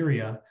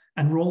criteria,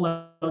 and roll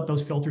out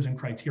those filters and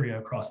criteria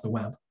across the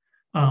web.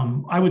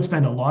 I would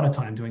spend a lot of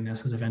time doing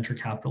this as a venture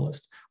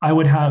capitalist. I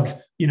would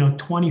have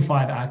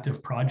 25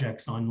 active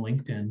projects on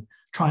LinkedIn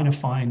trying to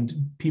find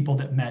people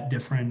that met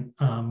different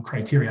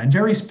criteria and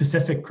very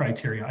specific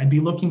criteria. I'd be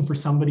looking for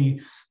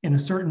somebody in a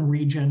certain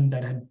region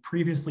that had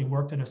previously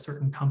worked at a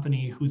certain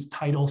company whose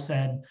title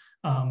said,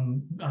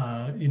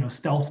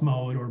 stealth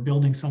mode or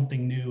building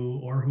something new,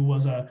 or who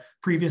was a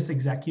previous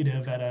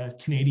executive at a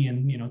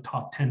Canadian,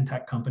 top 10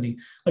 tech company.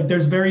 Like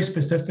there's very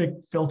specific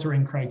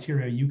filtering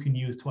criteria you can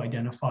use to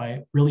identify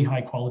really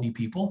high quality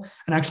people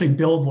and actually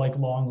build like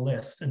long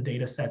lists and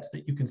data sets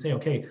that you can say,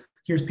 okay,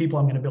 here's people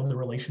I'm going to build a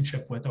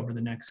relationship with over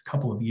the next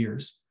couple of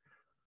years.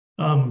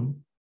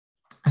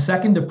 A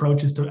second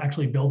approach is to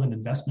actually build an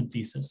investment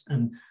thesis.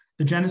 And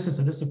the genesis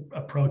of this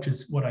approach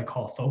is what I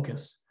call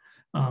focus.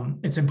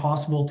 It's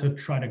impossible to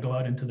try to go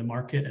out into the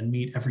market and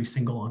meet every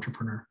single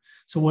entrepreneur.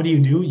 So what do?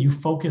 You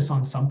focus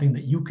on something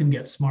that you can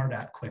get smart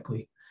at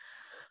quickly.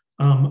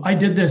 I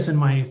did this in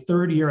my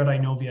 3rd year at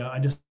Inovia. I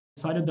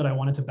decided that I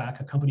wanted to back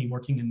a company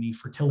working in the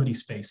fertility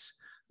space.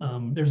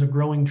 There's a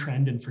growing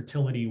trend in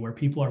fertility where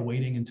people are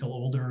waiting until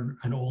older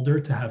and older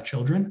to have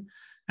children.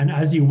 And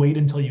as you wait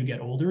until you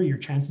get older, your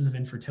chances of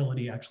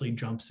infertility actually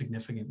jump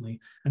significantly.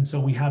 And so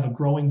we have a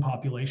growing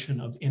population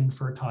of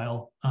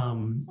infertile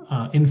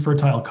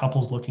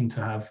couples looking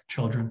to have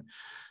children.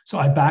 So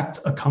I backed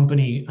a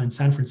company in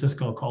San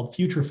Francisco called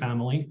Future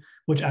Family,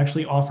 which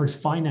actually offers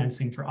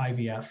financing for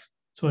IVF.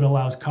 So it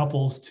allows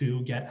couples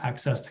to get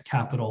access to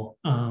capital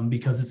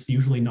because it's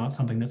usually not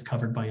something that's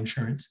covered by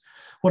insurance.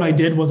 What I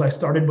did was I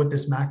started with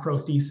this macro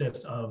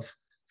thesis of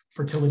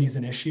fertility is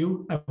an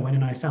issue. I went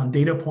and I found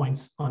data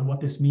points on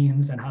what this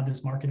means and how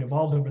this market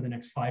evolves over the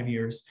next 5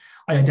 years.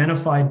 I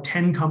identified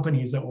 10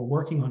 companies that were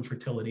working on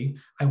fertility.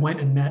 I went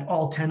and met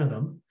all 10 of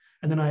them.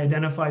 And then I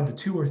identified the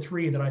 2 or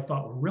 3 that I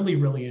thought were really,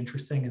 really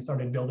interesting and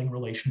started building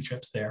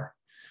relationships there.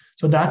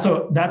 So that's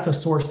a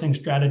sourcing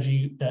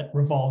strategy that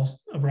revolves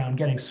around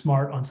getting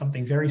smart on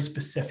something very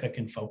specific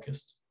and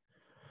focused.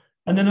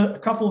 And then a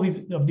couple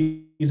of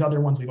these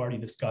other ones we've already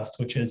discussed,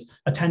 which is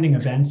attending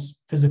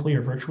events physically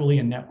or virtually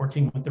and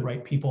networking with the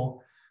right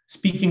people,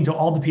 speaking to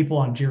all the people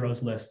on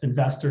Jiro's list,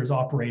 investors,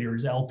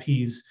 operators,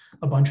 LPs,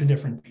 a bunch of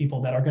different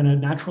people that are going to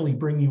naturally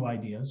bring you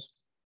ideas.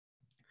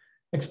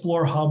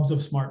 Explore hubs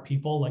of smart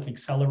people like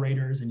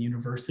accelerators and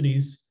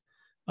universities.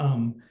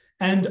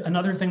 And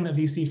another thing that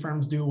VC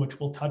firms do, which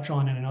we'll touch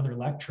on in another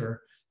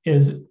lecture,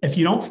 is if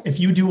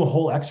you do a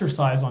whole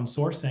exercise on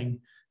sourcing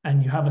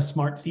and you have a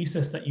smart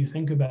thesis that you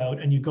think about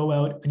and you go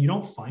out and you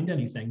don't find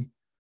anything,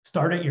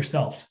 start it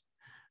yourself.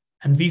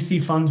 And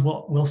VC funds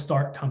will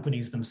start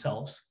companies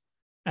themselves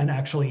and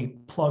actually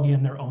plug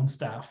in their own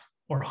staff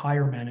or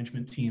hire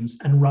management teams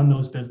and run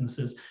those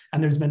businesses.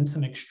 And there's been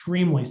some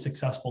extremely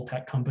successful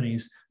tech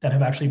companies that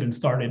have actually been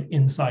started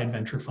inside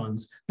venture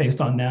funds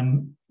based on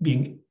them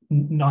being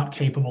not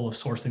capable of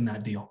sourcing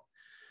that deal.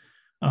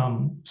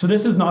 So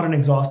this is not an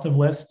exhaustive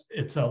list.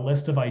 It's a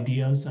list of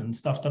ideas and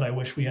stuff that I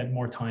wish we had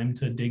more time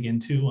to dig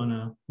into on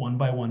a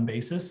one-by-one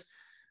basis.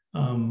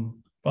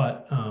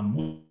 But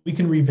we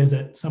can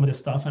revisit some of this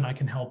stuff and I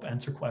can help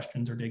answer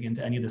questions or dig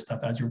into any of this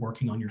stuff as you're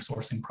working on your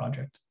sourcing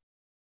project.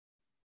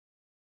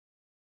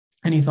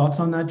 Any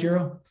thoughts on that,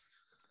 Jiro?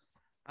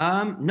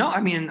 No,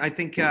 I mean, I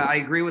think I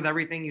agree with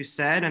everything you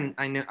said.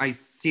 And I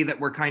see that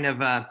we're kind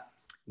of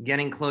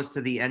getting close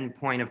to the end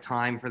point of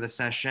time for the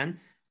session.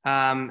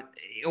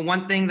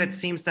 One thing that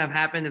seems to have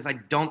happened is I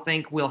don't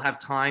think we'll have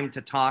time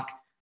to talk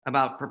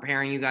about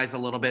preparing you guys a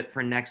little bit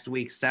for next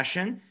week's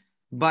session.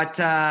 But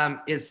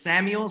is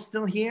Samuel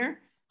still here?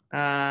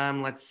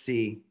 Let's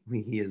see.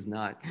 He is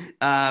not.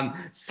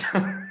 So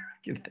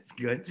that's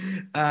good.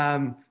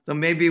 So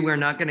maybe we're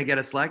not going to get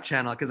a Slack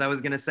channel, because I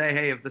was going to say,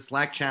 hey, if the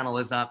Slack channel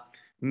is up,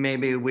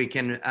 maybe we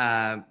can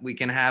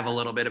have a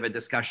little bit of a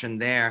discussion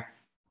there.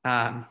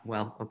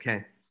 Well,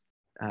 okay.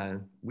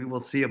 We will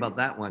see about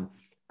that one.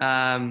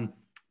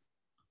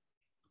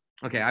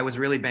 Okay, I was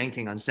really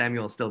banking on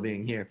Samuel still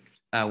being here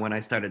when I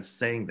started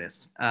saying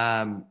this.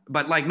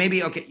 But like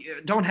maybe, okay,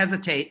 don't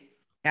hesitate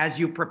as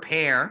you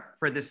prepare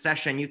for this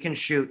session. You can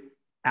shoot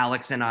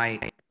Alex and I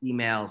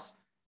emails.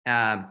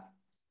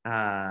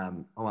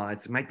 Well,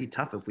 it might be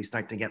tough if we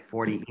start to get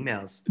 40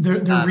 emails.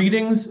 The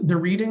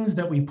readings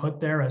that we put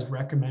there as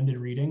recommended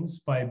readings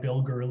by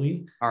Bill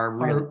Gurley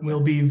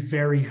will be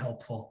very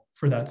helpful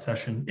for that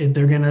session.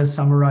 They're going to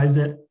summarize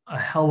it a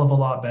hell of a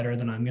lot better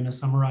than I'm going to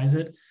summarize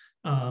it.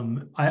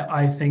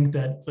 I think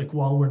that, like,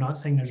 while we're not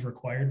saying there's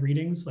required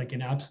readings, like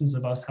in absence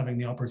of us having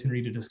the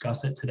opportunity to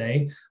discuss it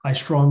today, I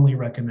strongly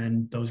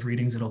recommend those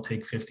readings. It'll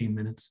take 15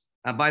 minutes.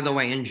 By the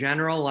way, in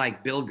general,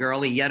 like Bill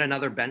Gurley, yet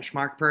another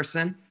benchmark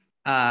person.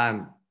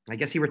 I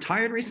guess he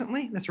retired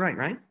recently. That's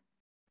right?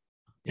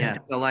 Yeah.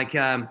 So like,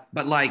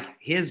 but like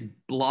his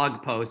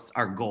blog posts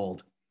are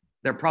gold.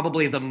 They're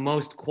probably the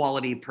most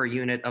quality per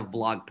unit of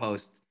blog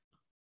posts,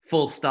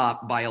 full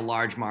stop, by a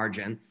large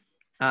margin.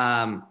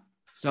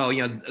 So,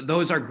 you know,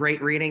 those are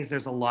great readings.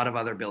 There's a lot of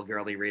other Bill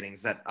Gurley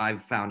readings that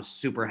I've found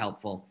super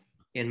helpful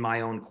in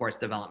my own course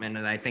development.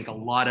 And I think a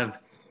lot of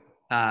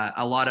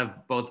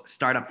both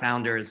startup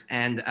founders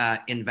and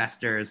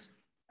investors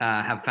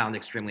have found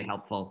extremely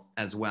helpful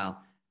as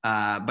well.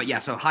 But yeah,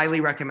 so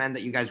highly recommend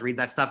that you guys read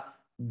that stuff.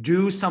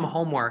 Do some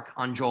homework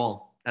on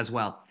Joel as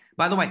well.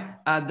 By the way,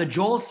 the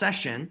Joel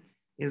session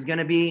is going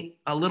to be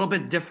a little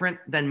bit different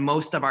than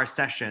most of our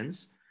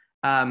sessions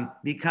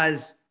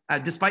because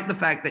despite the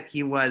fact that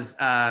he was,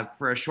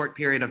 for a short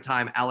period of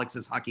time,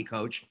 Alex's hockey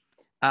coach,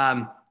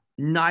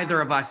 neither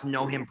of us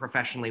know him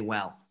professionally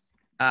well.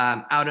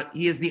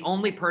 He is the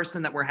only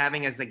person that we're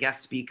having as a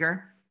guest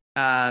speaker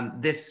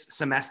this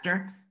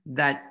semester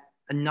that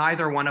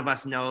neither one of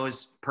us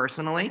knows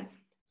personally.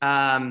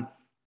 And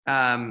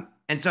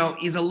so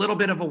he's a little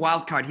bit of a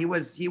wild card. He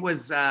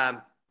was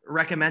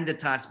recommended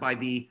to us by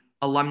the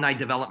Alumni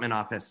Development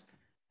Office.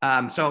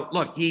 So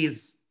look,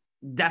 he's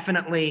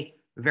definitely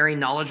very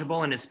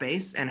knowledgeable in his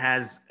space and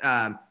has,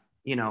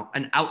 you know,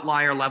 an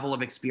outlier level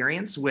of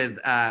experience with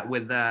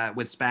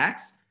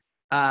SPACs.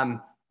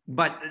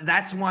 But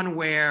that's one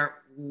where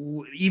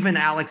even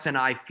Alex and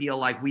I feel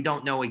like we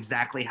don't know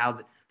exactly how,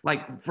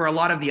 like for a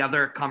lot of the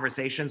other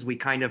conversations, we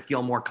kind of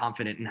feel more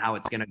confident in how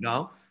it's going to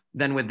go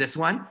than with this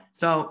one.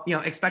 So, you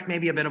know, expect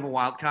maybe a bit of a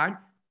wild card.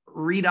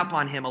 read up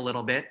on him a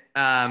little bit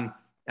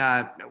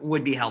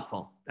would be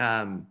helpful.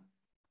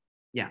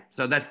 Yeah,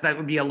 so that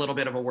would be a little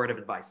bit of a word of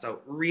advice. So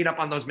read up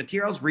on those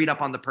materials, read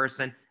up on the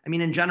person. I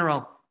mean, in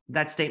general,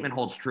 that statement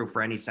holds true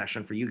for any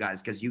session for you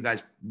guys, because you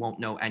guys won't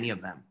know any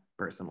of them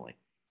personally.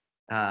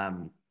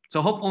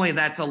 So hopefully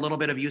that's a little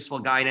bit of useful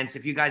guidance.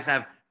 If you guys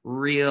have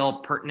real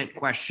pertinent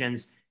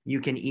questions, you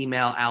can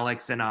email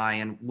Alex and I,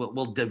 and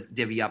we'll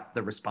divvy up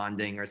the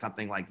responding or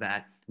something like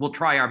that. We'll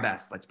try our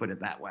best, let's put it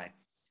that way.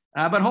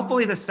 But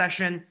hopefully the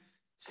session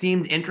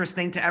seemed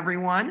interesting to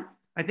everyone.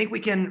 I think we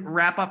can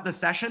wrap up the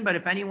session, but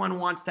if anyone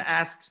wants to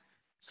ask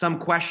some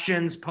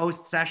questions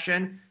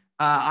post-session,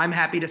 I'm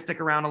happy to stick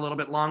around a little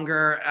bit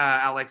longer.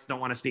 Alex, don't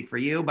want to speak for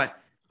you, but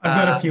I've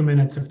got a few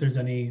minutes if there's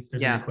any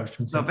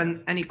questions. So if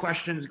any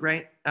questions,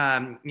 great.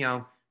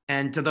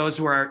 And to those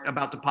who are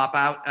about to pop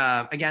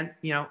out, again,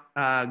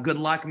 good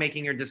luck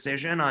making your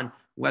decision on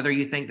whether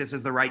you think this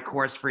is the right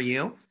course for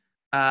you.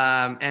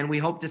 And we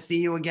hope to see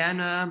you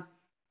again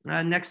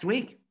next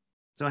week.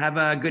 So have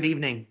a good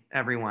evening,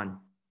 everyone.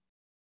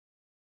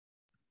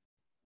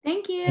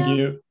 Thank you. Thank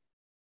you.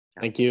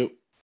 Thank you.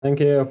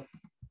 Thank you.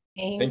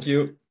 Thank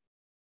you.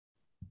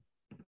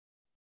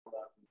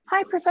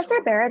 Hi, Professor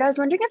Barrett. I was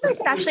wondering if I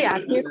could actually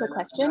ask you a quick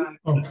question.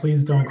 Oh,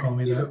 please don't call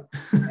me that.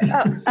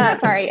 Oh,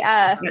 sorry.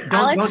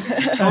 Alex?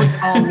 Don't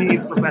call me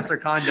Professor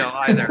Kondo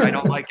either. I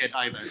don't like it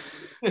either.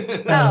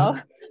 Oh,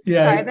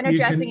 yeah. Sorry, I've been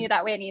addressing you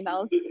that way in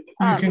emails. You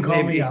can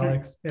call me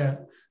Alex. Yeah.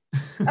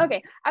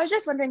 Okay. I was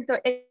just wondering, so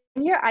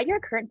at your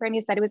current firm,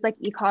 you said it was like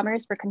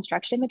e-commerce for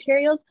construction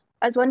materials.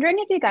 I was wondering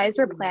if you guys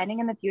were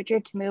planning in the future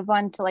to move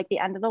on to like the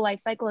end of the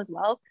life cycle as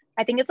well.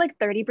 I think it's like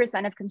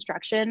 30% of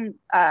construction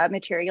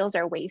materials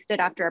are wasted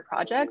after a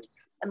project.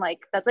 And like,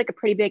 that's like a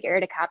pretty big area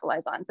to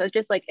capitalize on. So I was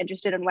just like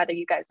interested in whether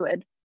you guys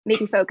would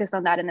maybe focus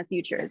on that in the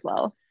future as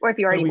well, or if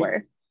you already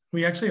were.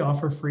 We actually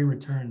offer free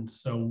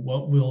returns. So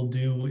what we'll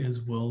do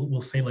is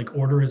we'll say like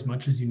order as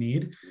much as you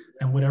need,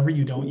 and whatever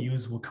you don't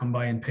use, we'll come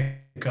by and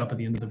pick up at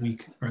the end of the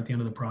week or at the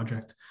end of the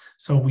project.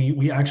 So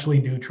we actually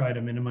do try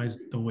to minimize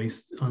the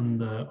waste on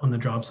the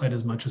job site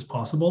as much as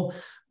possible.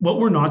 What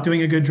we're not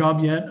doing a good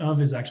job yet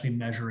of is actually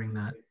measuring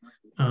that.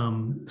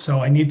 So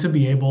I need to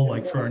be able,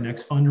 like for our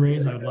next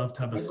fundraise, I would love to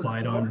have a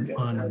slide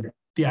on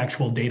the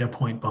actual data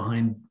point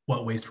behind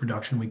what waste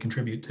reduction we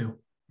contribute to.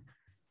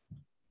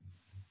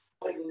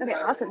 Okay,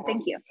 awesome.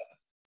 Thank you.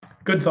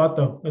 Good thought,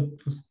 though.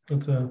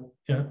 That's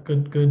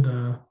good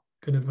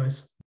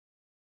advice.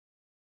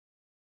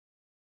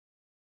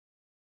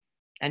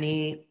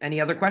 Any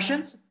other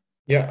questions?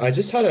 Yeah, I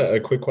just had a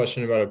quick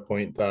question about a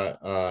point that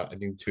I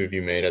think two of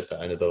you made at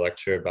the end of the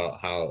lecture about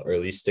how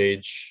early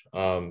stage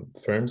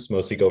firms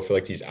mostly go for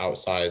like these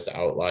outsized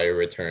outlier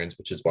returns,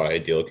 which is why a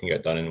deal can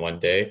get done in one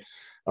day.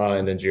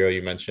 And then Jiro,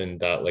 you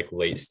mentioned that like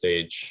late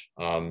stage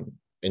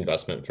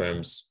investment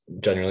firms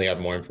generally have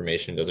more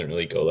information, doesn't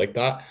really go like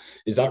that.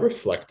 Is that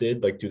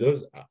reflected? Like, do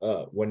those,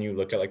 when you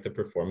look at like the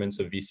performance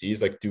of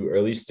VCs, like do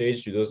early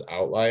stage, do those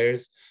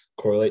outliers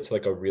correlate to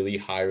like a really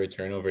high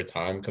return over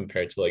time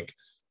compared to like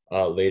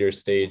later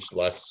stage,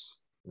 less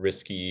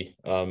risky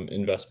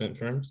investment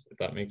firms, if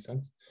that makes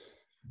sense?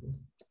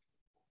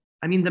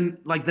 I mean,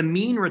 the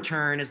mean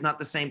return is not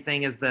the same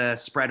thing as the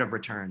spread of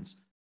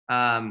returns.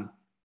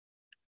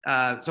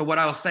 So what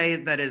I'll say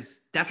that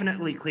is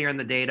definitely clear in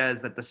the data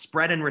is that the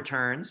spread in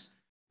returns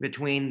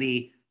between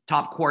the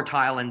top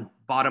quartile and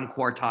bottom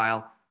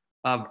quartile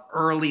of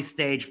early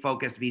stage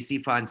focused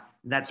VC funds,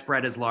 that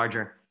spread is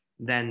larger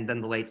than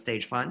the late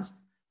stage funds.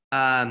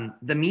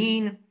 The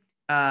mean,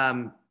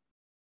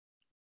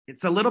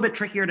 it's a little bit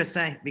trickier to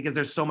say because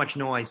there's so much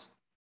noise.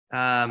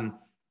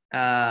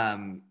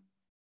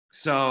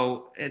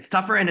 So it's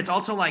tougher, and it's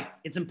also like,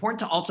 it's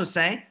important to also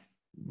say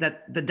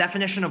that the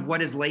definition of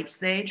what is late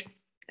stage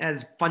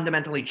has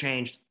fundamentally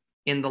changed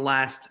in the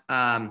last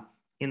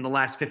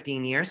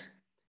 15 years,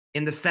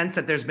 in the sense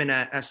that there's been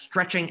a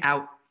stretching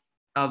out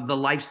of the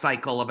life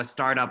cycle of a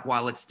startup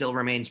while it still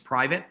remains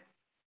private.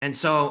 And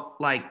so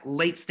like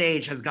late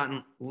stage has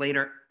gotten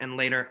later and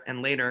later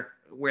and later,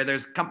 where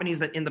there's companies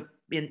that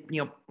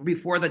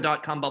before the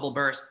 .com bubble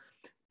burst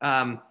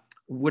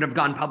would have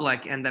gone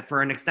public, and that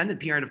for an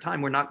extended period of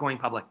time, we're not going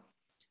public.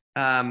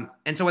 And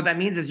so what that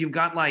means is you've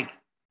got like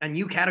a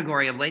new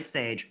category of late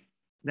stage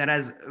that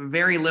has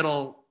very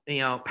little,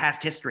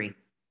 past history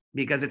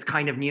because it's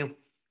kind of new.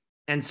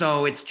 And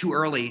so it's too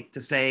early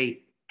to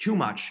say too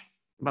much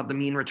about the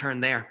mean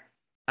return there.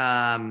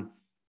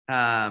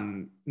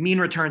 Mean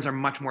returns are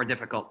much more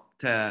difficult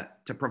to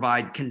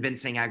provide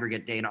convincing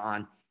aggregate data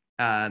on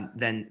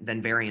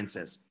than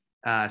variances.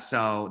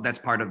 So that's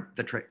part of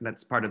the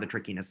that's part of the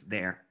trickiness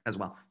there as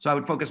well. So I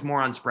would focus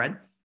more on spread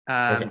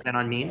than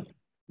on mean.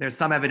 There's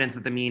some evidence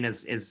that the mean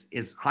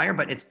is higher,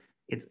 but it's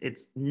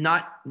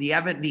not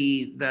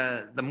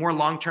the more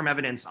long-term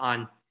evidence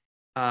on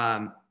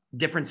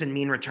difference in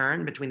mean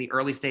return between the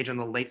early stage and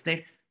the late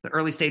stage. The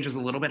early stage is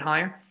a little bit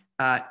higher.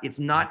 It's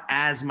not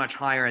as much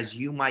higher as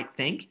you might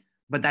think,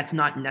 but that's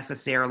not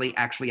necessarily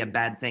actually a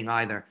bad thing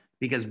either,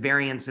 because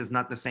variance is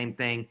not the same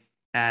thing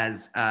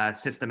as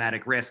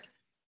systematic risk.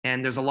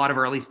 and there's a lot of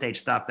early stage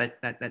stuff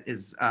that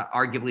is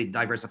arguably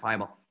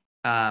diversifiable.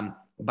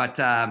 But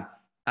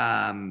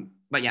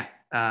yeah,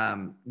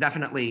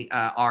 definitely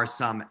are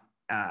some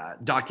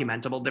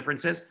documentable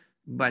differences,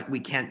 but we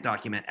can't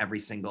document every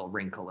single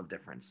wrinkle of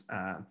difference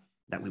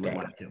that we would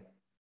want to.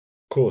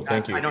 Cool,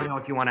 thank you. I don't know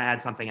if you want to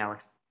add something,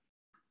 Alex.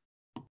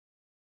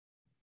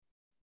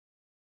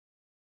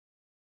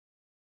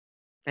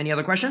 Any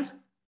other questions?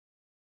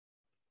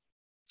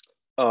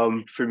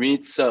 For me,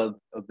 it's a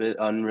bit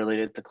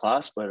unrelated to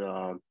class, but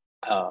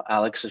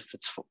Alex, if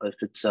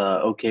it's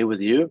okay with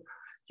you,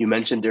 you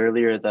mentioned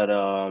earlier that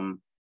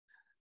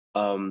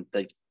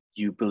that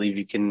you believe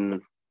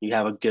you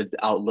have a good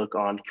outlook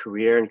on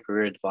career and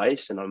career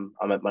advice, and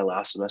I'm at my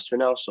last semester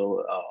now,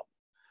 so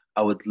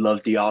I would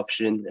love the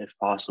option, if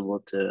possible,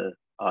 to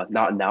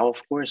not now,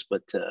 of course,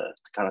 but to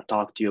kind of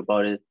talk to you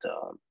about it.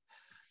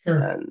 Sure.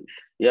 And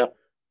yeah.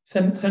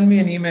 Send me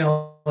an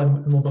email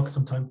and we'll book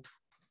some time.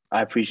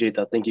 I appreciate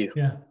that. Thank you.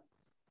 Yeah,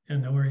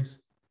 no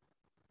worries.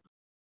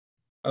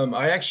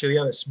 I actually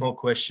have a small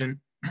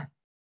question.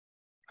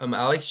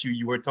 Alex,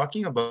 you were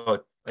talking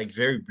about, like,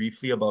 very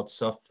briefly about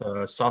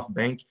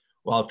SoftBank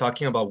while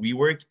talking about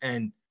WeWork,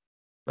 and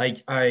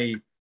like I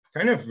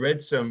kind of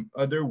read some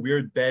other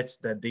weird bets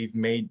that they've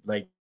made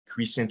like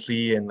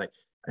recently, and like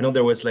I know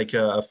there was like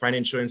a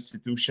financial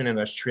institution in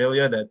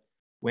Australia that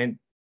went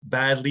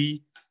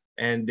badly,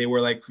 and they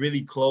were like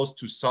really close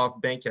to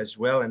SoftBank as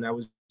well. And I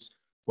was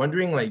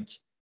wondering, like,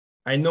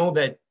 I know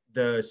that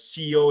the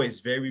CEO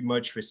is very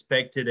much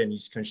respected and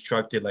he's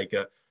constructed like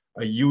a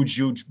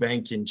huge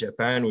bank in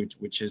Japan,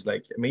 which is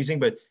like amazing,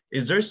 but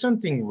is there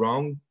something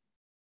wrong?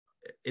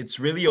 It's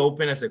really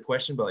open as a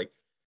question, but like,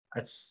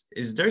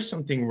 is there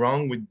something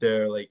wrong with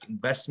their like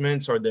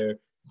investments or their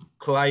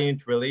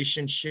client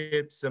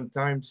relationships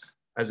sometimes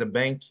as a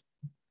bank?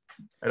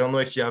 I don't know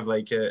if you have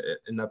like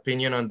an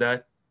opinion on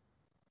that.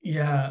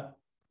 Yeah,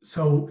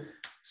 so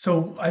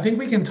I think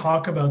we can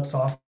talk about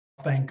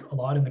SoftBank a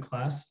lot in the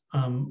class.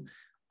 I'm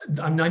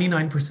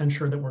 99%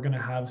 sure that we're going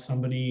to have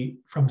somebody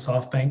from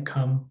SoftBank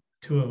come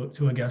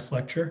to a guest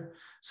lecture,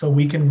 so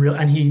we can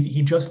and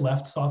he just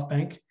left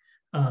SoftBank.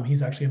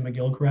 He's actually a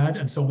McGill grad,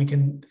 and so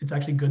it's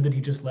actually good that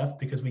he just left,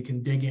 because we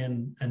can dig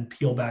in and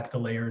peel back the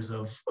layers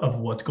of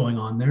what's going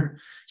on there.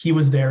 He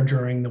was there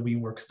during the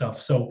WeWork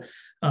stuff, so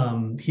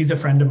he's a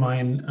friend of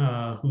mine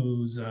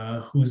who's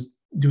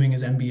doing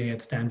his MBA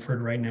at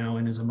Stanford right now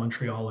and is a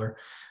Montrealer,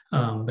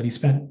 but he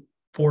spent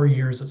 4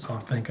 years at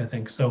SoftBank, I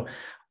think. So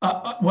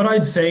what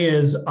I'd say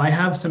is I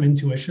have some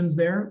intuitions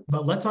there,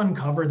 but let's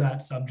uncover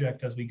that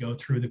subject as we go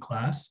through the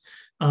class.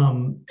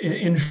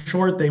 In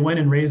short, they went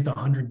and raised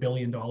 $100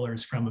 billion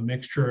from a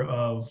mixture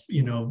of,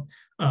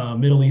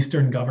 Middle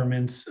Eastern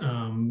governments,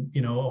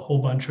 a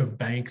whole bunch of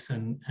banks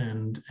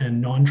and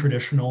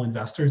non-traditional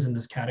investors in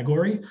this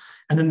category.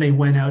 And then they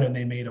went out and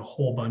they made a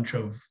whole bunch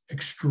of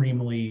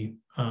extremely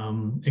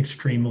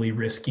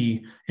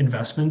risky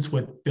investments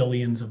with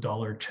billions of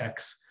dollar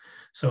checks.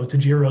 So to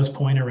Jiro's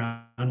point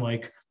around,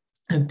 like,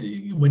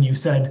 when you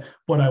said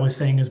what I was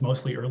saying is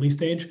mostly early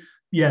stage,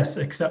 yes,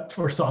 except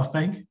for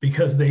SoftBank,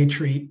 because they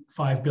treat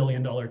 $5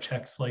 billion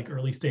checks like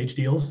early stage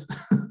deals.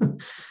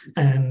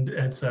 And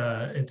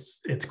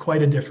it's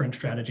quite a different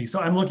strategy. So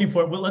I'm looking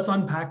for, well, let's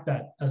unpack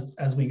that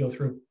as we go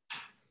through.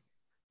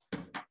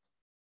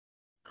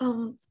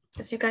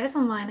 As you guys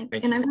online,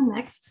 can I go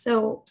next?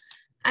 So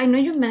I know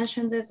you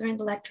mentioned this during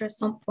the lecture at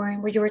some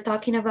point where you were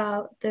talking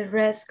about the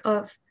risk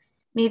of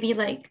maybe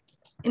like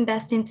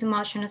investing too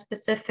much in a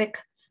specific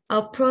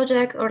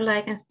project or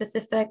like a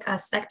specific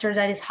sector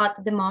that is hot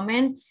at the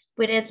moment,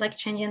 with it like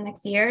changing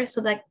next year.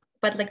 So like,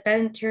 but like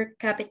venture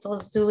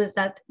capitals do is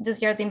that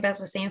this year they invest,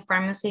 let's say, in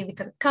pharmacy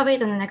because of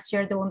COVID, and the next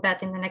year they will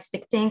bet in the next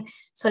big thing.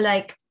 So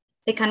like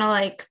they kind of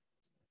like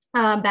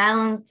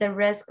balance the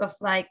risk of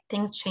like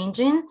things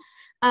changing.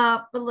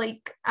 But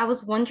like I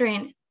was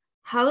wondering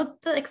how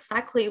that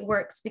exactly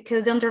works,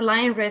 because the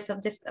underlying risk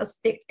of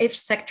each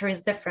sector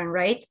is different,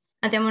 right?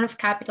 And the amount of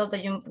capital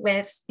that you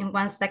invest in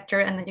one sector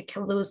and then you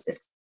can lose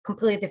is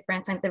completely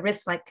different, and the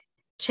risk like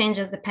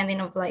changes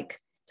depending on like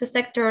the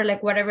sector,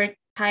 like whatever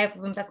type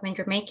of investment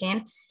you're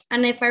making.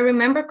 And if I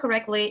remember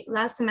correctly,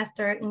 last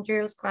semester in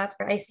Jiro's class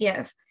for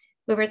ICF,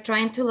 we were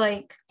trying to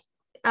like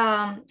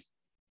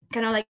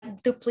kind of like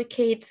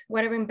duplicate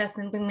whatever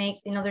investment we make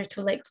in order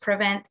to like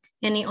prevent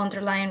any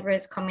underlying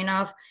risk coming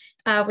off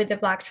with the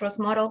Black Trust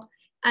model.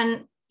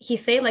 And he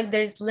said like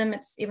there's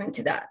limits even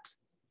to that.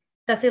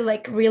 Does it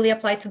like really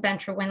apply to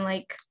venture when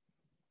like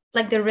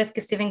the risk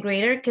is even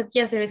greater? Because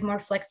yes, there is more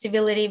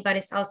flexibility, but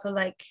it's also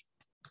like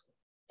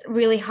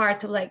really hard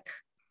to like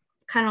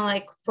kind of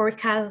like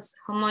forecast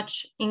how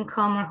much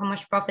income or how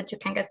much profit you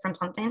can get from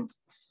something.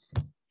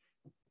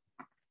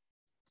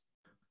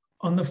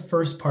 On the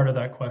first part of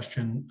that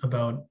question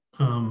about,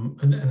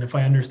 and if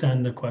I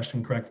understand the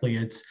question correctly,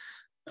 it's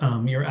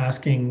you're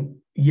asking,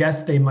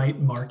 yes, they might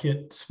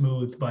market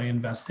smooth by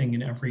investing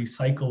in every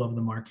cycle of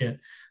the market,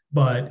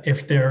 but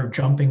if they're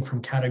jumping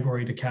from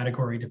category to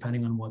category,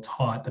 depending on what's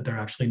hot, that they're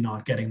actually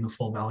not getting the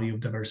full value of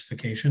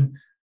diversification.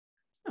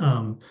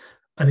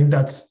 I think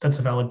that's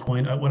a valid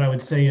point. What I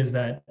would say is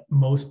that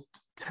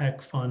most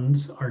tech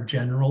funds are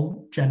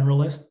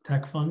generalist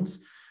tech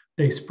funds.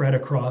 They spread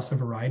across a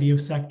variety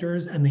of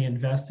sectors and they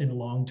invest in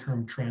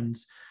long-term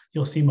trends.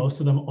 You'll see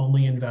most of them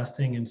only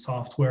investing in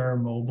software,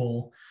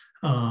 mobile,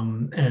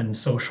 and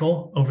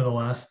social over the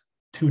last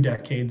 2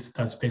 decades.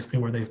 That's basically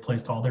where they've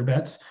placed all their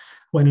bets.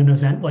 When an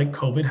event like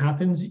COVID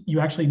happens,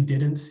 you actually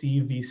didn't see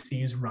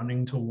VCs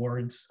running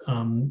towards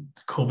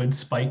COVID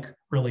spike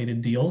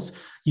related deals.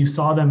 You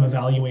saw them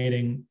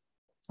evaluating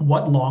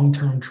what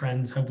long-term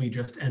trends have we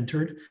just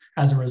entered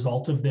as a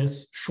result of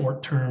this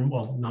short-term,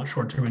 well, not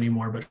short-term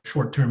anymore, but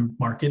short-term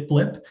market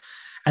blip.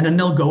 And then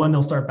they'll go and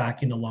they'll start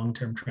backing the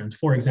long-term trends.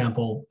 For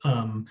example,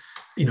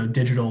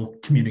 digital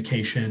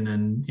communication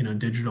and,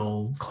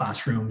 digital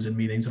classrooms and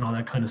meetings and all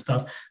that kind of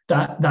stuff.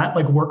 That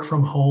like work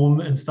from home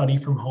and study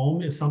from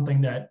home is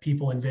something that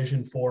people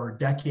envision for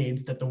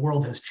decades, that the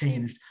world has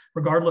changed.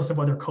 Regardless of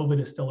whether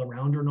COVID is still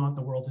around or not,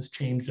 the world has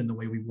changed in the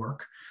way we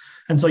work.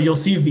 And so you'll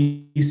see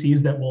VCs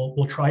that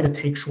will try to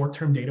take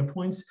short-term data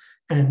points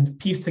and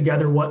piece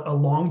together what a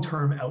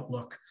long-term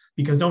outlook,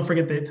 because don't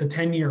forget that it's a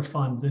 10-year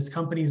fund. This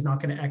company is not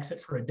going to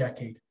exit for a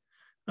decade.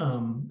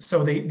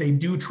 So they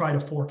do try to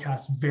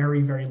forecast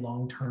very, very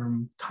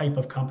long-term type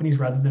of companies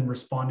rather than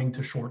responding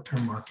to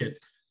short-term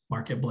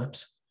market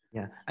blips.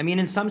 Yeah, I mean,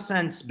 in some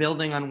sense,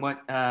 building on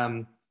what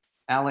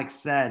Alex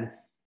said,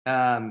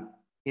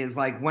 is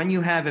like when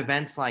you have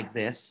events like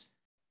this,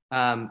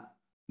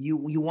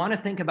 you want to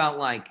think about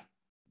like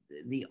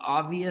the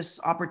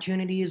obvious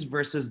opportunities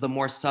versus the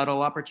more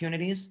subtle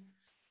opportunities.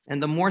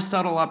 And the more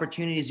subtle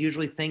opportunities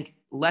usually think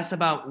less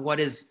about what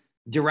is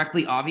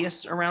directly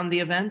obvious around the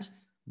event,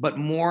 but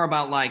more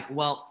about like,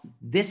 well,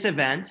 this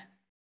event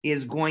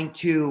is going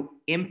to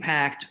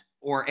impact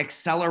or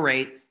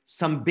accelerate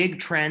some big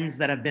trends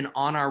that have been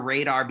on our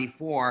radar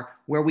before,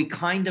 where we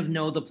kind of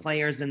know the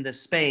players in this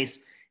space.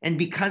 And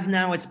because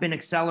now it's been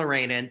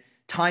accelerated,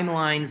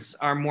 timelines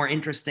are more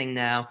interesting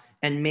now,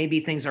 and maybe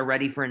things are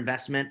ready for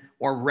investment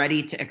or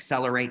ready to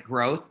accelerate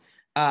growth.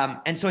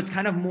 And so it's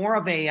kind of more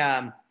of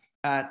a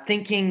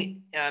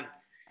thinking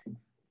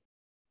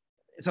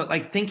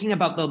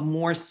about the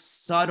more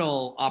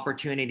subtle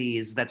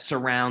opportunities that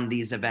surround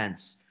these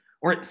events.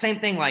 Or same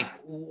thing, like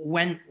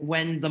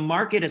when the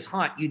market is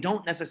hot, you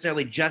don't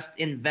necessarily just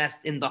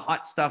invest in the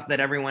hot stuff that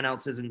everyone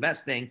else is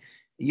investing.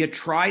 You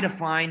try to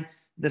find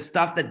the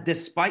stuff that,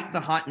 despite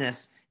the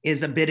hotness,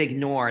 is a bit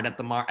ignored at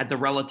the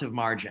relative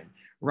margin,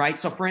 right?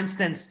 So for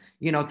instance,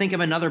 think of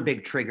another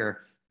big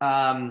trigger.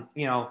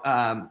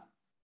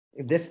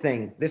 This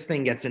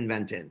thing gets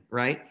invented,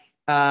 right?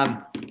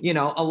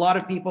 A lot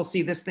of people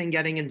see this thing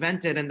getting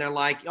invented and they're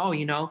like, oh,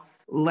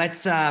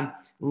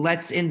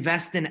 let's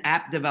invest in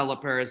app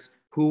developers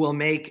who will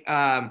make,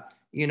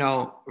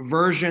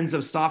 versions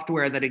of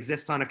software that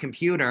exists on a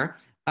computer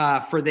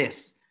for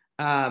this.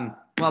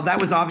 Well, that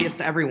was obvious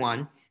to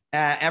everyone.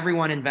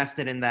 Everyone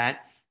invested in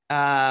that.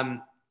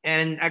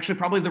 And actually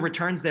probably the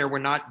returns there were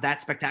not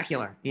that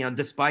spectacular,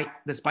 despite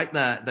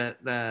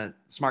the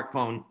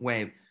smartphone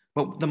wave.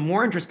 But the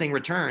more interesting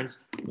returns,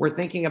 we're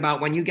thinking about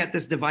when you get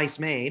this device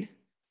made,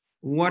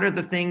 what are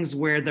the things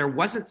where there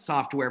wasn't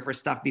software for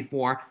stuff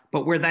before,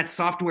 but where that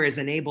software is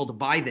enabled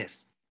by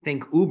this?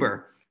 Think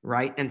Uber,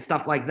 right? And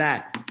stuff like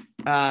that.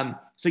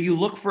 So you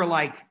look for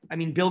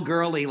Bill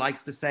Gurley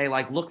likes to say,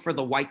 look for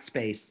the white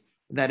space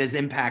that is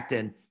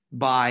impacted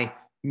by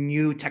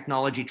new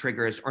technology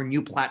triggers or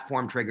new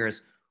platform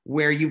triggers,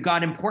 where you've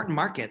got important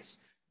markets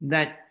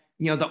that,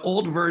 the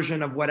old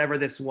version of whatever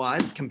this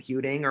was,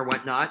 computing or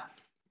whatnot,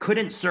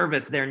 couldn't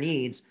service their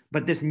needs,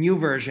 but this new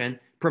version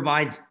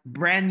provides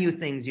brand new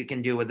things you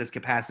can do with this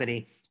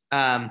capacity,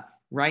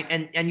 right?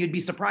 And you'd be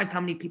surprised how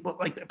many people,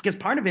 because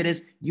part of it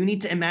is you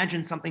need to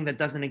imagine something that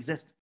doesn't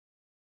exist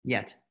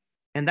yet.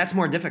 And that's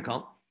more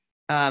difficult.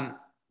 The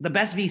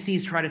best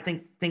VCs try to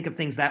think of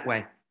things that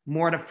way,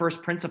 more at a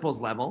first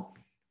principles level.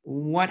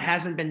 What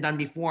hasn't been done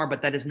before,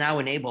 but that is now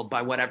enabled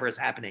by whatever is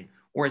happening,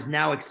 or is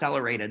now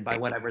accelerated by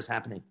whatever is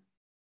happening.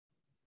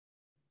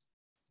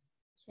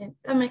 Okay,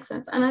 that makes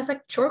sense. And as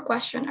a short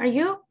question,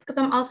 because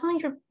I'm also in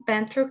your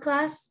venture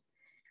class,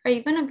 are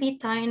you going to be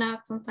tying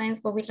up sometimes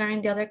what we learned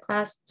in the other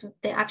class to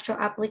the actual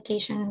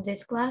application in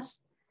this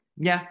class?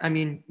 Yeah, I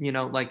mean,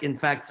 in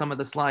fact, some of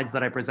the slides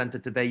that I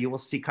presented today, you will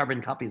see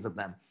carbon copies of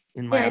them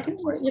in my. Yeah, I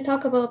think you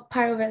talk about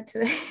part of it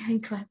today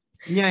in class.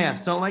 Yeah.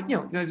 So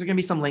there's going to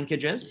be some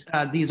linkages.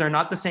 These are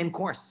not the same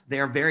course. They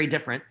are very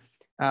different,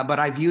 but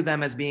I view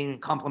them as being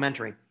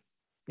complementary.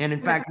 And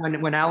in fact,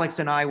 when Alex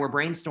and I were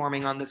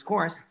brainstorming on this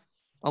course,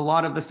 a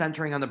lot of the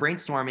centering on the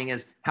brainstorming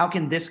is how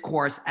can this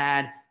course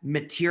add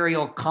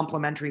material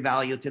complementary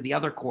value to the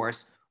other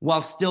course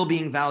while still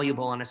being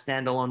valuable on a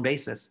standalone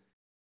basis.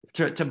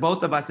 To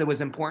both of us, it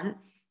was important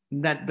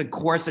that the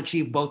course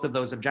achieve both of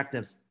those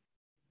objectives.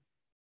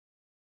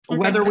 Okay.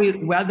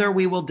 Whether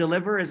we will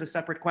deliver is a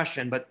separate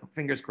question, but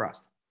fingers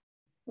crossed.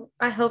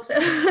 I hope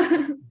so.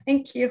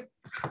 Thank you.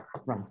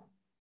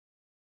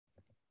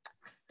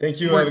 Thank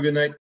you. Have a good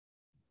night.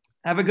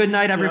 Have a good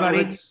night,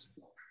 everybody.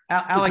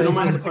 Alex, you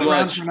want to stick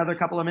around for another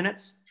couple of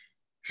minutes?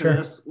 Sure. Can I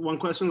ask one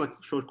question, like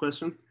short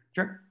question?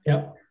 Sure.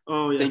 Yeah.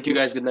 Oh yeah. Thank you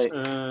guys. Good night.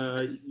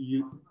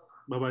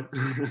 Bye-bye.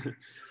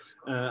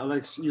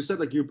 Alex, you said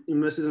like you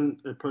invested in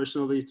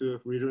personally to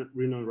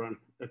RenoRun,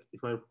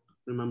 if I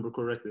remember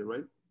correctly,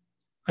 right?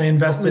 I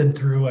invested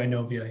through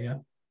Inovia, yeah.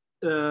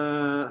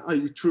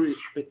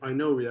 I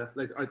know, yeah.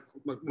 Like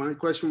my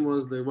question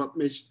was what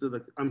makes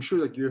I'm sure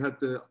like you had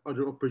the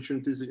other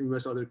opportunities to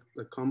invest other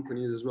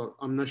companies as well.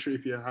 I'm not sure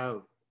if you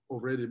have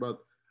already, but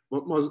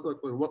what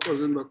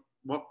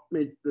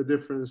made the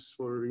difference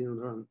for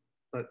RenoRun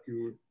that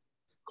you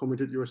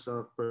committed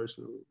yourself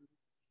personally?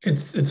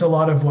 It's a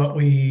lot of what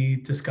we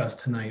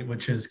discussed tonight,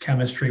 which is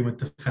chemistry with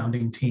the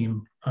founding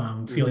team,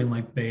 feeling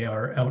like they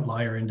are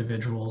outlier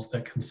individuals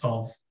that can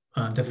solve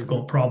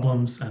difficult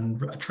problems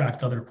and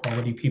attract other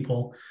quality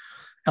people,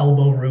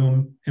 elbow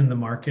room in the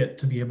market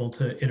to be able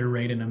to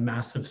iterate in a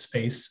massive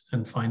space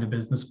and find a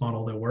business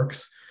model that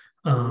works,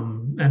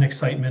 and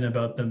excitement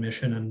about the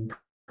mission and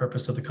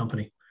purpose of the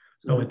company.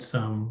 So it's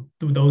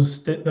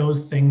those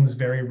things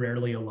very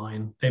rarely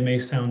align. They may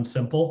sound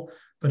simple,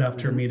 but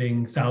after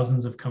meeting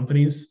thousands of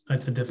companies,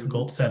 it's a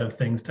difficult set of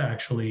things to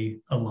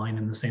actually align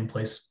in the same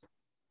place.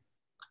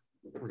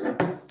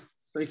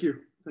 Thank you.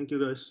 Thank you,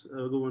 guys.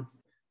 Have a good one.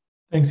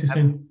 Thanks,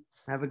 Hussein.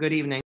 Have a good evening.